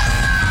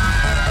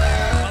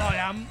 Well, I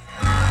am.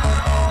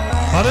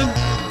 Pardon?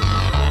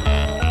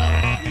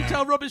 You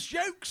tell rubbish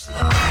jokes.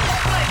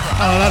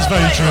 Oh, that's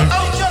very true.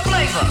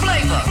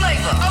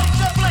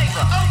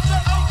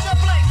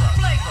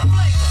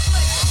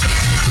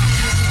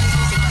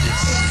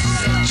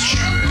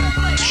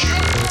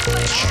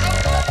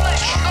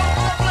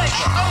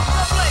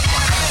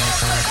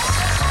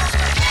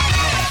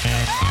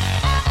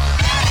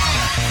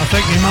 I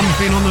think my mum's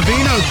been on the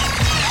vino.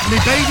 My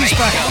baby's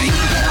back.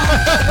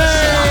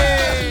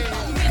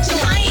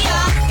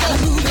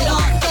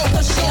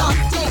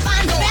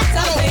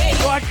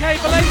 Okay,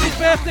 belated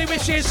birthday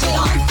wishes to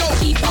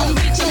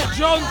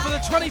John for the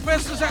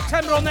 21st of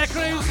September on their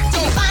cruise.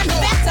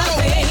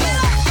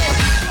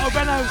 Oh,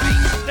 Benno,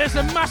 there's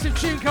a massive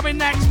tune coming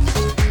next,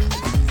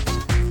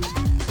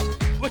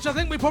 which I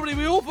think we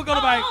all forgot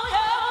about.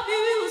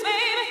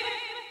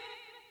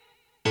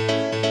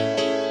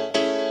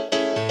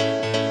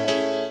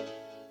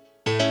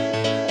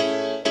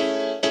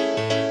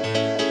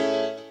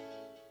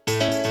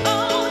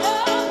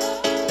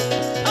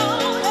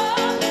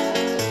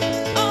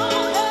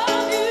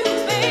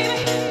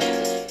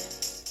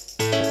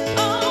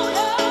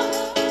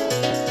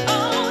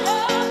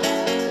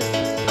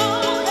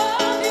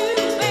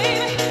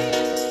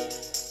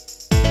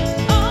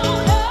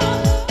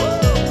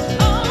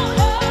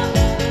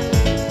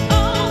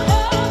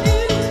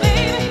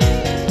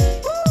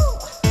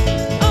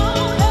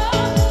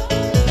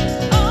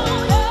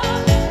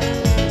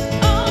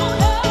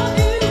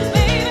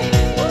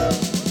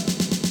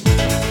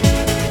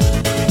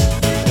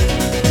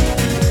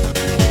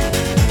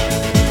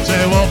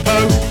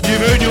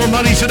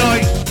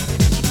 Tonight.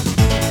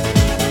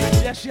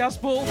 Yes, she has,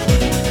 Paul.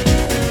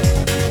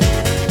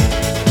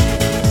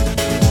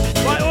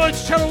 Right, oi, to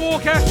Cheryl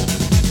Walker.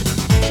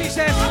 She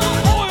says,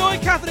 oi, oi,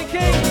 Catherine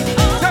King,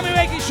 Tammy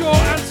Making Sure,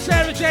 and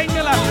Sarah Jane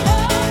Miller.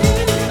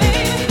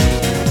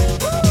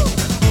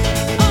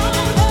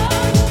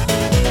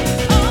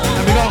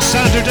 And we got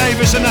Sandra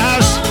Davis in the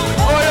house.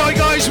 Oi, oi,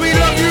 guys, we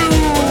love you.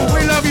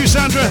 We love you,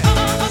 Sandra.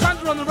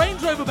 Sandra on the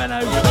Range Rover,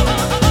 Benno.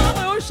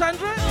 Oi, oi,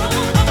 Sandra.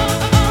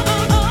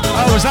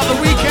 Oh, is that the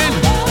weekend?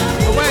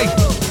 Away.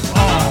 Oh.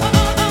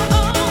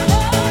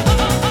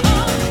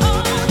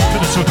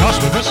 Could have took us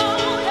with us.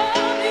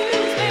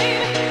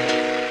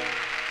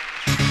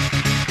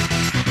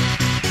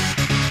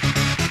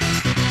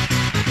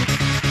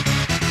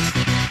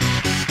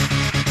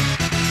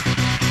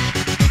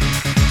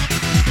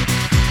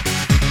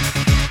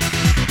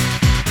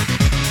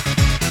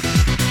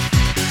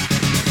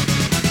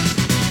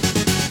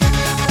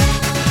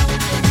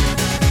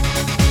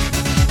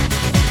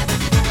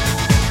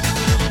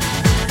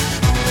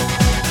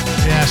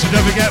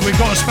 Don't forget, we've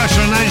got a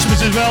special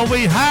announcement as well.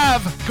 We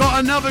have got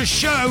another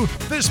show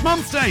this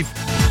month, Dave.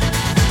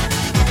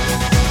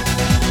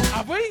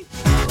 we?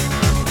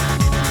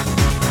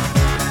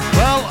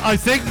 Well, I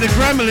think the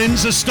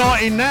gremlins are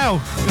starting now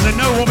because they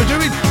know what we're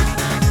doing.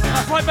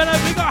 That's right, Benno.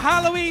 We got a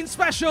Halloween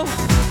special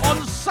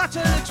on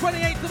Saturday the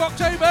 28th of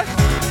October,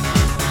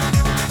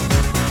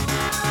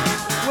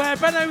 where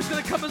Benno's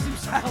going to come as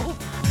himself.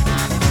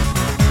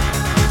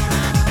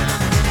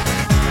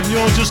 And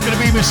you're just going to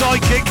be my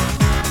sidekick.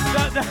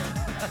 No.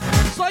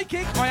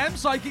 Psychic? I am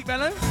psychic,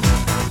 Benno.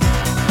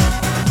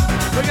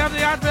 We're going to have the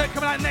advert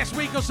coming out next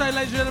week or so,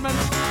 ladies and gentlemen.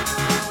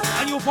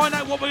 And you'll find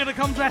out what we're going to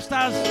come dressed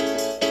as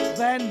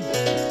then.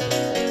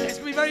 It's going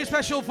to be very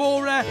special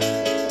for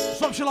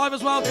Shropshire Live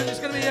as well, because it's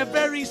going to be a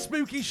very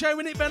spooky show,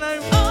 isn't it,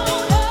 Benno?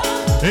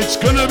 It's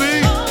going to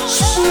be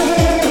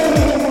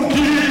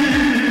spooky.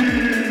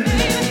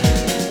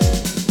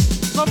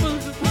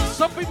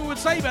 Some people would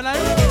say, Benno,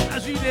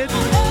 as you did,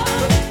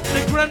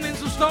 the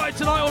gremlins have started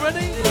tonight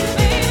already.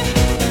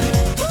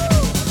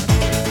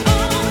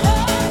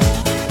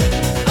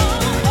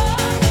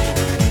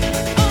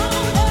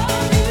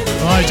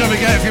 Right, don't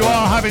forget, if you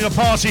are having a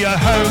party at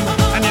home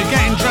and you're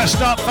getting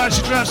dressed up,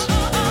 fancy dress,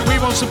 we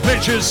want some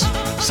pictures.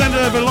 Send it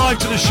over live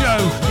to the show.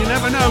 You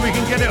never know, we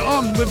can get it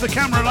on with the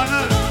camera like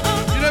that.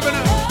 You never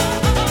know.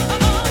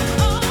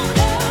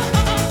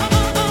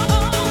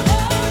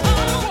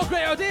 What a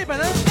great idea,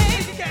 Benno.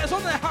 They could get us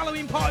on their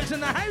Halloween parties in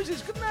their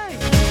houses, couldn't they?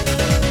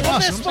 On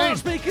their smart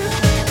speakers,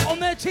 on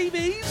their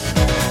TVs.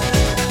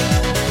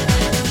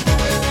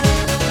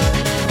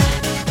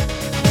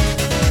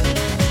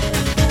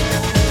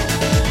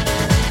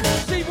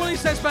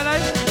 Says Benno,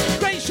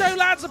 great show,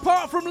 lads,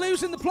 apart from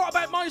losing the plot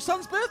about my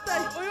son's birthday.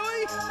 Oi,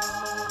 oi.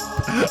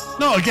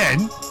 Not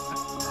again.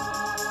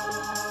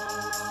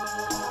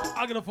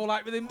 I'm going to fall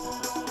out with him.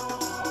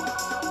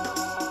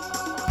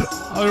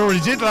 I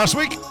already did last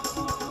week.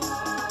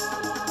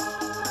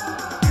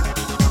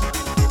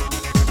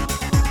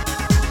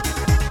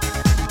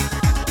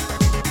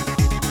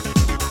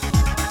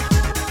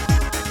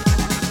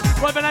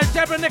 Right, Benno,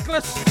 Deborah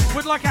Nicholas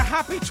would like a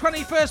happy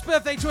 21st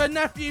birthday to her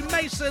nephew,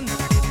 Mason.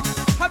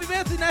 Happy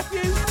birthday,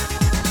 nephew.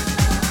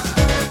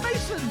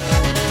 Mason.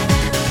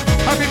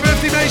 Happy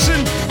birthday,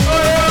 Mason. Oh!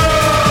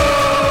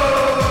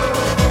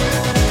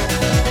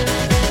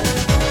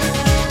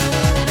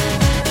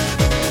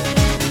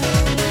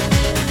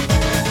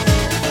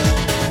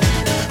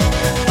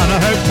 And I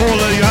hope,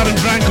 Paula, you haven't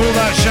drank all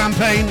that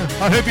champagne.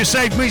 I hope you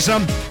saved me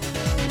some. In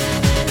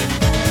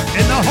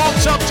the hot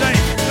tub, Dave.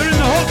 They're in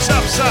the hot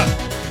tub, sir.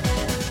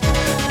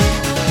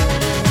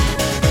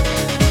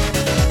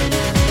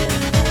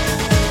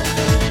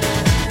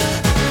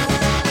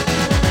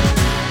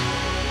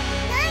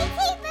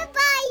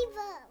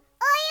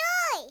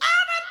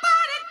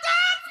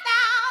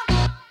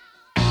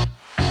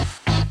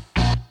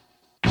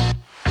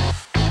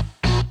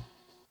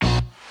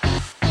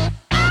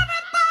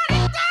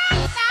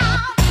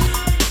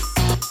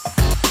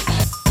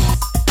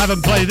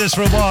 Haven't played this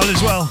for a while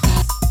as well.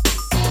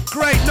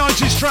 Great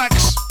 90's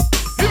tracks.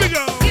 Here we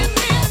go.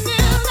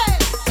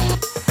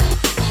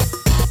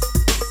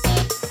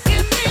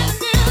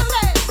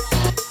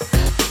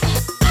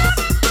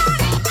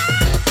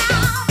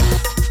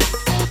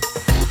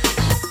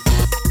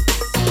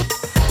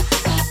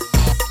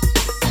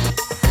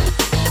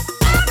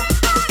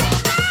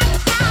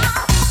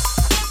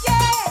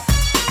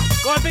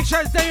 Right, big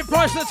shout out to David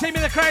Price and the team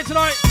in the crowd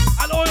tonight.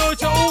 And oi oi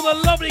to all the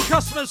lovely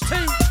customers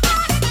too.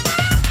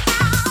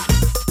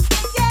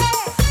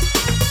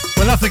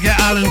 We'll have to get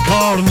Alan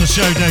Carr on the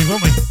show, Dave,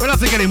 won't we? We'll have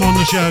to get him on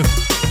the show.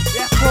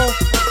 Yes, Paul.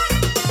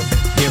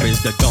 Here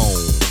is the dome,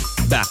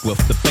 back with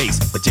the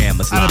bass,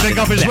 pajamas. And a big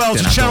up as well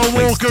to Cheryl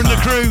Walker and the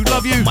crew.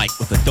 Love you. Mic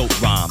with a dope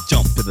rhyme,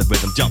 jump to the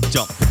rhythm, jump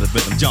to the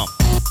rhythm, jump.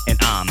 And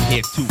I'm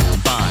here to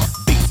combine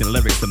beats and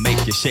lyrics to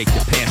make you shake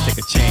your pants, take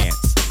a chance.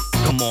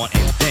 Come on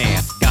and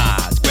dance,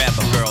 guys. Grab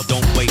a girl,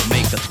 don't wait,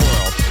 make a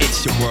twirl.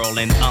 It's your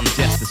world and I'm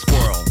just a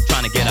squirrel.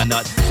 Trying to get a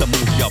nut to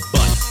move your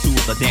butt to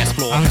the dance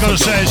floor. I'm going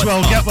to say as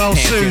well, get well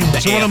soon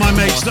to one of my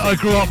mates that I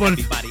grew up with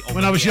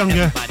when I was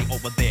younger.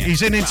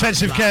 He's in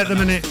intensive care at the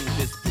minute,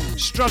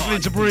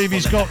 struggling to breathe.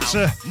 He's got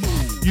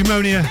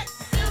pneumonia.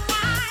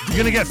 You're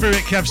going to get through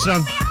it, Kev,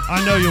 son.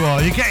 I know you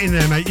are. You're getting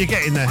there, mate. You're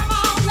getting there.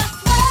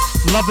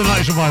 Love the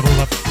 90's revival,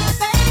 love.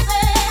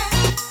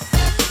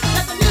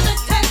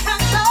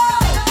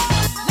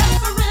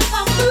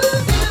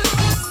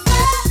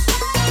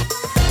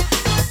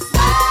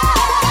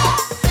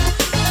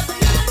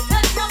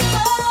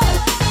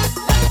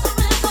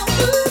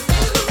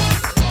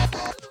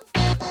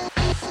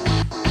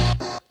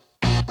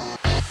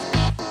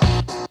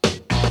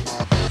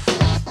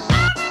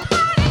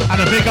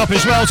 Big up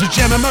as well to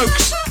Gemma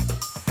Mokes.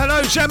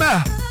 Hello,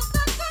 Gemma.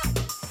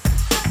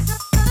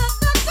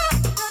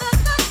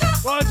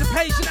 Right, to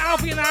Paige and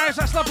Alfie in the house.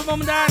 That's love from Mum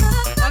and Dad.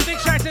 And a big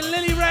shout to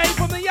Lily Ray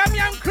from the Yam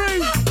Yam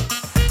crew.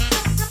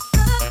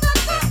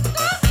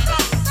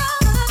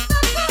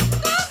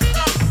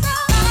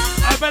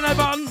 Oh, Benno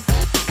button.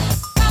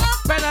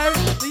 Benno,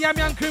 the Yam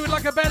Yam crew would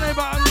like a Benno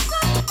button.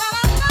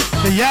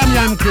 The Yam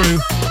Yam crew.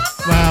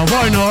 Well,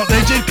 why not?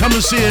 They did come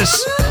and see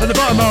us at the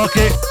Butter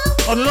Market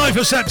on the 9th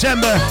of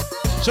September.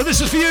 So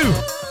this is for you.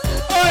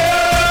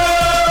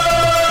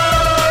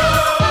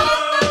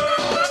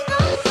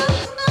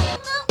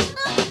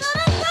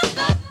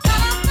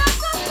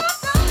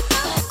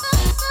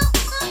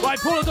 Right,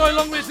 Paula Doyle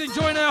Longridge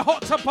enjoying her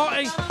hot tub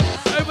party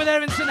over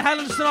there in St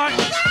Helens tonight.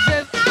 She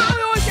says,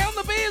 oh, get on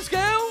the beers,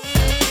 girl.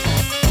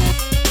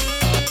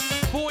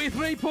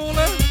 43,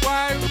 Paula.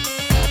 Wow.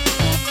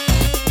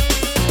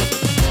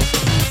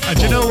 And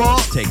do you know what?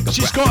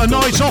 She's got a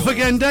night off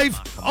again, Dave,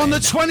 on the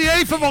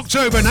 28th of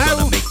October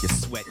now.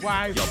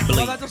 Wow.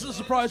 Well, that doesn't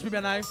surprise me,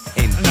 Benno.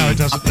 No, it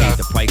doesn't.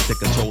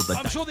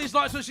 I'm sure these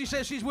nights when she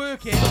says she's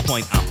working. The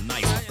point, I'm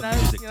nice.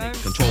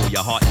 Control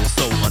your heart and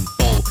soul,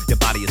 unfold. Your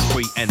body is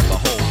free and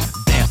behold.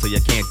 Dance so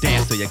you can't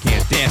dance, so you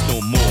can't dance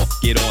no more.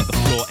 Get on the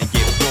floor and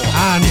get raw.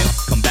 And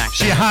come back.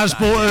 She has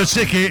bought her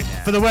ticket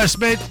for the West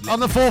Mid on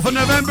the 4th of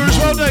November as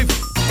well, Dave.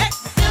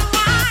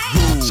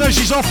 So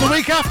she's off the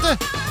week after.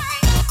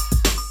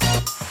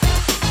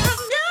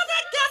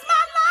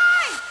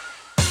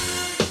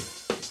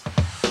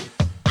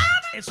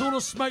 It's all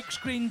a smoke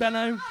screen,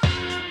 Benno.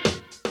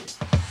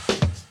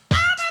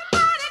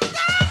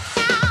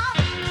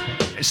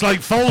 It's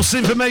like false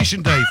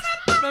information, Dave.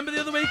 Remember the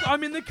other week?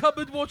 I'm in the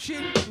cupboard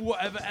watching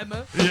whatever,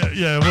 Emma.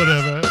 Yeah,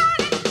 whatever.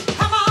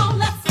 Come on,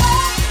 let's go,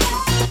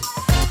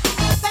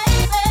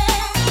 baby.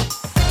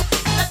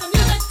 Let the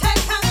music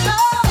take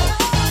control.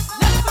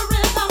 Let the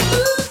rhythm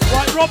move.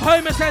 Right, Rob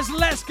Homer says,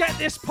 let's get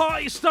this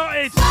party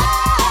started.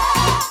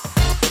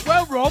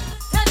 Well, Rob.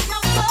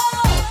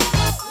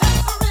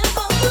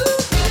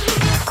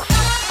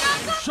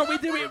 Shall we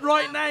do it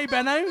right now,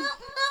 Benno?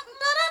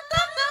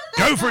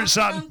 Go for it,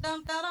 son.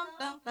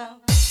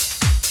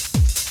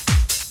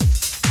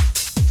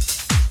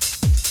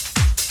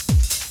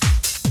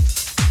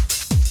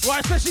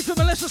 Right, especially for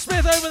Melissa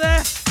Smith over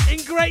there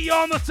in Great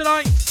Yarmouth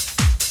tonight.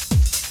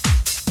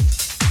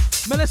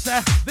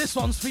 Melissa, this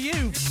one's for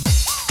you.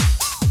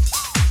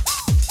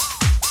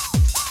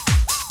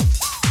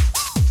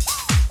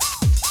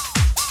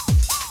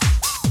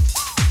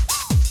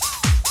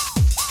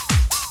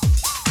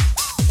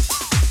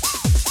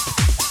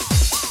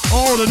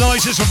 Oh, the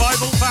 90's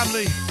Revival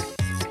family.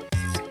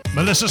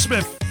 Melissa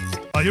Smith,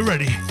 are you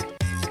ready?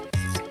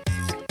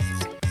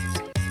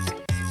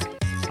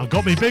 I've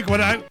got me big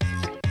one out.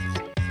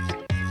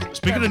 It's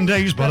bigger than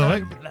Dave's, by the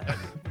way.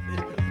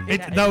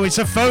 No, it's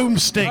a foam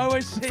stick. Oh,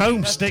 I see.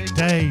 Foam stick,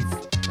 Dave.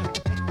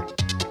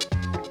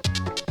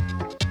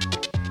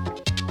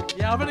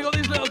 Yeah, I've only got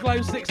these little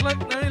glow sticks, look,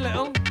 very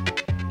little.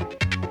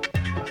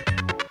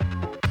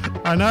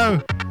 I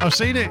know, I've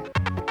seen it.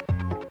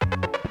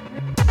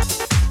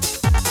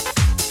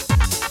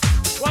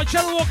 Right,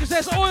 Cheryl Walker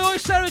says, oi, oi,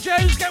 Sarah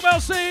Jones, get well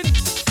soon.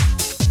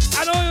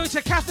 And oi, oi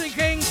to Catherine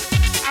King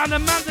and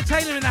Amanda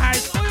Taylor in the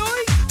house. Oi, oi.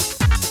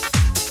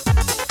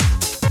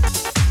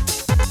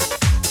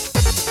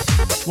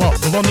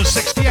 What, the one that's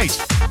 68?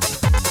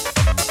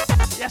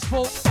 Yes,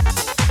 Paul.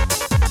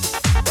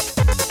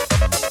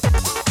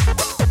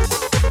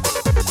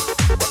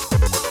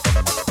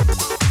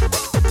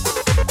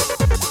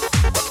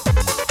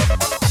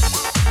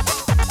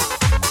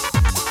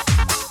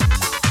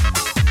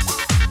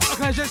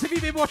 Okay, so if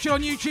you've been watching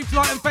on YouTube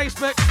tonight and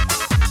Facebook,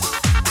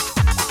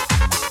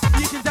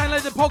 you can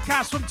download the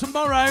podcast from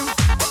tomorrow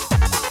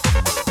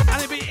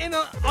and it'll be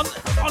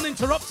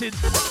uninterrupted.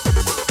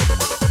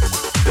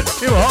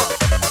 You what?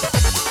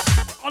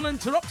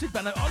 Uninterrupted,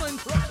 Benno,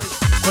 uninterrupted.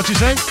 What'd you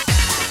say?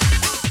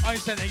 I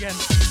said it again.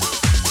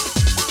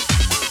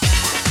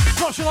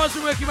 Structural lines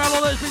been working well,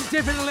 although it's been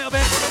different a little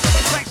bit.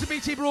 Thanks to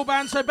BT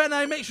Broadband. So,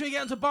 Benno, make sure you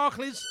get onto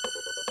Barclays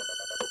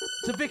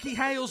to Vicky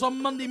Hales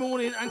on Monday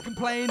morning and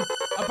complain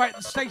about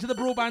the state of the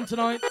broadband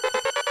tonight.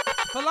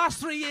 For the last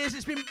 3 years,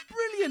 it's been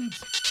brilliant.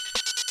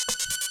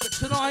 But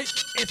tonight,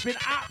 it's been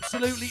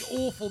absolutely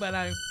awful,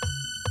 Benno.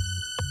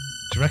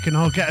 Do you reckon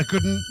I'll get a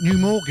good new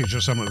mortgage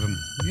or something with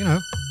them? You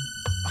know,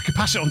 I could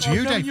pass it on to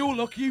you, Dave. Your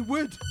luck, you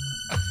would.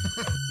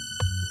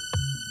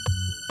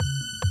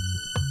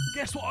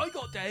 Guess what I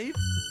got, Dave?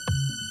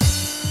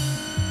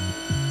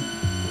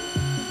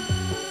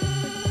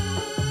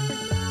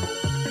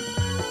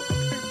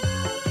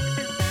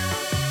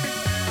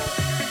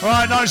 All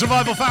right, Night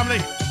Survival family.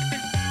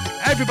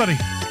 Everybody,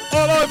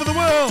 all over the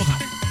world.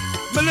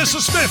 Melissa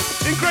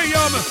Smith in Great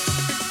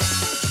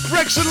Yarmouth.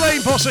 Wrexham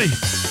Lane Posse.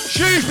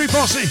 Shrewsbury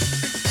Posse.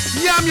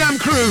 Yam Yam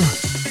Crew.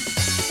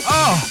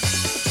 Are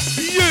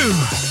you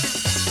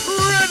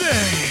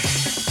ready?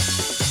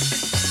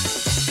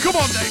 Come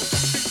on, Dave.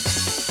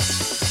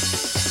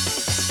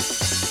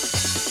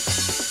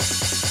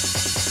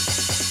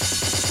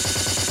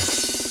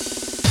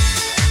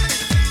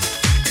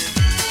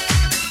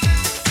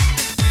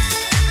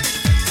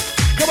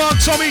 Come on,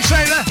 Tommy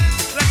Taylor.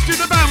 Let's do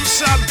the bounce,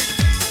 son.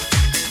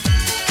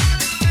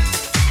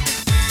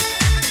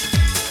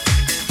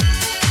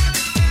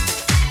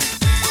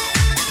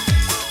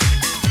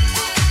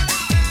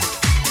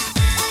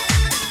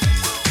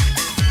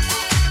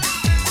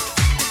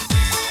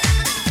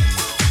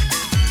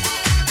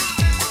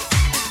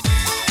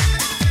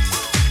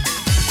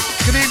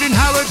 Good evening,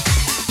 Howard.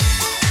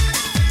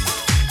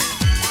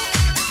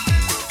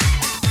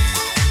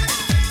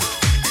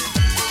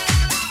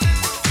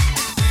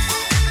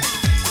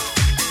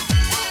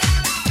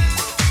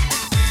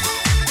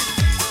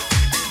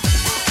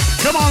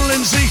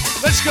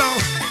 Let's go.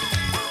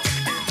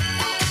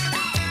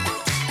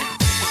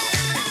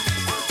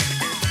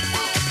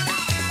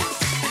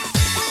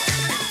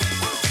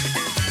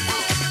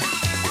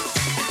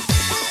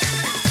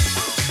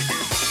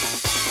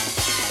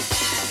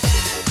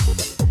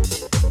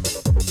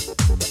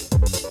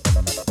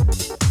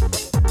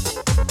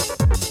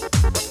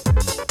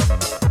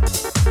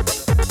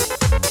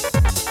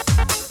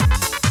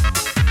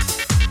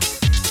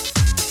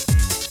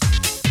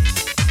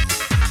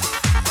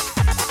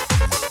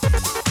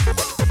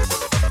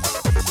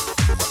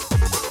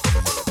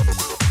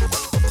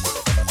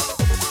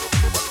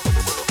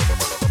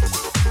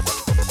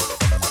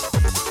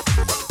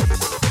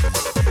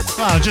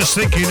 Well, just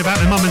thinking about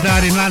the mum and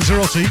dad in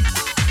Lanzarote.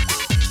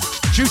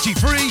 Duty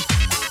free.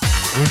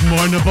 Wouldn't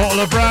mind a bottle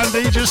of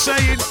brandy, just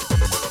saying.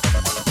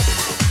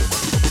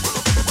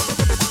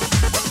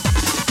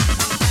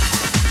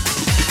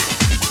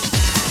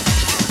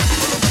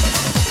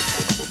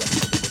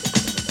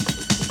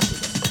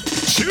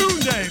 Tune,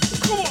 Dave.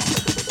 Come on.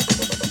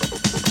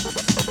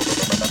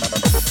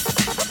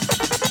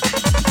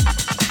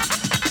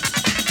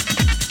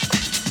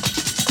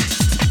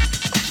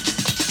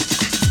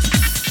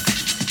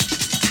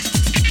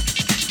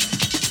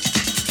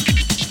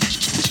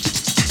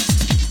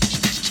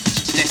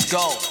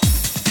 Go.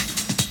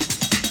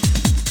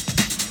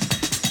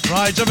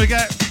 Right, don't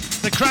forget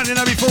the Cranley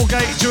Abbey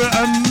Foregate to an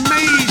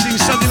amazing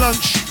Sunday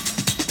lunch.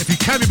 If you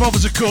can't be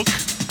bothered to cook,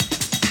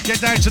 get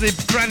down to the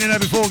Cranley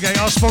Abbey Foregate,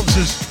 our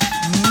sponsors.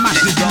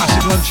 Massive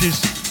lunches.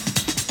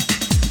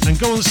 And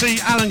go and see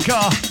Alan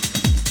Carr,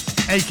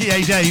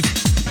 aka Dave.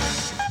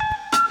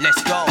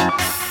 Let's go.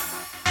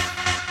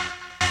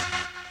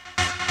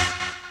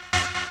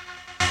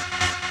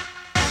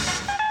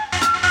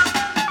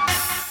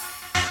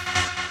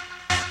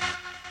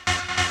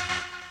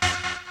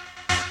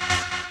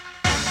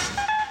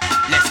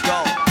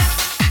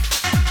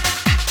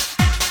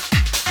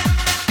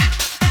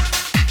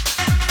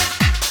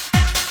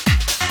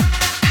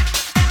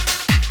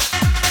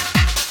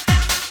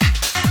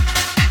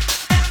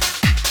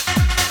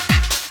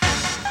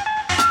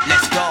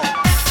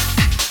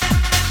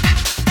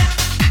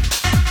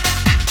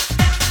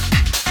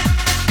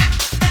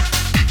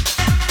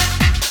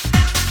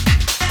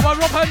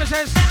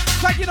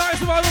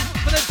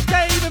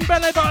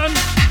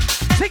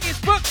 Tickets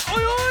booked,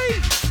 oi oi!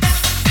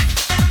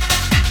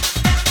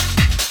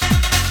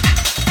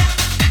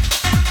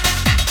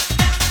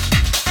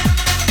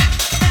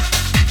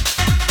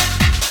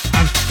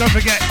 And don't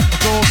forget, of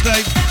course,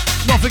 Dave,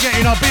 not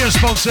forgetting our beer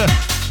sponsor,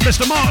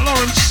 Mr. Mark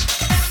Lawrence,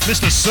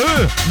 Mr.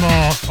 Sir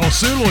Mark, or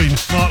Sirloin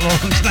Mark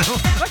Lawrence now.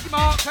 Thank you,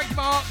 Mark, thank you,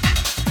 Mark.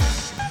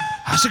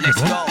 That's a good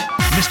one. Go.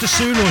 Mr.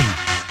 Sirloin,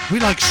 we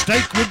like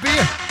steak with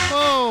beer.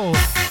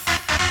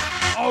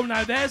 Oh,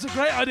 now there's a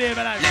great idea,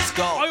 Benno. Let's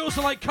go. I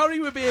also like curry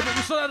with beer, but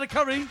we still had a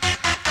curry.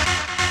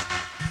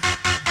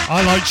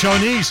 I like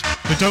Chinese,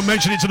 but don't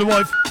mention it to the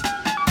wife.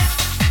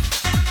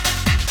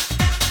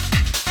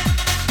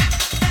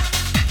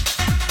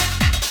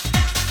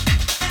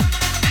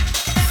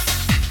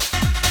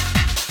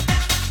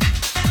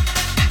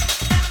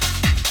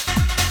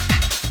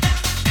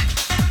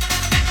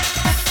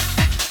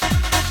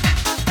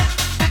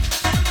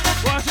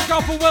 Right, so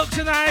Golf and Wilkes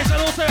in the house,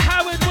 and also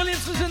Howard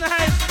Williamson's in the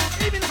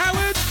house. Evening,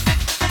 Howard.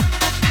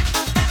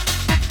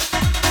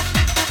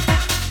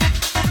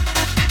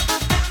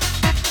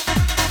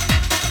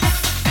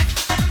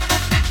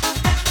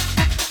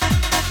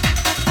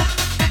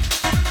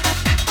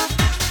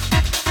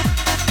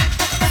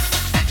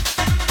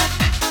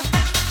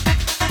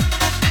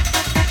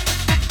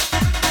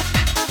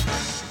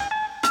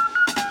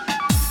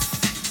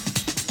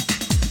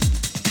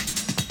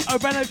 Oh,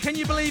 Benno, can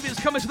you believe it's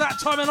coming to that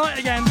time of night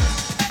again?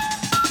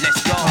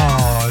 Let's go.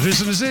 Oh, it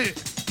isn't, is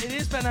it? It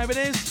is, Benno, it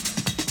is.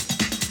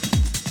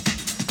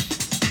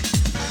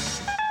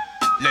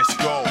 Let's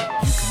go.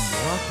 You can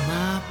walk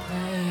my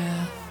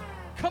path.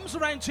 Comes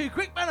around too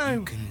quick, Benno.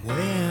 You can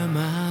wear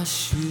my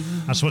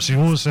shoes. That's what she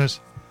always says.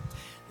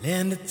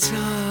 Learn to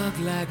talk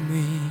like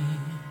me.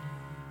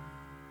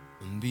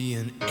 And be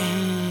an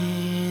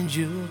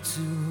angel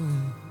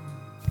too.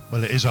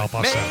 Well, it is our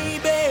boss.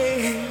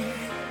 Baby,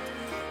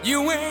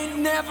 you ain't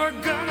never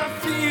gonna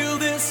feel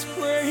this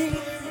way.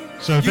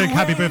 So a big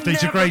happy birthday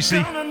to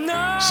Gracie.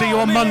 See you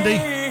on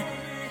Monday.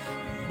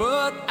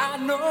 But I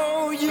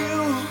know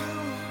you.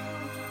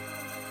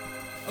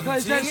 Okay,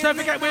 gents, don't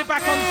forget we're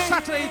back on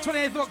Saturday,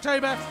 28th of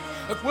October.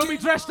 We'll be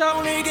dressed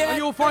up, and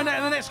you'll find out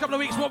in the next couple of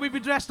weeks what we'll be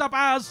dressed up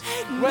as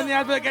when the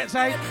advert gets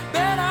out.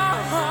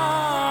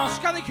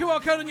 Scan the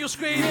QR code on your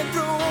screen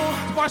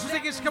to buy some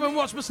tickets to come and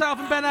watch myself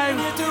and Benno,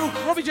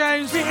 Robbie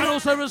Jones, and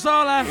also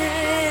Rosala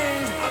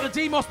at the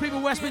Demos People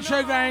West Mid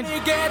Showground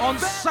on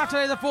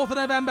Saturday the 4th of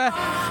November.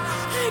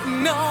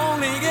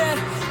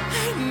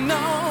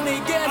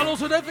 And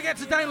also don't forget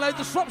to download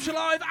the Shropshire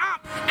Live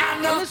app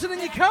and listen in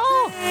your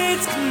car.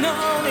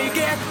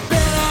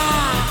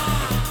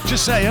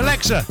 Just say,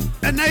 Alexa,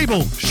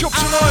 enable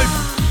Shropshire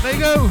Live. There you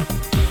go.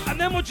 And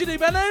then what do you do,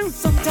 Benno?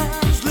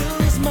 Sometimes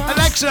lose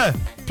Alexa,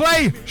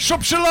 play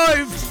Shops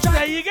Alive.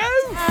 There you go.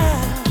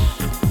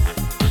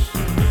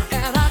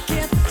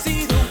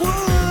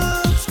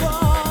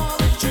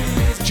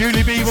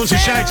 Julie B wants a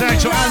shout out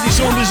to Andy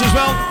Saunders as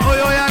well.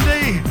 Oi, oi,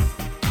 Andy.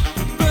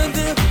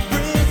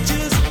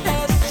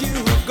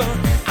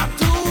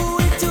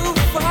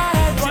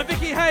 Right,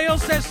 Vicky Hale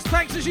says,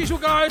 thanks as usual,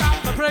 guys,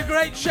 for a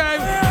great show.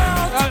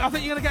 I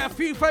think you're going to get a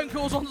few phone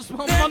calls on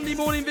Monday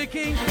morning,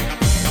 Vicky.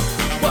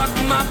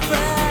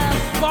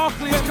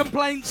 Barclays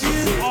complaints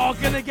are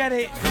going to get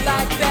it.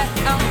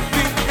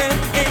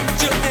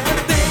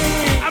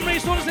 Anne-Marie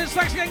Saunders says,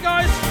 thanks again,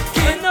 guys.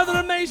 Another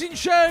amazing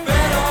show.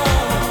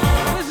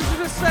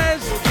 Elizabeth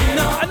says,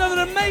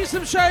 another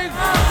amazing show.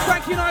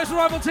 Thank you, Nice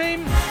Rival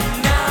team.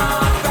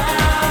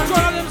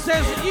 John Adams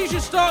says, you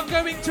should start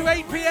going to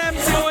 8 p.m,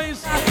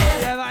 boys.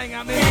 Yeah, that ain't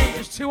happening.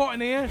 It's too hot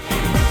in here.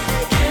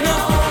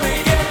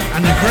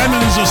 And the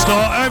Gremlins will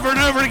start over and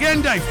over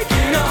again, Dave.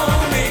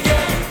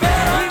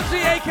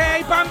 Lindsay,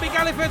 aka Bambi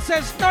Galliford,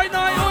 says, night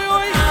night, oi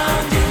oi.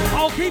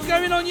 I'll keep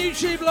going on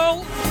YouTube,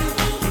 lol.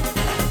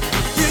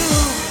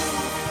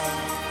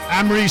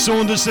 Anne-Marie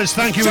Saunders says,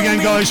 thank you again,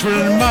 guys, for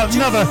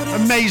another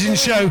amazing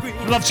show.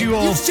 Love to you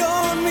all.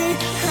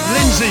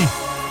 Lindsay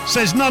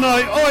says, no,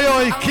 oi,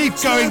 oi, keep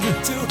going.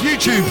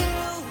 YouTube.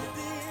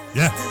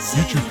 Yeah,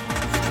 YouTube.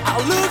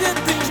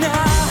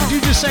 Did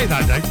you just say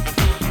that, Dave?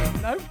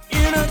 No.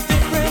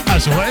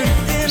 That's all right.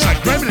 It's like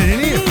gremlin in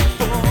here.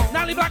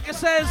 Natalie Blacker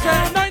says,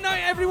 night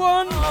night,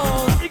 everyone.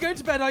 You going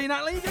to bed, are you,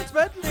 Natalie? You going to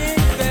bed?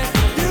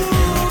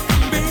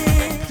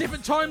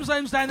 Different time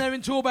zones down there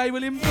in Torbay,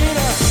 William.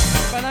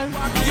 Benno.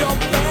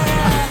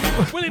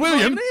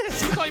 William?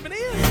 He's not even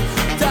here.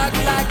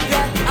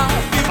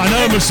 I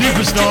know I'm a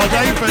superstar,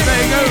 Dave, but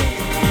there you go.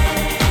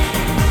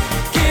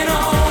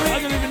 I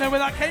don't even know where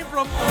that came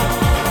from.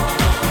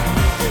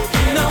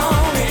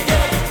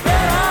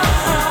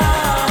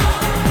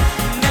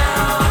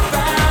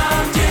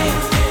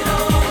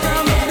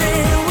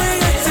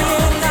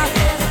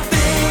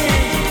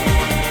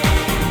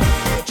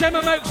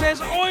 Gemma Moak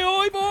says, oi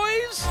oi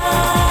boys.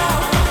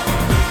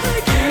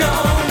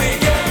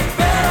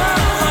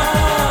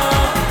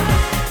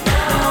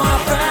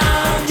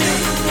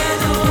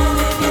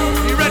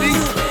 You ready?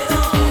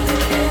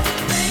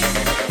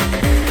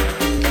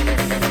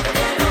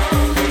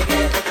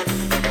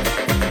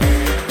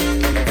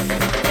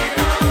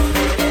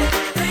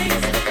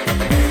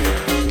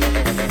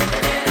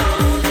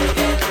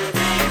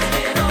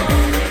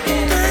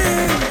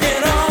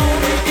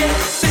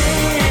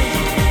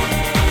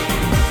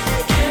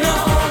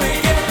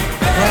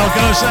 Well,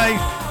 can I say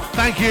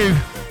thank you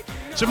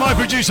to my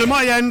producer,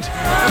 my end,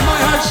 and my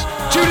host,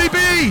 Julie B.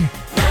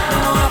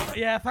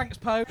 Yeah, thanks,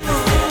 Poe.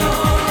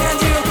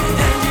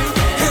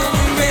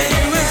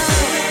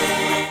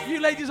 You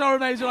ladies are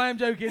amazing, I am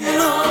joking. Or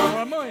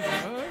am I?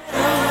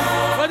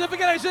 Well, don't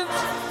forget, Oceans,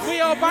 we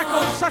are back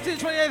on Saturday,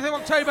 28th of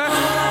October.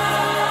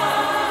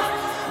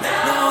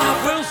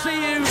 We'll see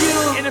you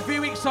in a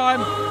few weeks'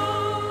 time.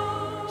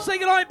 Say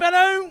goodnight,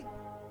 Benno.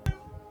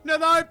 Good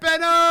night,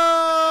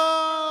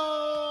 Benno.